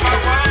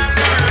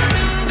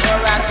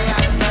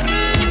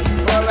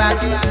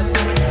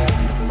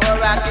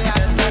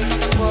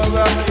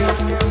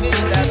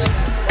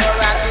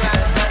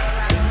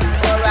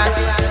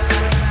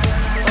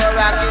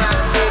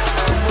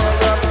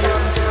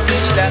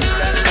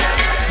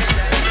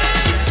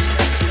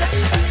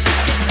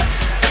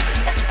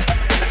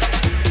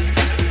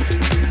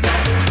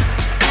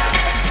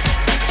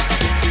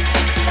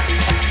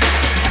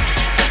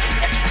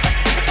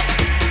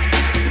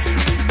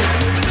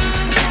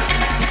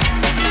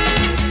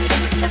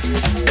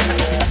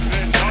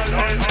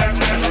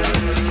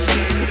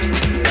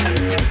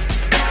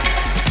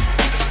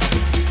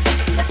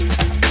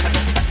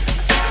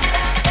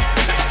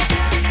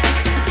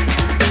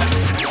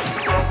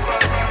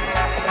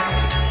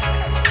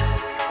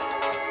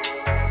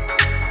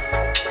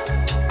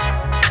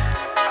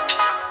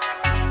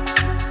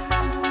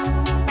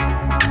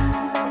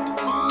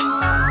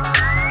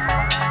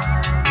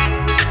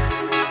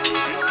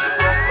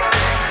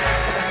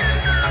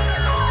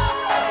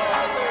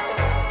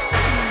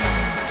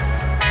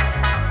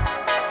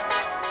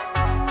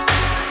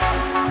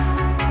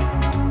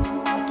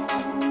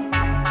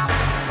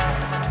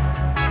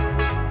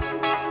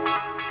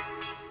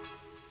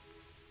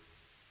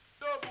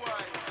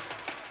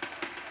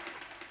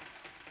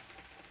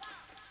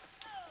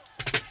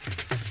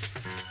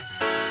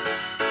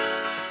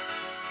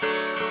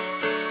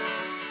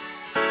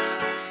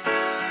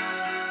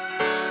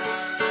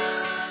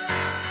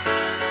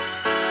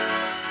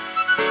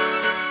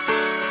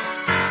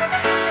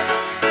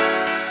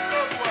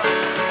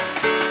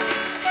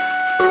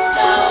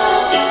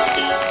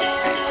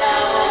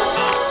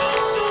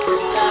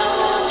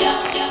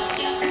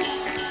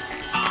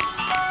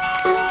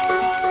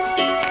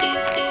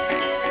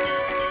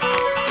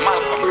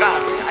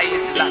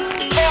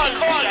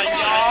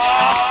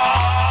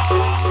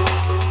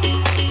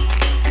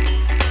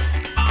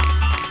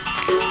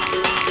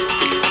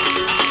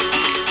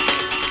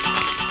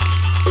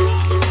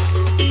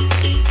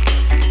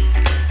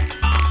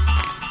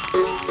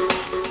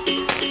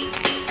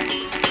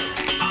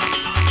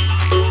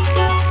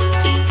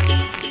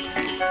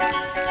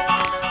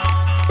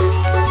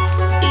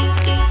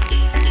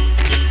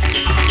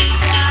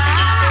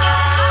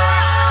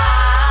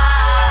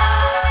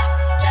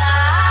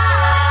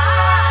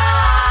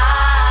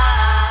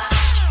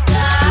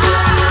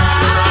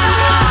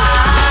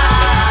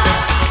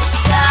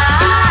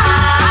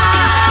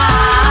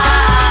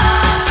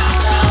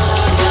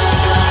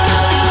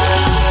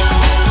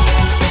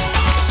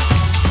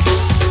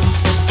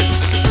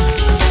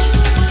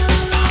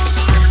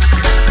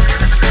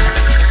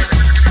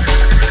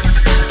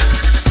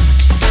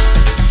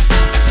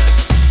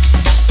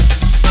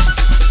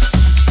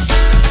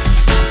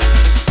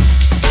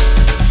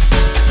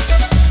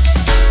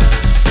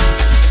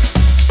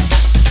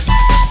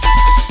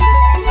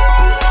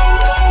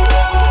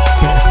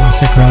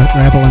 classic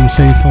Rebel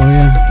MC for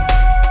you.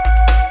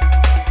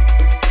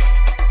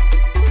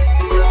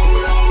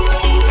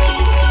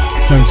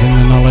 Those in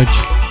the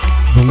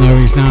knowledge will know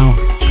he's now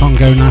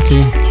Congo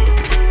Natty.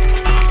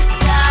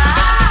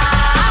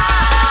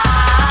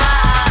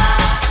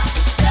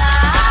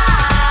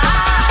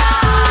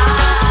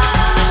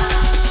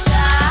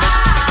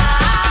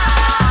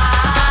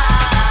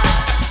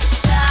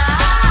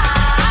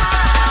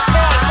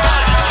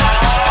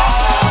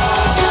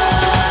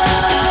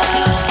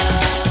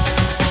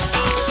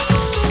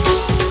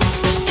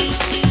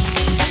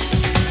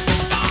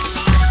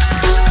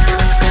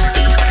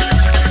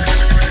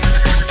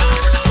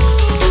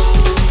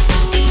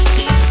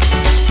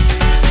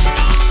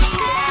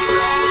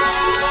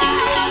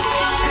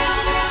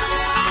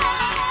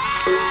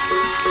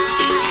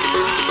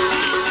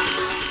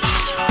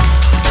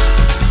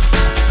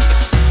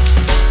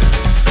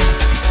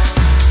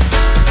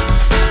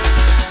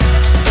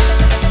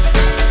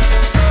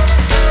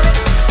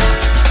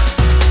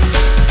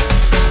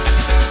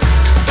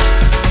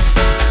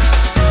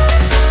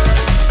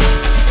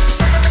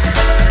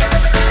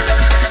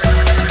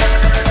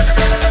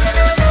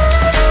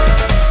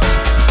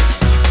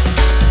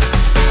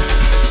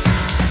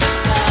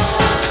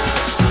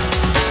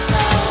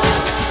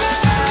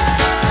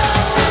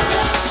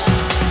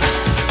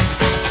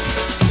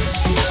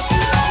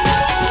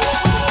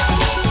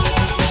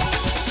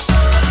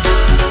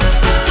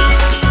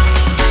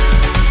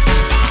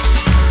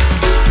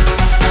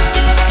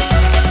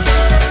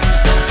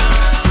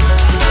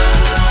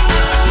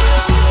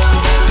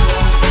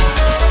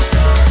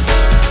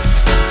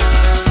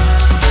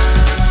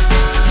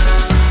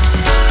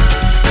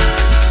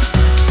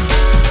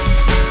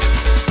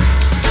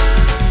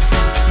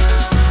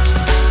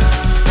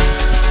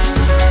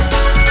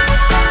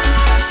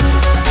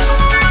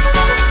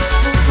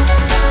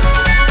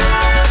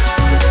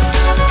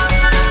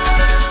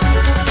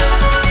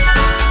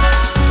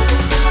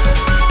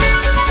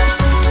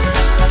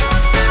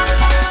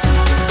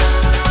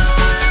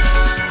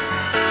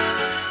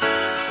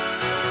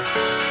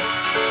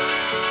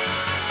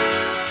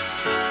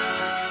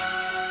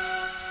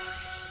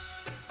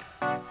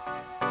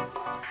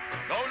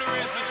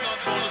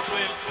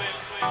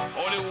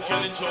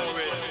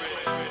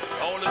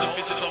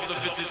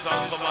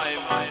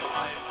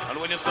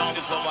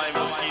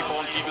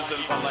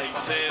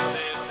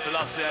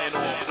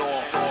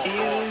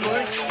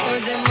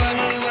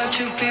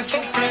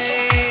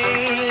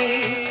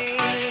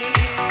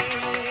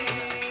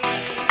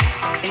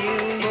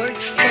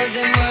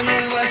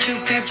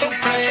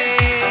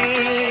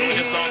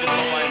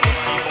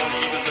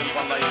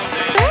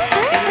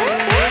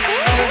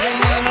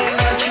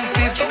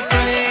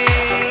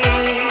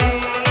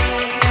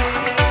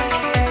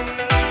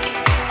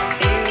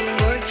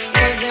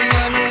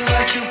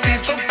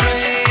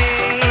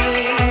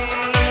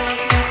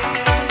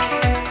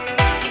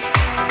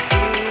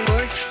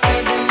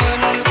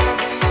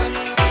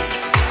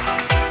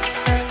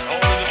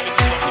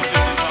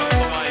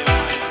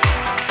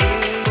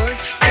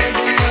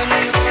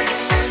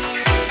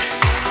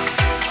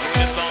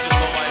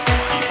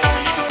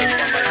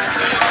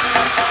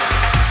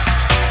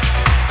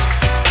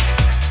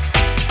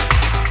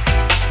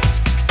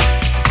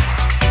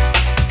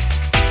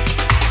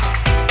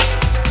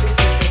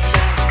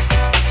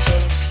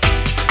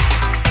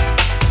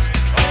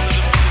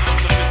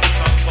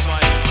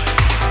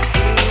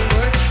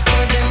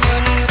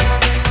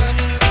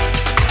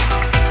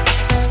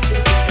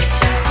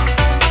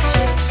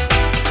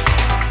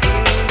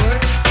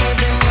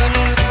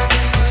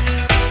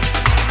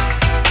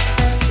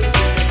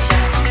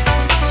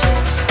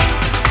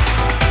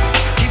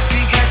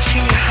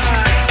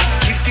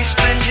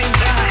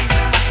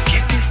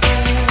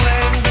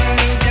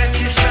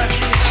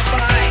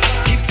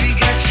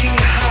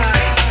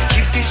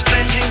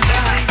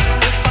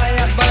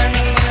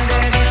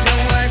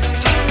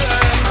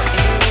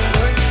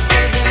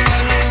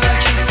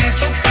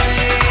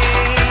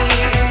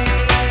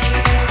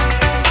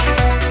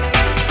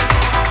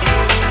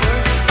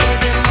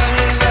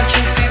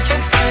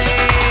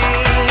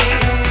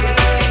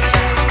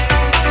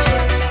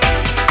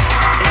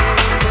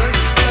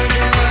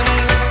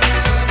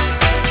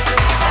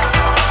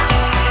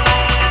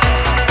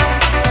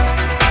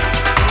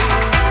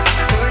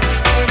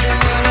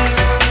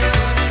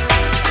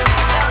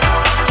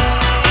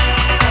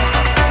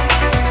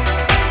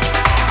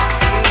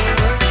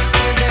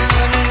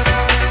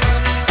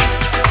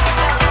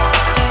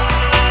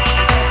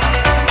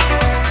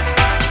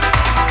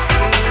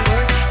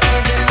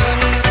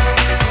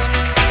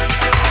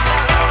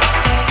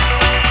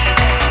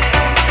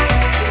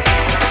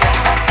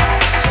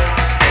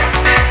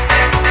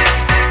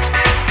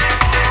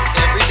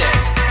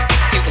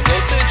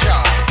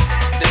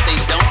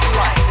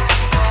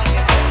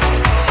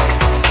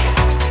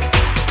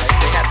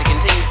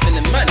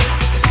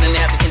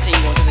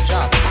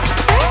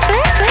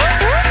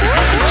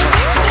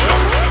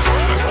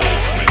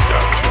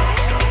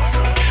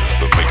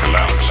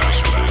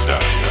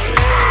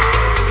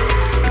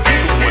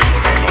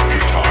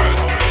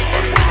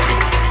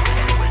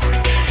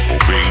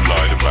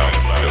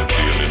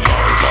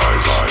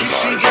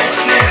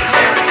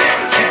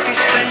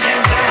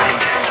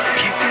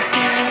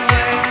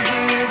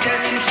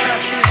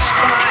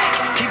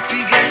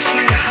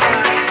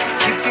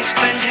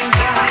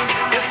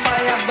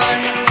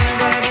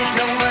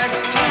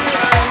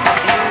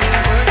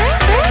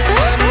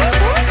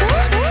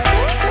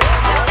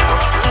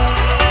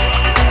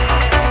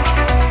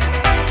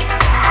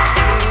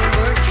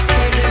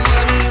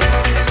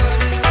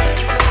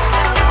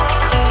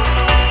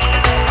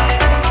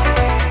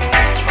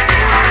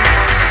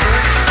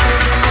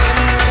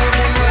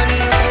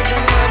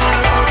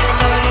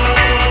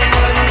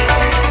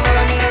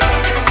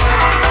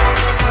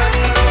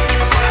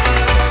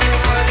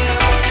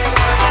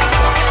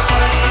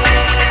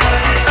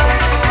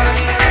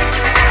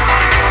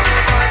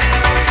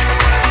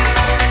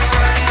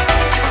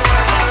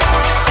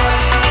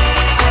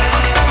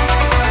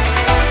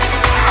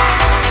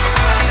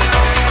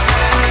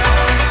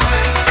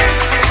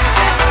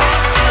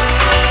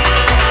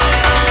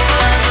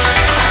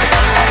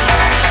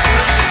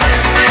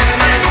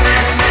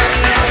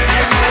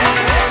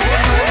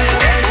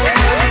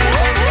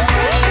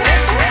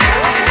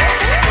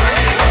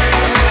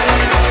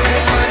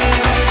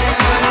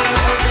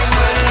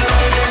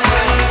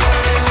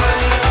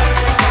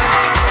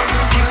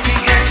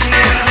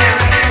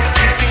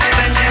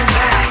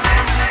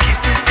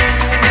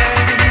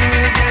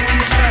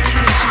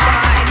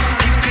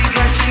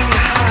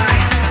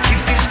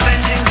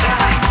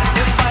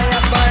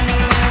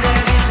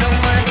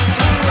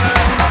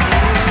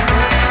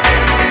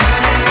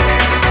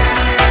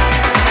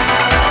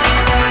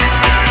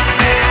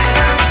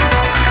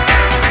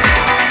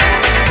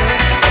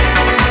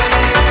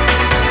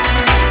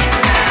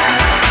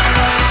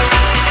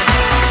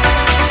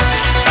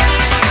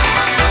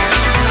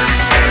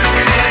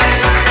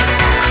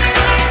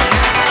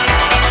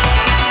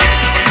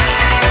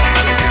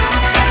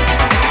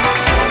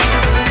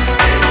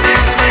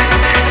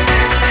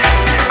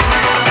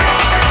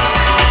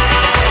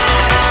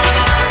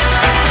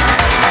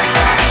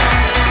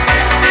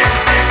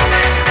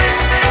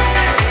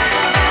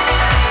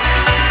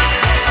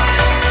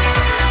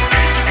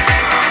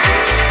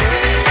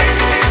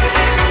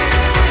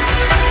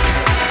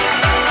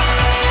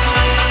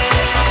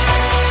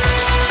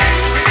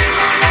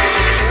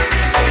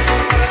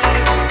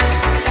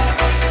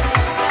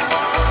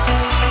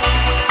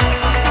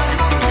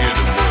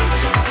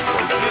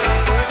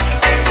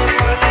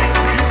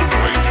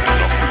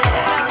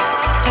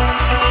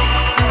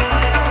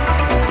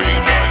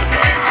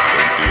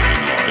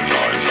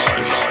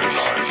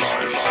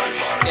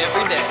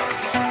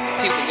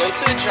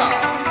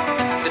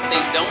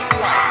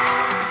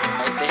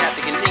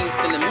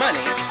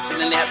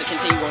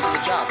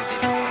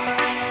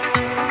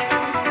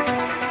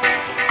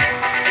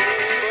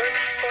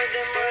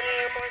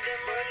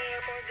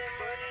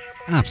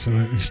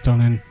 Absolutely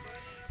stunning.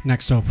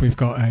 Next up we've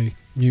got a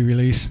new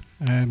release,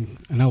 an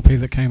LP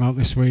that came out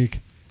this week.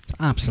 It's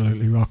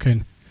absolutely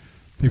rocking.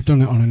 They've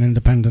done it on an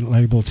independent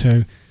label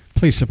too.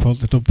 Please support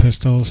the Dub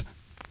Pistols.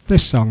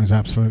 This song is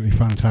absolutely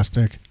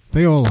fantastic.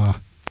 They all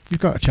are. You've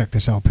got to check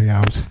this LP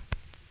out.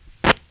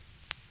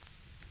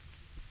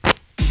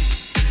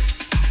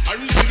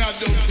 Original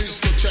Dub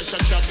Pistol,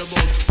 Cheshire chat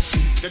about.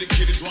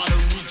 Dedicated to all the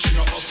rich,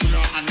 hustler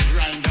and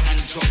grinder and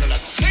juggler.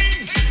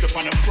 Up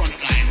on the front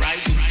line,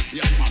 right?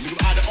 Yeah, man, we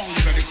are the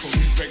only medical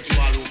respect to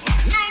all over.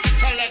 No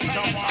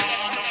selector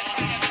one.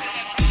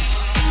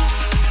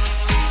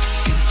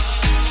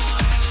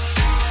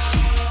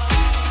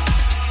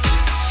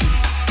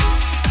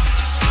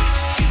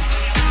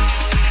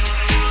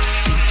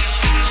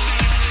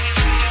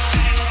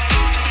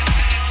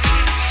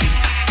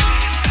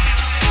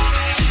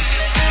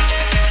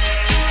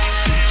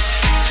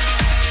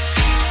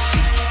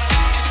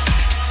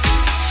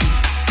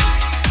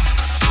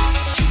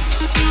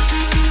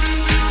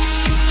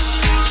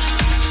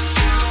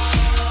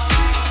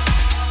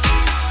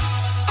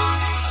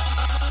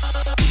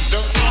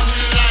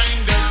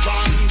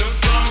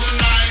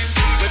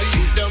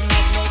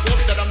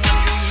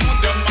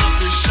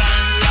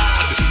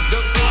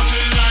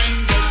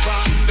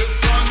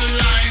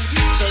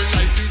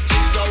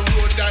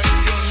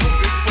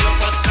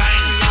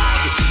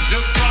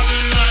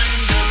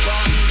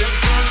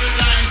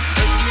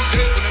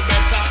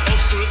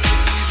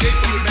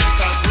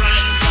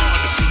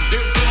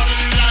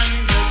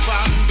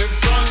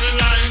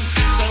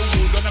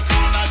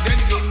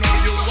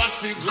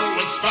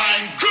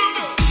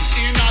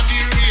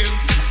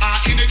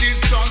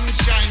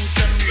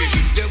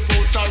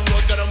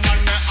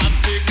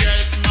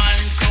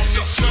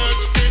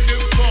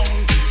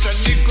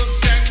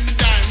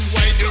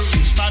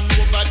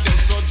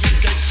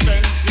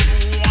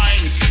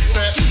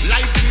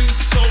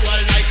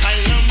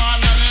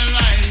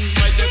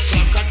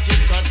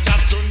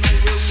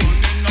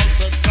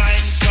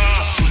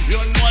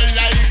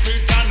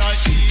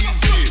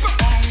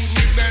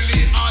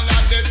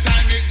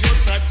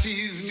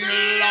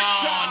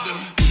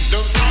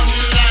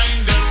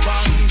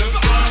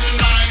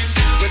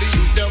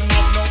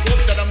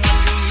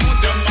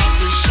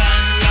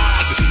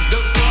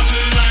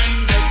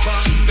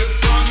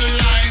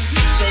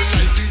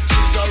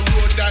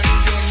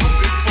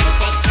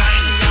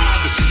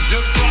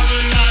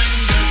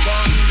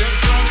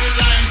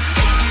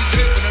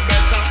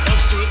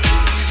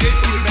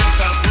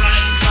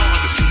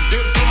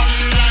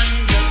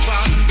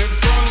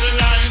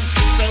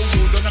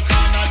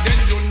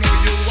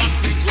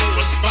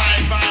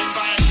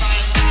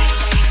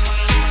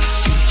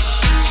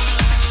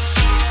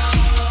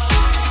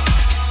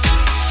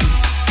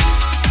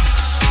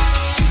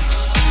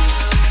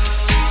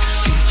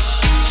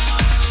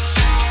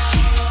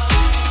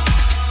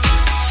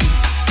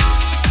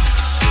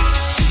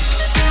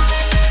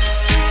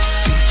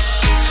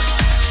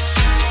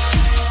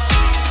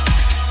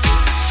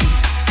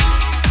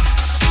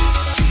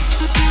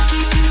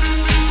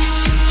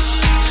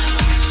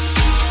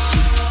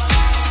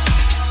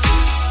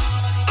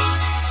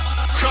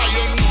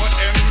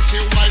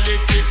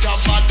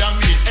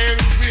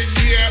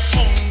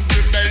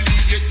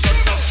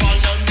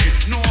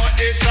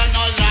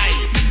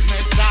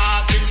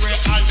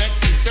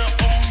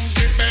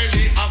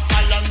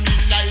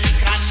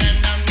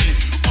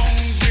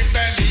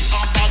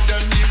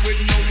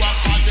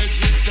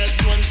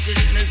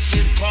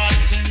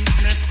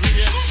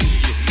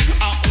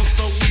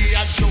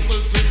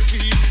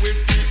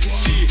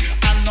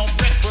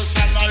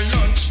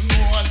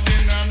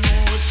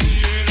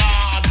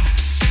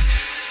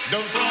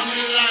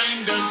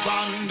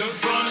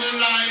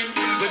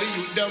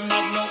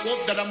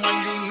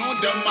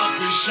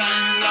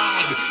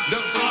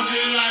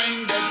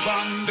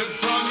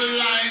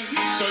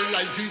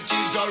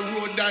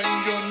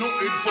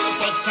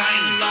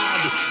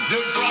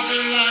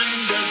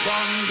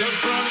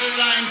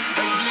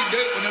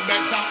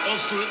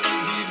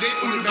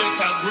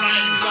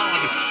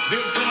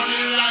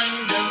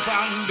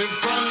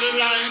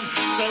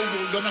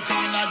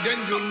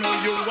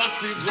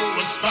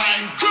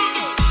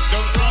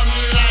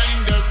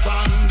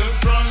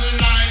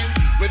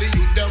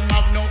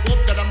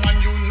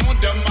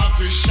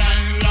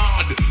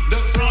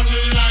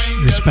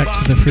 Respect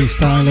to the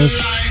freestylers,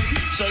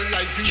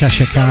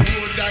 Cheshire Cat.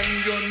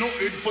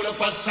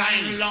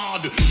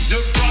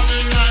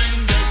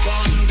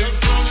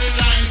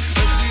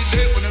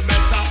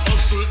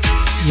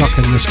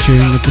 Rocking this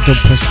tune with the Dub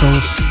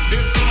Pistols.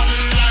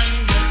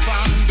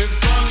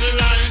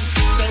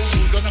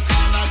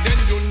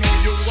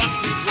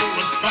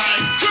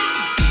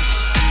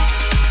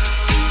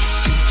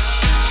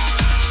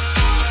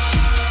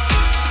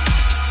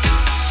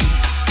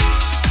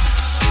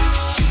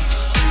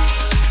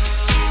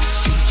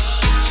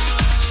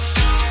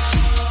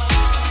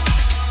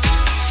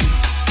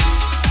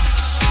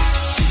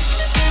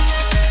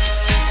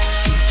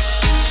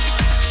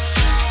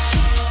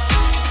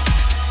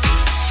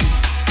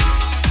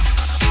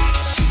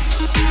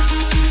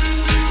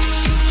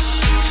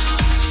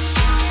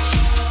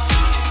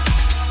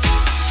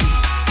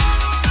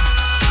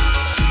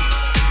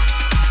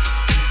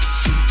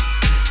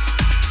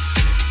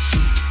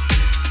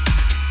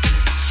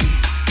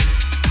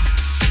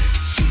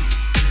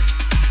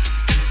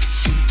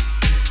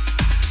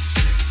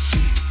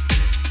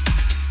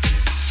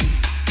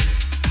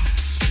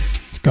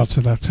 got to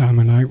that time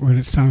of night where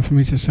it's time for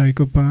me to say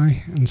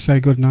goodbye and say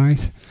good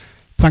night.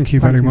 Thank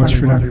you very much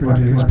for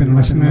everybody who's been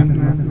listening.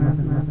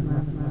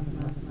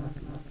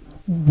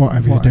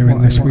 Whatever you're doing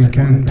this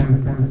weekend,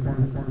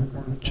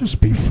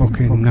 just be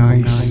fucking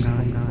nice.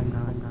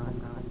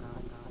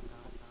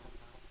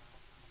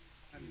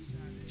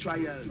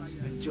 Trials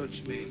and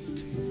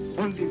judgment.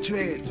 Only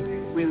dread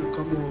will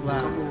come over.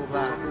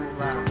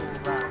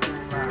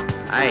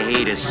 I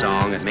hate a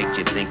song that makes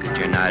you think that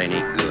you're not any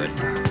good.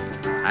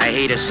 I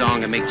hate a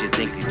song that makes you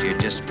think that you're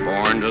just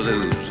born to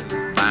lose,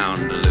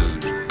 bound to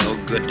lose, no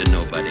good to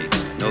nobody,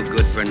 no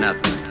good for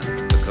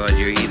nothing, because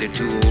you're either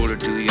too old or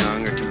too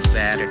young or too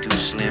fat or too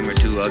slim or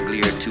too ugly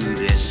or too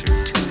this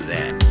or too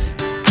that.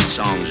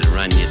 Songs that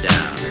run you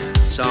down,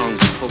 songs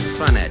that poke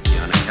fun at you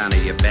on account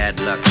of your bad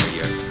luck or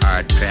your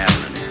hard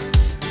traveling.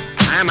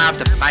 I'm out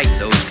to fight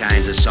those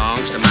kinds of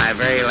songs to my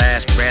very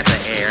last breath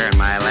of air and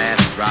my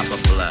last drop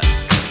of blood.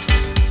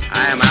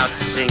 I am out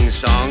to sing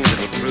songs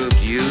that will prove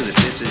to you that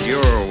this is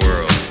your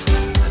world,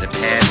 that the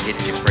past hit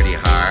you pretty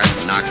hard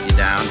and knocked you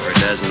down for a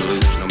dozen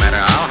loops, no matter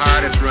how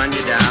hard it's run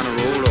you down or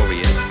rolled over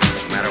you,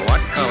 no matter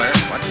what color,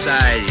 what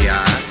size you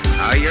are,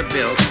 how you're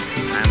built.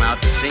 I'm out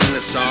to sing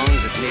the songs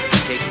that make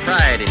you take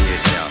pride in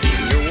yourself,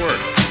 in your work.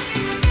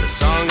 The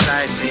songs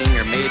I sing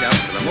are made up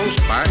for the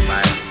most part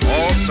by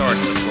all sorts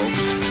of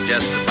folks,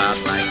 just about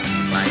like.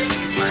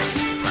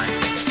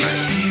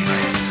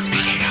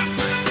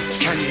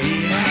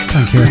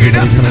 Thank you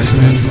everybody for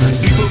listening.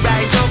 People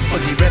rise up for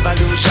the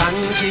revolution.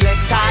 Select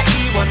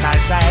what I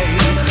say.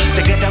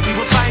 Together we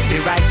will find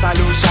the right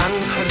solution.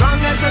 As long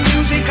as the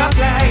music can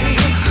play,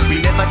 we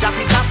never drop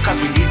it off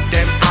cause we hit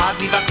them hard.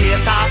 Leave a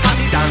clear top on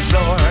the dance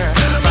floor.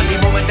 From the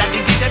moment that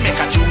the DJ make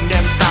a tune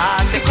them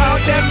start, the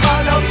crowd them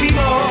call out for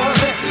more.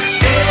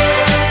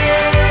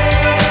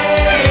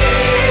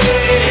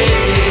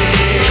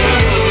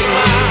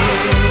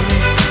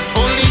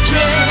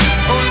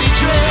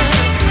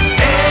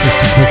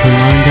 Quick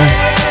reminder,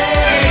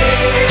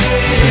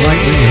 if you like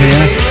what you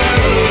hear,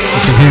 you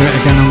can hear it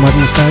again on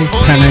Wednesday,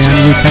 10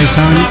 AM UK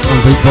time on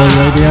Bootboy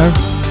Radio.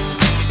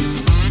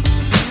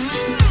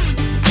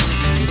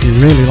 If you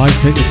really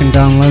liked it, you can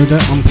download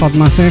it on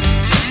Podmatic.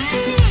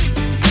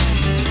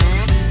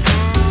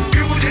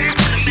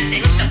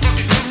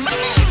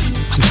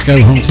 Just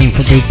go hunting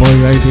for Bootboy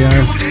Radio,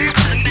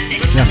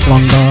 Jeff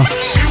Longbar.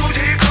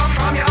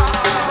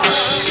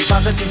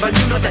 Positive and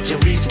you know that you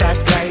reach that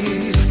place.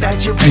 8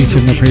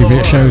 of the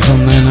previous shows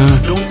on there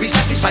now.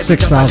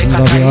 6,000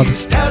 odd.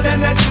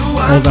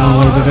 All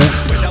downloaded it.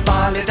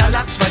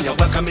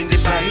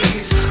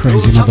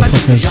 Crazy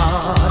motherfuckers.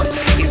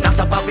 It's not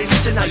about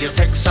religion or your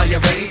sex or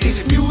your race.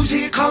 It's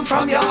music come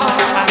from your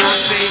heart.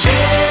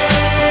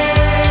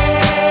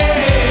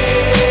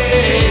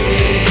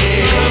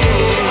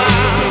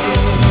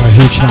 A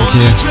huge thank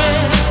you.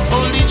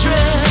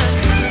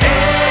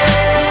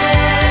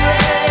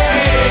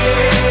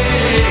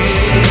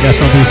 I guess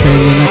I'll be seeing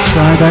you next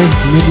Friday,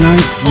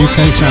 midnight,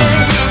 UK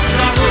time.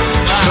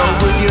 So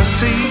will you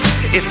see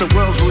if the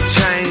world will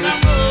change?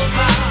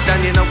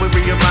 Then you know we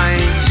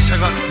rearrange. I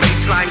got the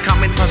baseline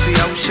coming across the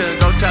ocean.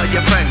 Go tell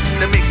your friend,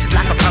 the mix is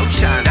like a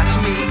potion. That's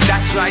me,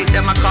 that's right,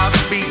 then my car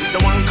speed. The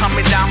one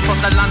coming down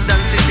from the London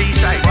city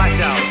side.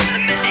 Watch out.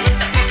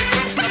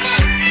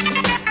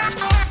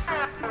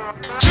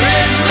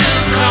 Change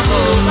will come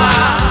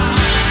over.